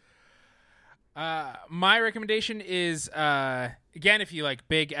 My recommendation is, again, if you like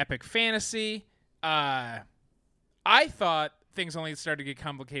big epic fantasy, I thought things only started to get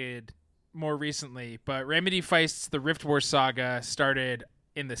complicated more recently, but Remedy Feist's The Rift War saga started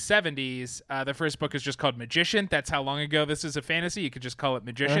in the 70s. The first book is just called Magician. That's how long ago this is a fantasy. You could just call it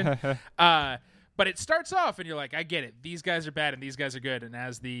Magician. But it starts off and you're like, I get it. These guys are bad and these guys are good. And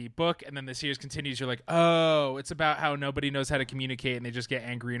as the book and then the series continues, you're like, oh, it's about how nobody knows how to communicate and they just get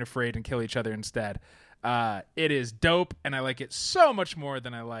angry and afraid and kill each other instead. It is dope, and I like it so much more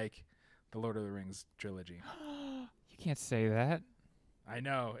than I like the Lord of the Rings trilogy. You can't say that. I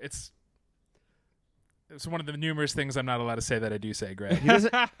know. It's one of the numerous things I'm not allowed to say that I do say, Greg.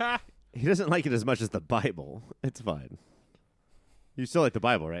 He doesn't like it as much as the Bible. It's fine. You still like the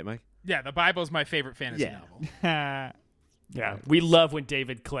Bible, right, Mike? Yeah, the Bible's my favorite fantasy Yeah. novel. Yeah, we love when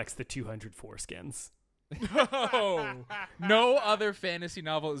David collects the 200 foreskins. Oh, no other fantasy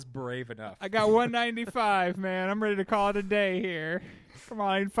novel is brave enough. I got 195, man. I'm ready to call it a day here. Come on,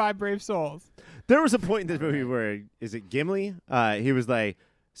 I need 5 brave souls. There was a point in this movie where, is it Gimli? He was like,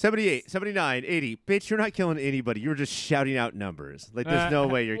 78, 79, 80. Bitch, you're not killing anybody. You're just shouting out numbers. Like, there's no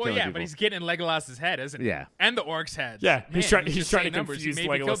way you're Well, killing yeah, people. but he's getting in Legolas's head, isn't he? Yeah. And the orc's heads. Yeah, Man, he's trying just to saying numbers. You confuse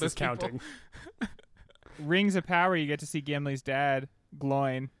made me kill Legolas' those people. counting. Rings of Power, you get to see Gimli's dad,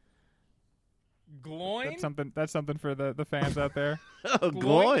 Gloin. Gloin? That's something for the fans out there. Oh, Gloin is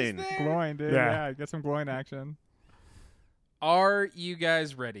Gloin. there? Gloin, dude. Yeah. Yeah, get some Gloin action. Are you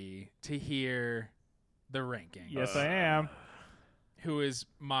guys ready to hear the ranking? Yes, I am. Who is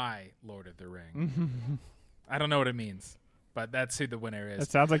my Lord of the Ring? I don't know what it means, but that's who the winner is.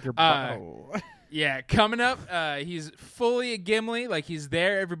 That sounds like your Yeah, coming up, he's fully a Gimli. Like, he's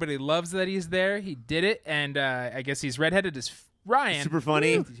there. Everybody loves that he's there. He did it, and I guess he's redheaded as Ryan. Super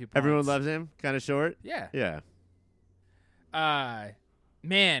funny. 52 Everyone points. loves him. Kind of short. Yeah. Yeah.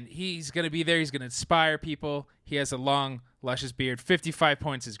 Man, he's going to be there. He's going to inspire people. He has a long, luscious beard. 55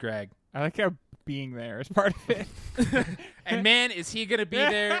 points is Greg. I like how being there is part of it. And man, is he going to be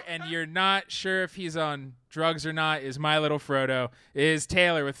there, and you're not sure if he's on drugs or not, is my little Frodo, is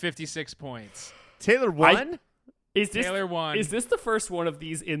Taylor with 56 points. Taylor won? Is this Taylor won. Is this the first one of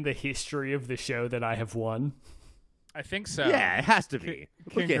these in the history of the show that I have won? I think so. Yeah, it has to be.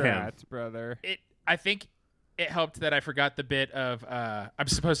 Look at him. Congrats, brother. I think it helped that I forgot the bit of I'm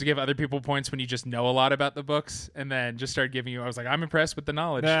supposed to give other people points when you just know a lot about the books, and then just started giving you. I was like, I'm impressed with the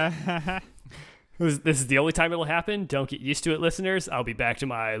knowledge. This is the only time it'll happen. Don't get used to it, listeners. I'll be back to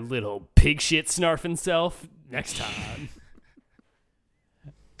my little pig shit snarfing self next time.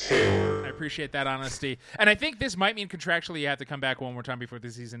 I appreciate that honesty, and I think this might mean contractually you have to come back one more time before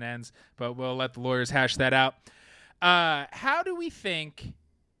the season ends, but we'll let the lawyers hash that out. How do we think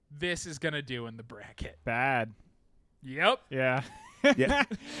this is gonna do in the bracket? Bad. Yep. Yeah. Yeah.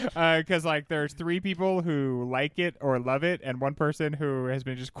 Because like there's 3 people who like it or love it, and 1 person who has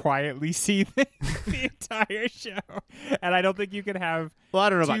been just quietly seething the entire show. And I don't think you can have. Well, I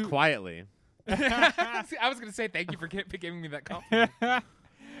don't know Two- about quietly. I was gonna say thank you for giving me that compliment.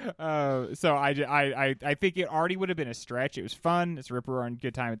 So I think it already would have been a stretch. It was fun. It's a rip roaring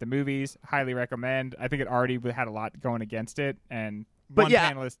good time at the movies. Highly recommend. I think it already had a lot going against it, and But one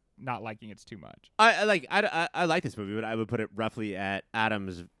yeah. panelist not liking it's too much. I like this movie, but I would put it roughly at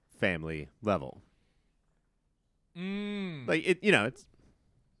Adam's Family level. Like it, this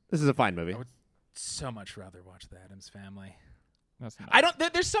is a fine movie. I would so much rather watch The Addams Family. That's not. I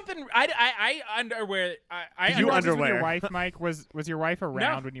don't. There's something. I underwear. I Did you Was this with underwear? your wife, Mike? Was your wife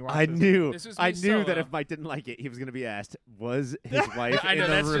around when you watched I this? knew. This was I me knew that solo. if Mike didn't like it, he was going to be asked, was his wife I know in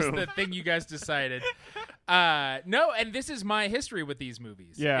the that's room? just the thing you guys decided. No, and this is my history with these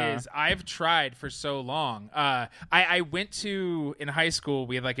movies. Yeah. Is I've tried for so long. I went to in high school.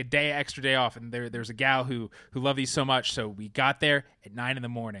 We had like a extra day off, and there's a gal who loved these so much. So we got there at 9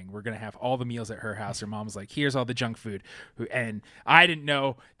 a.m. We're gonna have all the meals at her house. Her mom was like, "Here's all the junk food," and I didn't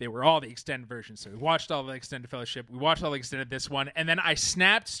know they were all the extended versions. So we watched all the extended Fellowship. We watched all the extended this one, and then I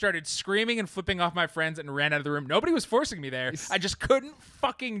snapped, started screaming and flipping off my friends, and ran out of the room. Nobody was forcing me there. I just couldn't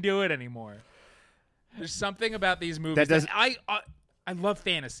fucking do it anymore. There's something about these movies That does- I love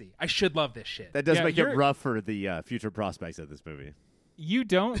fantasy. I should love this shit. That does Yeah, make it you're- rough for the future prospects of this movie. You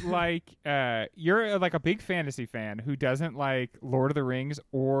don't like. You're like a big fantasy fan who doesn't like Lord of the Rings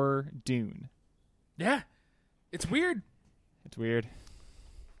or Dune. Yeah. It's weird. It's weird.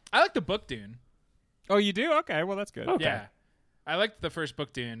 I like the book Dune. Oh, you do? Okay, well that's good. Okay. Yeah. I liked the first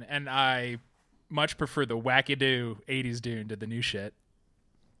book Dune, and I much prefer the wackadoo 80s Dune to the new shit.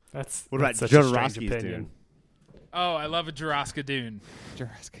 That's What about such a strange Jodorowsky's opinion. Dune? Oh, I love a Jurassic Dune.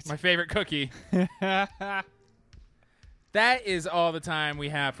 Jurassic. My favorite cookie. That is all the time we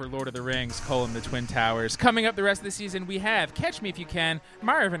have for Lord of the Rings, the Twin Towers. Coming up the rest of the season, we have Catch Me If You Can,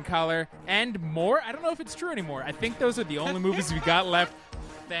 Marvin Collar, and more. I don't know if it's true anymore. I think those are the only movies we got left.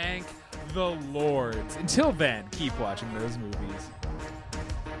 Thank the Lords. Until then, keep watching those movies.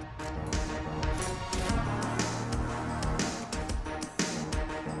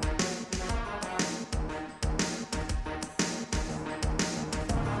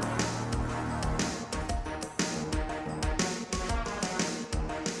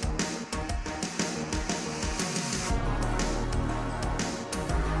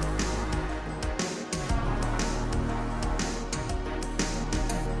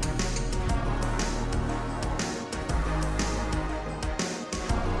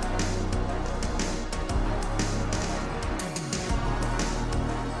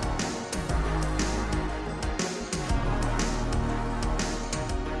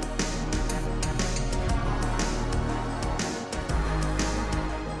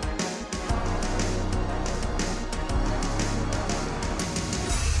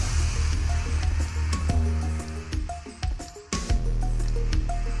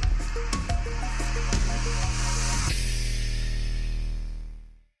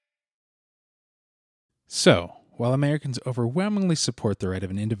 So, while Americans overwhelmingly support the right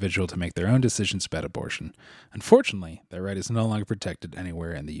of an individual to make their own decisions about abortion, unfortunately, that right is no longer protected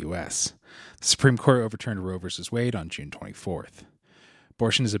anywhere in the U.S. The Supreme Court overturned Roe v. Wade on June 24th.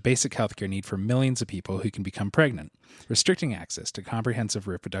 Abortion is a basic healthcare need for millions of people who can become pregnant. Restricting access to comprehensive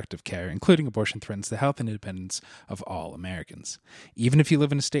reproductive care, including abortion, threatens the health and independence of all Americans. Even if you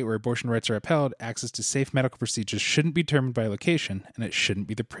live in a state where abortion rights are upheld, access to safe medical procedures shouldn't be determined by location, and it shouldn't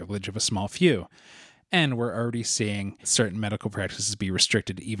be the privilege of a small few. And we're already seeing certain medical practices be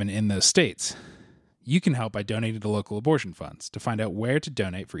restricted even in those states. You can help by donating to local abortion funds. To find out where to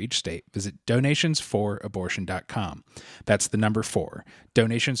donate for each state, visit donationsforabortion.com. That's the number 4,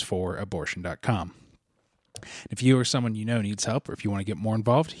 donationsforabortion.com. If you or someone you know needs help, or if you want to get more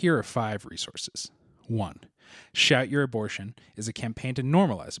involved, here are 5 resources. 1. Shout Your Abortion is a campaign to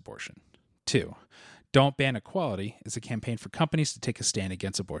normalize abortion. 2. Don't Ban Equality is a campaign for companies to take a stand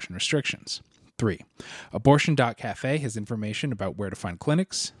against abortion restrictions. 3. Abortion.cafe has information about where to find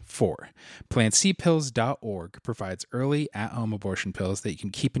clinics. 4. PlantCpills.org provides early at-home abortion pills that you can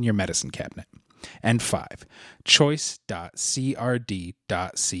keep in your medicine cabinet. And 5. Choice.crd.co.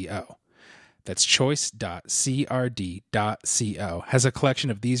 That's choice.crd.co has a collection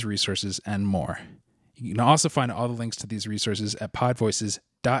of these resources and more. You can also find all the links to these resources at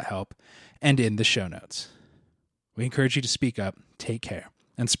podvoices.help and in the show notes. We encourage you to speak up, take care,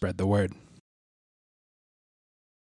 and spread the word.